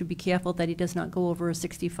 he has to be careful that he does not go over a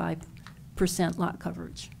 65% lot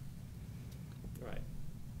coverage. Right.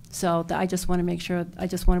 So I just want to make sure, I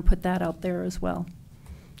just want to put that out there as well.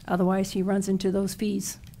 Otherwise, he runs into those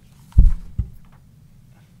fees.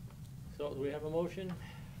 So, do we have a motion?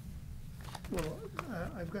 well,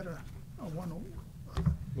 I've got a one,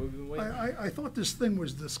 We've been waiting. I thought this thing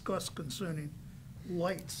was discussed concerning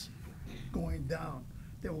lights going down.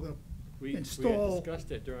 They were gonna We had install,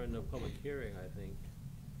 discussed it during the public hearing, I think.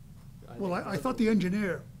 well, I thought the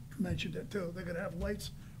engineer mentioned it too. They're gonna have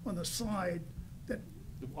lights on the side that,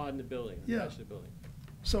 On the building, Yeah. attached to the building.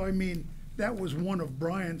 so I mean, that was one of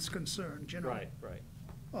Brian's concerns, Right.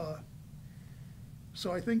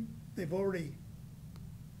 So I think they've already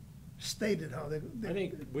stated how they. I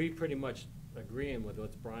think we pretty much agreeing with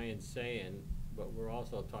what Brian's saying, but we're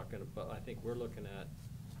also talking about, I think we're looking at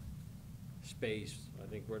space. I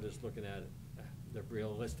think we're just looking at the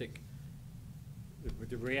realistic,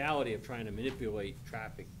 the reality of trying to manipulate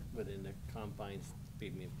traffic within the confines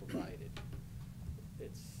being provided.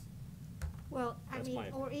 It's, Well, I That's mean, my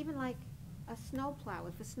or even like a snowplow.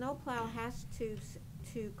 If a snowplow has to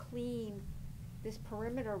clean this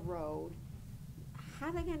perimeter road, how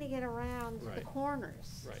are they gonna get around the Right.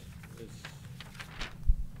 corners? right.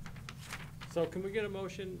 So can we get a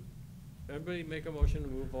motion? Everybody make a motion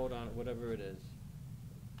and we'll vote on it, whatever it is.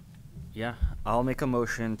 Yeah, I'll make a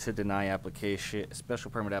motion to deny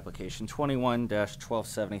special permit application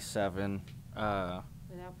 21-1277, Without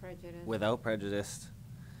prejudice? without prejudice.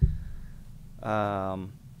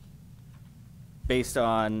 Based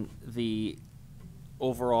on the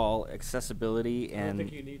overall accessibility I don't and.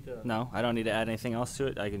 think you need to. No, I don't need to add anything else to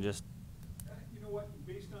it, I can just, You know what,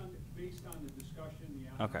 based on the discussion,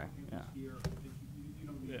 the Okay, applicant yeah. was here, you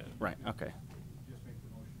don't need Yeah. to. Right, okay. Just make the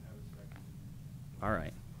motion, have it seconded. all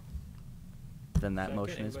right. Then that Second,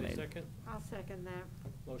 motion is anybody made. second? I'll second that.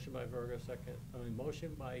 Motion by Verga,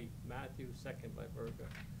 motion by Matthew, second by Verga.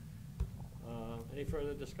 Any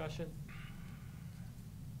further discussion?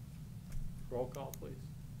 Roll call, please.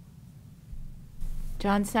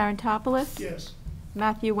 John Sarantopoulos? Yes.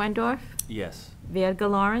 Matthew Wendorf? Yes. Virga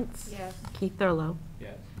Lawrence? Yes. Keith Thurlow?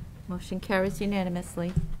 Yes. Motion carries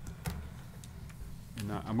unanimously.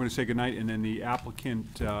 And I'm going to say goodnight, and then the applicant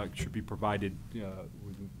should be provided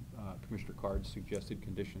with Commissioner Card's suggested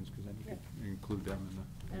conditions, because then you can include them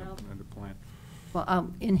And I'll- in the plan.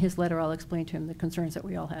 Well, in his letter, I'll explain to him the concerns that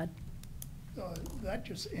we all had. That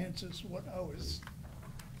just answers what I was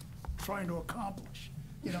trying to accomplish.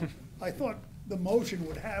 You know, I thought the motion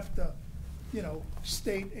would have to, you know,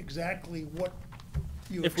 state exactly what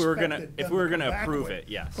you If we were gonna- expected if them we were to come gonna back approve with. it,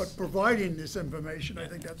 yes. But providing this information, I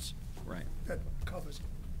think Right. that covers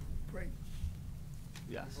it. Great.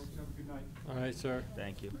 Yes. All right, sir.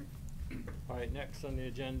 Thank you. All right, next on the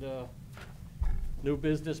agenda, new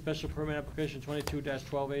business, special permit application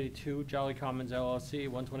 22-1282, Jolly Commons LLC,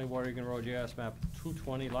 120 Watergan Road, JS map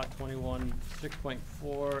 220, lot 21,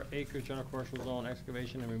 6.4 acres, general commercial zone,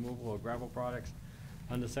 excavation and removal of gravel products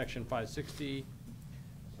under section 560,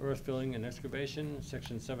 earth filling and excavation,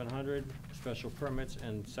 section 700, special permits,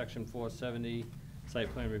 and section 470,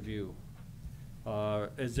 site plan review.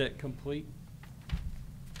 Is it complete?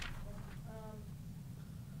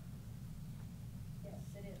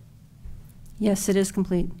 Yes, it is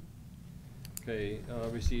complete. Okay,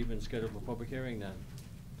 receive and schedule for public hearing then.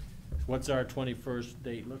 What's our 21st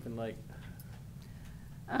date looking like?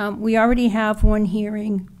 We already have one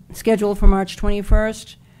hearing scheduled for March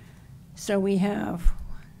 21st. So we have,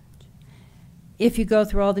 if you go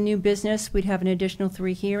through all the new business, we'd have an additional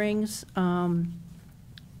 3 hearings.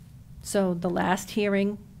 So the last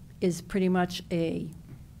hearing is pretty much The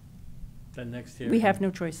next hearing? we have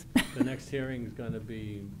no choice. The next hearing is gonna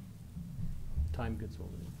be time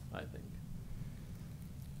consuming, I think.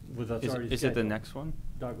 With us already Is it the scheduled. next one?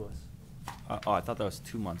 Douglas. Oh, I thought that was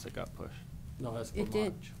 2 months it got pushed. No, that's for It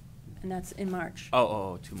did, March. and that's in March.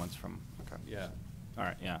 Oh, 2 months from, okay. Yeah. All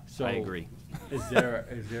right, yeah, So, I agree. Is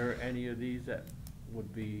there any of these that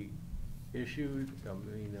would be issued? I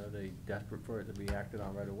mean, are they desperate for it to be acted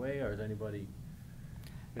on right away, or is anybody,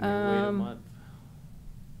 can they wait a month?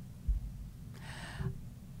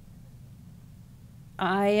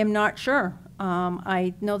 I am not sure.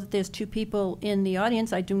 I know that there's 2 people in the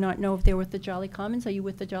audience. I do not know if they're with the Jolly Commons. Are you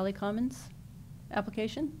with the Jolly Commons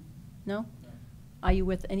application? No? Are you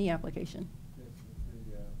with any application?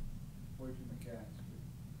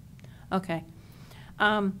 Okay.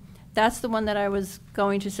 That's the one that I was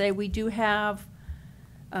going to say. We do have,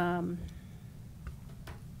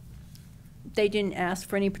 they didn't ask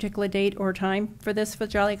for any particular date or time for this for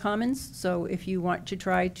Jolly Commons, so if you want to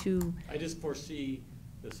try to, I just foresee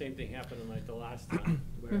the same thing happening like the last time,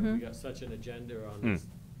 where we Mhm. got such an agenda on Hmm. this.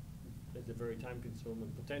 It's a very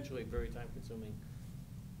time-consuming, potentially very time-consuming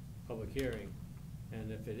public hearing.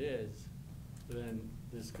 And if it is, then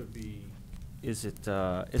this could be, Is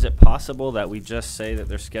it possible that we just say that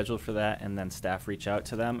they're scheduled for that and then staff reach out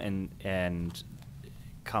to them and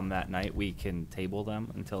come that night, we can table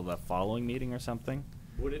them until the following meeting or something?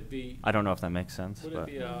 would it be, I don't know if that makes sense, would it but.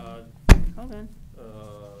 be, hold on.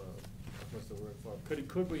 what's the word for it?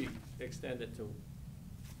 Could we extend it to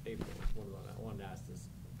April? I wanted to ask this.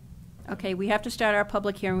 Okay, we have to start our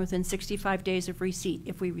public hearing within 65 days of receipt.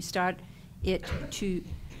 If we restart it to,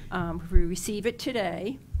 if we receive it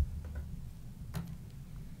today,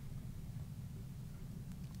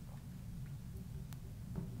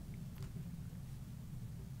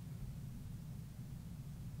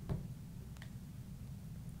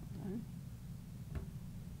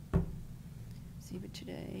 receive it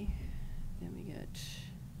today, then we get,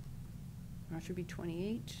 March would be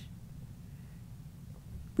 28.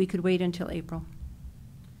 We could wait until April.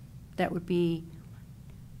 That would be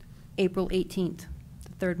April 18th.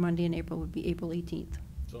 The third Monday in April would be April 18th.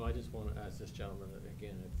 So I just want to ask this gentleman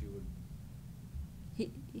again, if you would.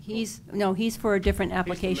 He's for a different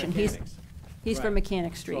application. Mechanics. He's for Right.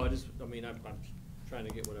 Mechanic Street. So I'm trying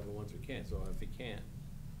to get whatever ones we can, so if he can't,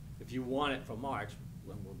 if you want it for March,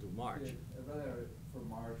 then we'll do March. I'd rather have it for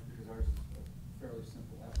March because ours is a fairly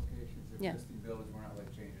simple application. It's Yeah. existing buildings, we're not like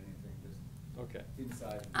changing anything, just Okay.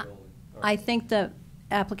 inside the building. I think the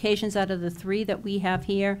applications out of the 3 that we have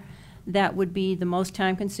here, that would be the most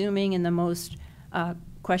time-consuming and the most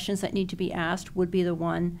questions that need to be asked would be the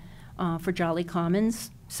one for Jolly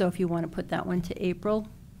Commons. So if you want to put that one to April,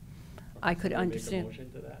 I could Can we understand. Make a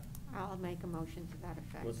motion to that? I'll make a motion to that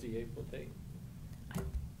effect. What's the April date? I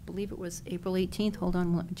believe it was April 18th. Hold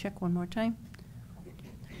on, let me check one more time.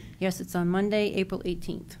 Yes, it's on Monday, April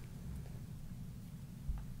 18th.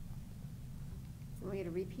 Want me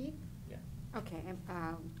to repeat? Yeah. Okay,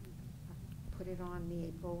 put it on the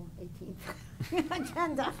April 18th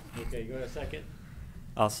agenda. Okay, you got a second?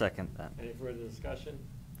 I'll second that. Any further discussion?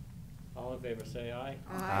 All in favor, say aye.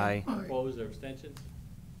 Aye. Aye. Opposed or abstentions?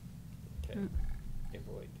 Okay, Mm.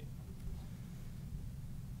 April 18th.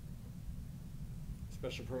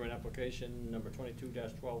 Special permit application number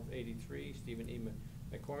 22-1283, Stephen E.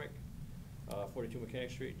 McCormick, 42 Mechanic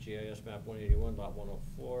Street, GIS map 181, lot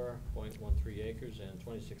 104.13 acres, and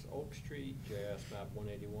 26 Oak Street, GIS map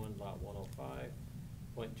 181, lot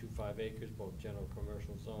 105.25 acres, both general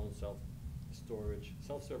commercial zones,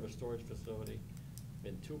 self-service storage facility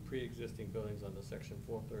in 2 pre-existing buildings under section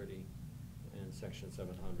 430 and section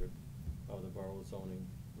 700 of the borough zoning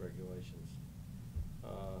regulations.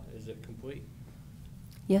 Is it complete?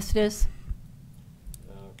 Yes, it is.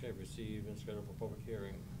 Okay, receive and schedule for public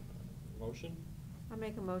hearing. Motion? I'll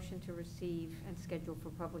make a motion to receive and schedule for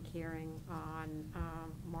public hearing on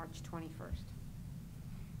March 21st.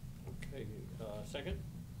 Okay, second?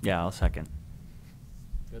 Yeah, I'll second.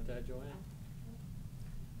 Got that, Joanne?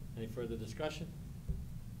 Any further discussion?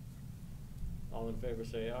 All in favor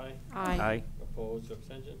say aye. Aye. Aye. Opposed,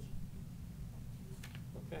 abstentions?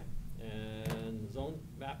 Okay, and zone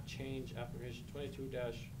map change application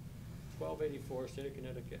 22-1284, State of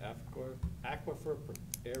Connecticut aquifer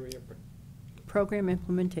area. Program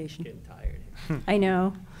implementation. Getting tired. I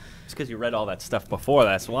know. It's because you read all that stuff before.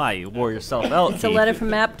 That's why you wore yourself out. It's a Keith. letter from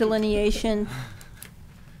map delineation.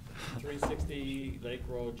 360 Lake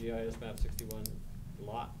Road, GIS map 61,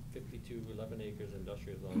 lot 52, 11 acres,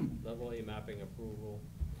 industrial zone. Level A mapping approval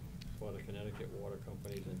for the Connecticut Water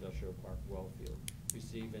Company's Industrial Park Wellfield.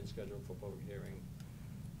 Receive and schedule for public hearing.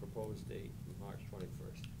 Proposed date, March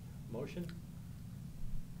 21st. Motion?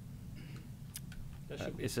 That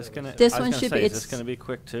should be Is this fairly gonna? simple. This I was one gonna should say, be- Is this it's- gonna be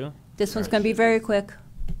quick too? This one's going to be very quick.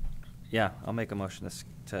 Yeah, I'll make a motion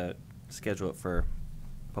to schedule it for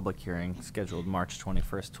public hearing scheduled March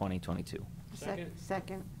 21st, 2022. Second?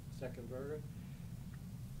 Second. Second, Berger.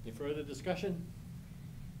 Any further discussion?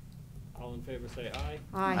 All in favor say aye.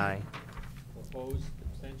 Aye. Opposed,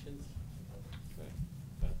 abstentions? Okay.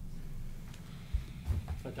 That-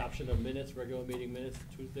 Adoption of minutes, regular meeting minutes,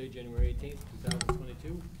 Tuesday, January 18th,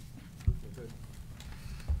 2022. We're good.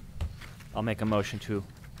 I'll make a motion to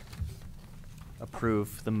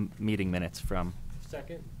approve the meeting minutes from.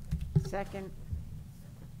 Second? Second.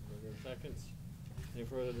 Berger seconds. Any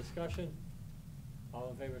further discussion? All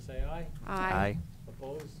in favor say aye. Aye.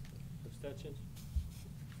 Opposed, abstentions?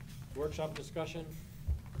 Workshop discussion,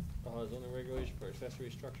 zoning regulation for accessory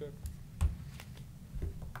structure.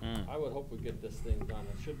 I would hope we get this thing done.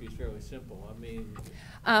 It should be fairly simple. I mean,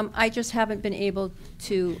 I just haven't been able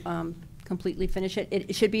to completely finish it.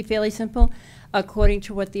 It should be fairly simple. According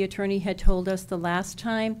to what the attorney had told us the last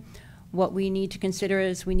time, what we need to consider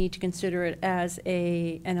is we need to consider it as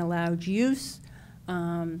an allowed use.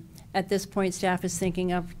 At this point, staff is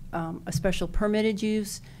thinking of a special permitted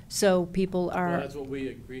use, so people well, are. that's what we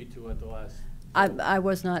agreed to at the last. I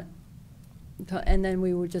was not, and then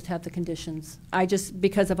we would just have the conditions.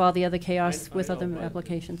 Because of all the other chaos I with know, other but-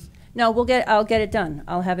 applications. No, I'll get it done.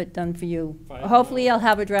 I'll have it done for you. Fine. Hopefully, I'll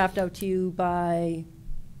have a draft out to you by,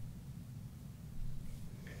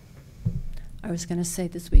 I was gonna say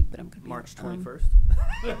this week, but I'm gonna be. March um,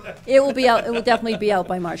 21st? It will be out, it will definitely be out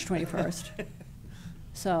by March 21st.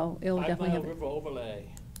 So it will 5 definitely Mile have, River overlay.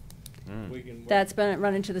 We can. work- that's been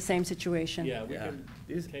run into the same situation. Yeah, we Yeah. can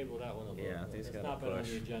These- table that one a little yeah, bit. these It's gotta not been on push.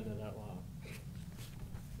 the agenda that long.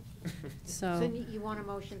 So So, you want a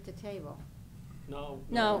motion to table? No.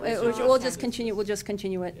 no, this is we'll just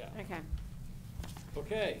continue it. Yeah.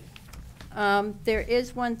 Okay. Okay. There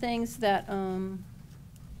is one things that,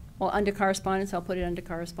 well, under correspondence, I'll put it under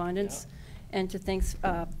correspondence, and to things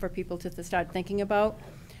for people to start thinking about.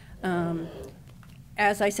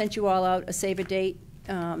 As I sent you all out a save a date,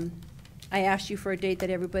 I asked you for a date that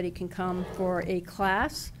everybody can come for a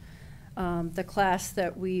class. The class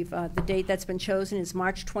that the date that's been chosen is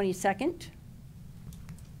March 22nd,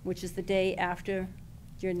 which is the day after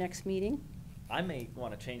your next meeting. I may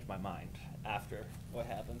want to change my mind after what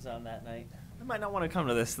happens on that night. I might not want to come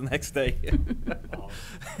to this the next day.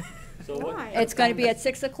 So what? Why? It's going to be at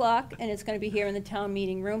 6 o'clock, and it's going to be here in the town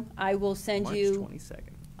meeting room. I will send March you 22nd.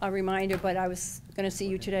 a reminder, but I was going to see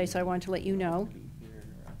you today, so I wanted to let you know.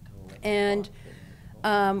 And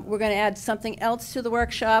we're going to add something else to the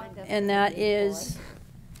workshop, and that is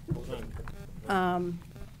Hold on.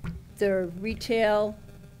 the retail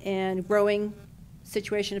and growing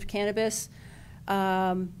situation of cannabis.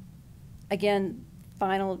 Again,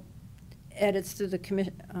 final edits to the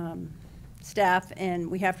staff, and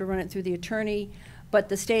we have to run it through the attorney. But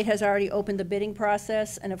the state has already opened the bidding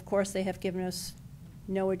process, and of course, they have given us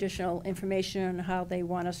no additional information on how they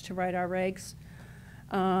want us to write our regs.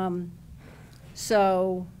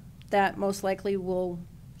 So that most likely will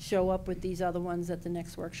show up with these other ones at the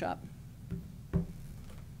next workshop.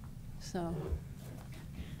 So,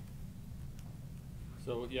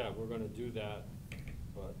 So, yeah, we're gonna do that,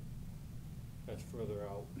 but that's further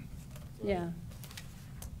out. Right? yeah.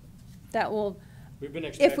 That will, We've been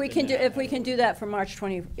if we can do, expecting if we can do that for March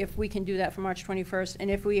 20, if we can do that for March 21st,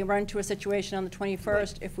 and if we run to a situation on the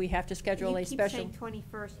 21st, if we have to schedule a You keep special. saying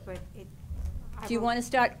 21st, but it. Do you want to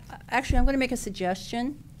start, actually, I'm going to make a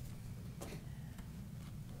suggestion.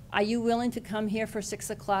 Are you willing to come here for 6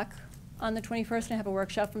 o'clock on the 21st and have a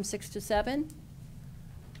workshop from 6 to 7?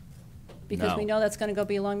 Because No. we know that's going to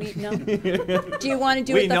be a long meeting, no? Do you want to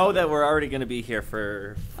do it? We know that we're already going to be here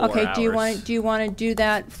for 4 Okay, hours. do you want to do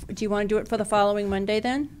that, do you want to do it for the following Monday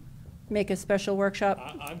then? Make a special workshop?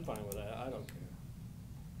 I'm fine with that, I don't care.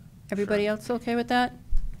 Everybody else okay with that?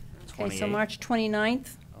 Okay, so 28th. March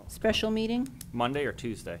 29th, special meeting, Monday or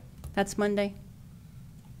Tuesday? that's Monday.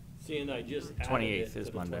 Seeing I just added 28th it to is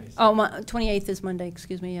the Monday. 22nd. Oh, 28th is Monday,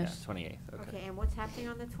 excuse me, Yeah, yes. 28th, okay. Okay, and what's happening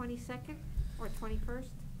on the 22nd or 21st?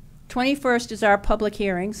 21st is our public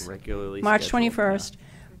hearings. Regularly March scheduled,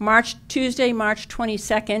 21st. Tuesday, March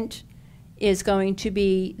 22nd is going to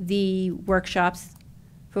be the workshops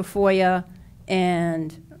for FOIA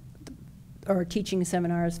or teaching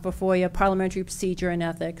seminars for FOIA, parliamentary procedure and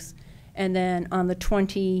ethics. And then on the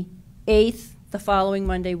 28th, the following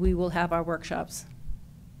Monday, we will have our workshops.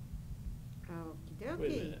 Okey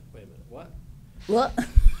Wait a dokey. minute, what? What?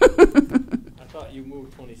 I thought you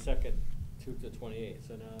moved 22nd to the 28th,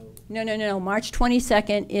 so now, No. March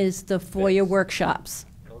 22nd is the FOIA Fixed. workshops.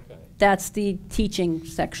 okay. That's the teaching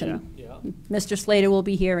section. Yeah, Mr. Slater will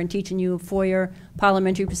be here and teaching you FOIA,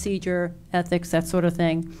 parliamentary procedure, ethics, that sort of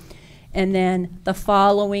thing. And then the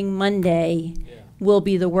following Monday yeah. will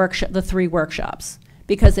be the workshop, the 3 workshops.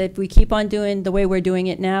 Because if we keep on doing the way we're doing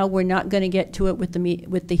it now, we're not going to get to it with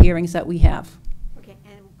the hearings that we have. Okay,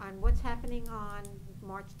 and on what's happening on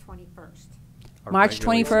March 21st? Our March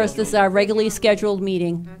regularly 21st is our regularly scheduled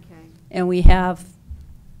meeting, Okay. and we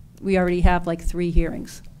already have like 3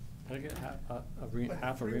 hearings. Can I get But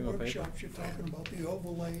half a 3 ream of paper? workshops, you're talking about the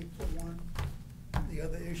overlay for one, the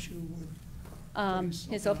other issue with.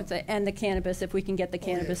 His open, and the cannabis, if we can get the Oh,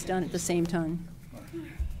 yeah. cannabis done at the same time.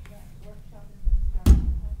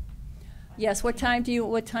 Yes, what time do you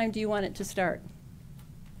want it to start?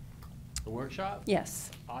 The workshop? Yes.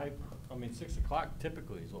 I mean, 6 o'clock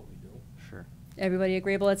typically is what we do. Sure. Everybody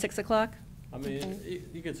agreeable at 6 o'clock? I mean, Okay.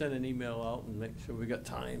 you can send an email out and make sure we got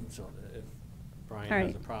time, so that if Brian All has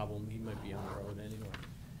right. a problem, he might be on the road anyway.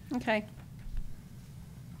 Okay.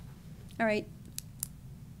 All right.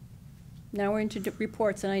 Now we're into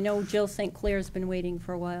reports, and I know Jill St. Clair's been waiting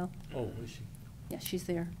for a while. Oh, is she? Yes, she's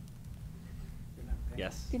there.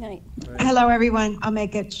 Yes. Good night. All right. Hello, everyone. I'll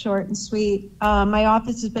make it short and sweet. My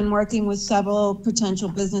office has been working with several potential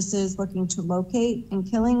businesses looking to locate in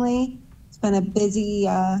Killingly. It's been a busy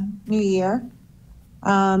new year.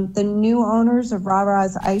 The new owners of Ra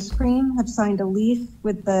Ra's Ice Cream have signed a lease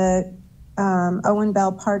with the Owen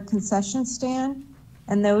Bell Park concession stand,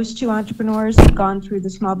 and those 2 entrepreneurs have gone through the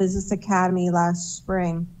Small Business Academy last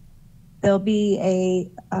spring. There'll be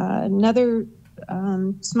another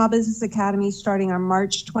Small Business Academy starting on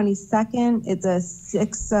March 22nd. It's a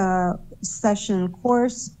 6-session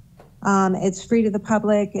course. It's free to the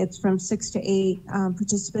public. It's from 6 to 8.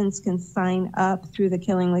 Participants can sign up through the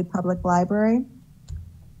Killingly Public Library.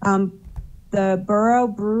 The Borough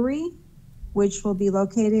Brewery, which will be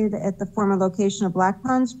located at the former location of Black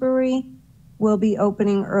Ponds Brewery, will be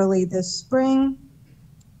opening early this spring.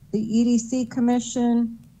 The EDC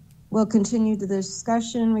Commission will continue the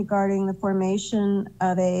discussion regarding the formation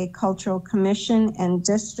of a cultural commission and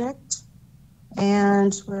district.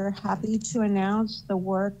 And we're happy to announce the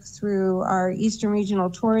work through our Eastern Regional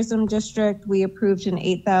Tourism District. We approved an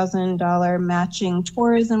 $8,000 matching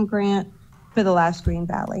tourism grant for the last Green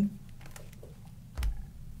Valley.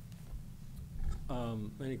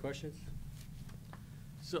 Any questions?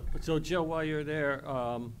 So Jill, while you're there,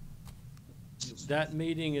 that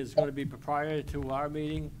meeting is going to be prior to our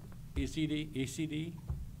meeting, ECD?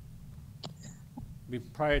 Be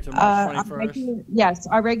prior to March 21st? Yes,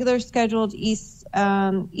 our regular scheduled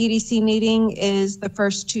EDC meeting is the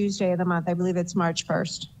first Tuesday of the month. I believe it's March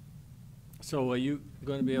 1st. So are you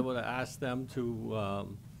going to be able to ask them to,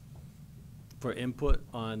 for input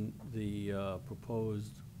on the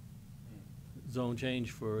proposed zone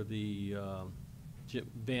change for the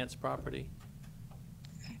Vance property?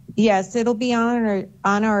 Yes, it'll be on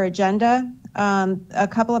our agenda. A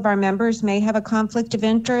couple of our members may have a conflict of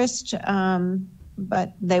interest,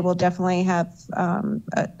 but they will definitely have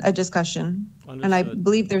a discussion. And I Understood.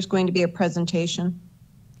 believe there's going to be a presentation.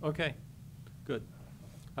 Okay, good.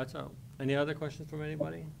 That's all. Any other questions from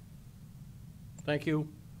anybody? Thank you.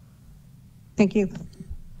 Thank you.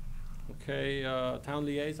 Okay, town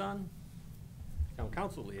liaison? Town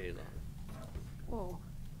council liaison. Whoa.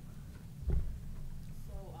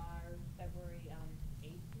 So our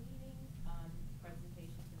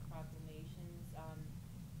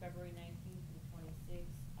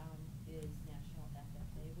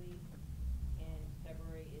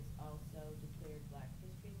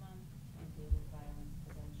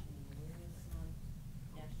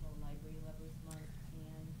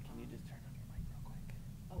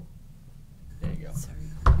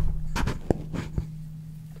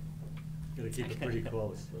keep it pretty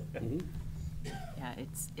close. Mhm. Yeah,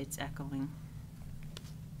 it's echoing.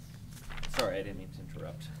 Sorry, I didn't mean to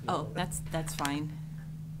interrupt. Oh, that's fine.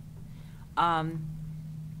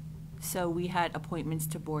 So we had appointments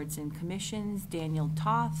to boards and commissions. Daniel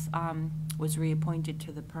Toth was reappointed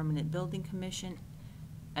to the Permanent Building Commission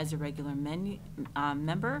as a regular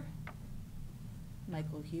member.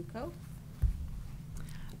 Michael Hugo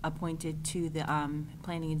appointed to the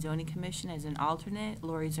Planning and Zoning Commission as an alternate.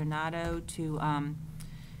 Lori Zornato to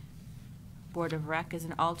Board of Rec as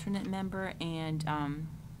an alternate member, and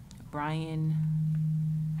Brian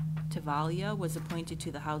Tavalia was appointed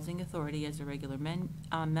to the Housing Authority as a regular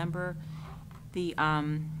member. The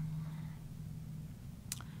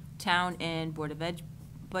Town and Board of Ed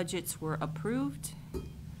budgets were approved,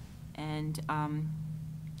 and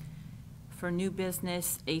for new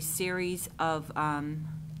business, a series of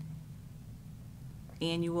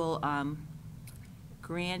annual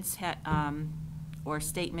grants or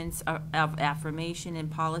statements of affirmation and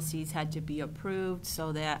policies had to be approved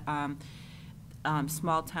so that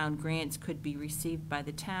small town grants could be received by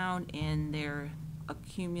the town, and they're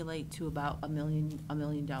accumulate to about $1 million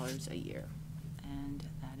a year. And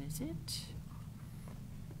that is it.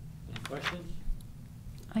 Any questions?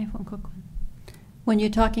 I have one quick one. When you're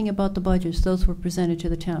talking about the budgets, those were presented to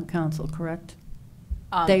the town council, correct?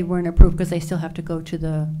 They weren't approved because they still have to go to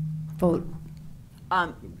the vote.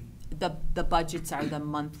 The budgets are the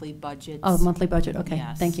monthly budgets. Oh, monthly budget, okay,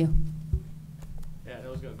 Yes. thank you. Yeah, that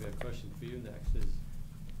was gonna be a question for you next, is,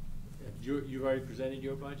 you've already presented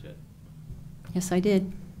your budget? Yes, I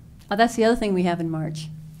did. Oh, that's the other thing we have in March.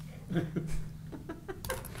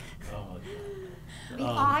 The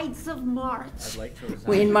Ides of March. I'd like to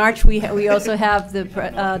resign. In March, we also have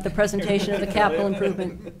the presentation of the capital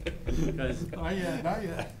improvement. Because Not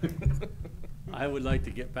yet. I would like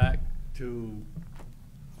to get back to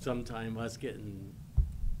sometime us getting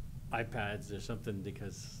iPads or something,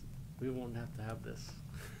 because we won't have to have this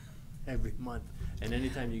every month. And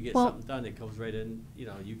anytime you get Well- something done, it comes right in,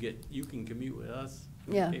 you can commute with us,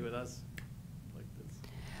 Yeah. pay with us, like this.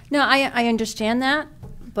 No, I understand that,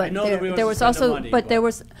 but know that we there want was to spend the also, money, but there but-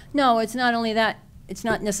 was, no, it's not only that, it's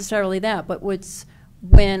not necessarily that, but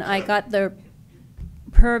when I got the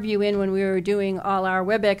purview in when we were doing all our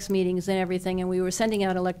WebEx meetings and everything, and we were sending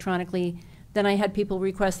out electronically, then I had people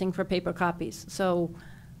requesting for paper copies. So,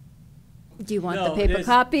 do you want the No, paper there's-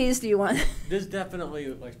 copies? Do you want? There's definitely,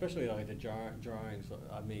 like, especially like the drawings,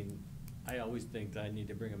 I mean, I always think that I need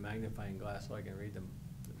to bring a magnifying glass so I can read them,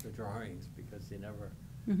 the drawings, because they never,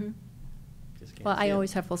 Mhm. just can't Well, see I it.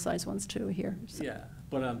 always have full-size ones too here. So. Yeah,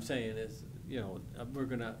 what I'm saying is, we're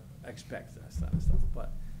gonna expect that kind of stuff,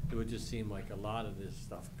 but it would just seem like a lot of this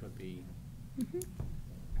stuff could be, Mhm.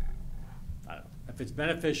 I don't know, if it's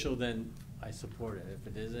beneficial, then I support it. If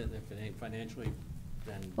it isn't, if it ain't financially,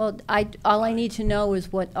 then. Well, all I need to know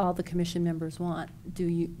is what all the commission members want.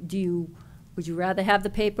 Would you rather have the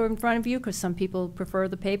paper in front of you, because some people prefer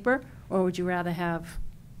the paper, or would you rather have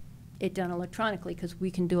it done electronically, because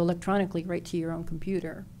we can do electronically right to your own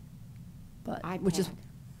computer? But, which is, iPad.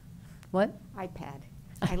 what? iPad.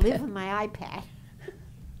 I live with my iPad.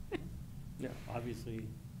 Yeah, obviously,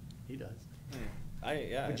 he does.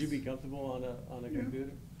 Yeah. Would you be comfortable on a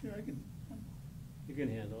computer? Yeah, I can. You can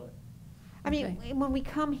handle it. I mean, Okay. when we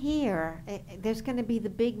come here, there's going to be the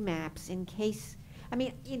big maps in case, I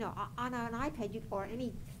mean, on an iPad or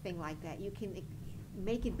anything like that, you can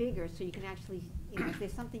make it bigger so you can actually, if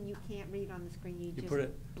there's something you can't read on the screen, you You just put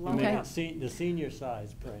it, blow you it make up. it the senior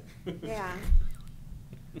size print. Yeah.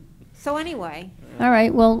 So anyway, All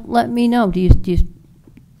right, well, let me know.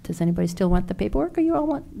 Does anybody still want the paperwork, or do you all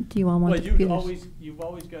want Well, the computers? you've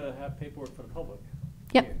always got to have paperwork for the public.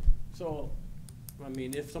 Yep. here. So, I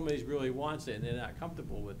mean, if somebody really wants it and they're not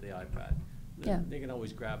comfortable with the iPad, Yeah. then they can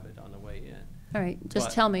always grab it on the way in. All right, just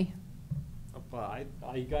But- tell me. But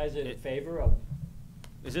are you guys in favor of?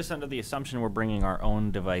 Is this under the assumption we're bringing our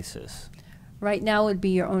own devices? Right now would be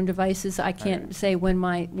your own devices. I can't Okay. say when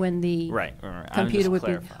the Right. I'm computer just would be,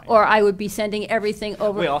 clarifying. or I would be sending everything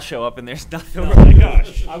over. We all show up and there's nothing. No, We're like,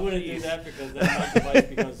 gosh. I wouldn't do that because then my device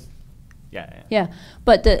becomes. Yeah. Yeah,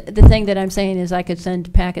 but the thing that I'm saying is I could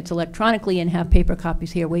send packets electronically and have paper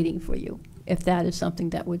copies here waiting for you, if that is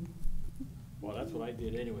something that would, Well, that's what I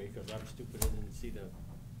did anyway, because I'm stupid and didn't see the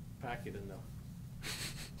packet in the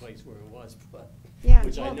place where it was, but, Yeah,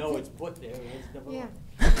 which I well, know t- it's put there, and it's never. yeah.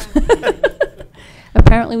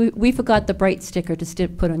 Apparently, we forgot the bright sticker to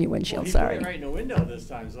put on your windshield, He sorry. put it right in the window this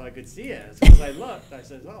time, so I could see it. As soon as I looked, I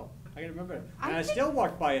said, oh, I can remember it. And I still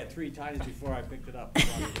walked by it 3 times before I picked it up.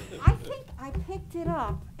 I think I picked it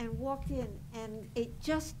up and walked in, and it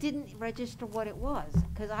just didn't register what it was,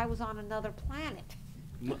 because I was on another planet.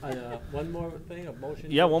 One more thing, a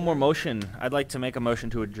motion? Yeah, one more motion. I'd like to make a motion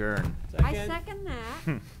to adjourn. I second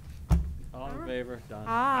that. All in favor? Done. Aye.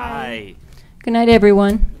 Aye. Good night,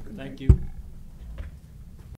 everyone. Thank you.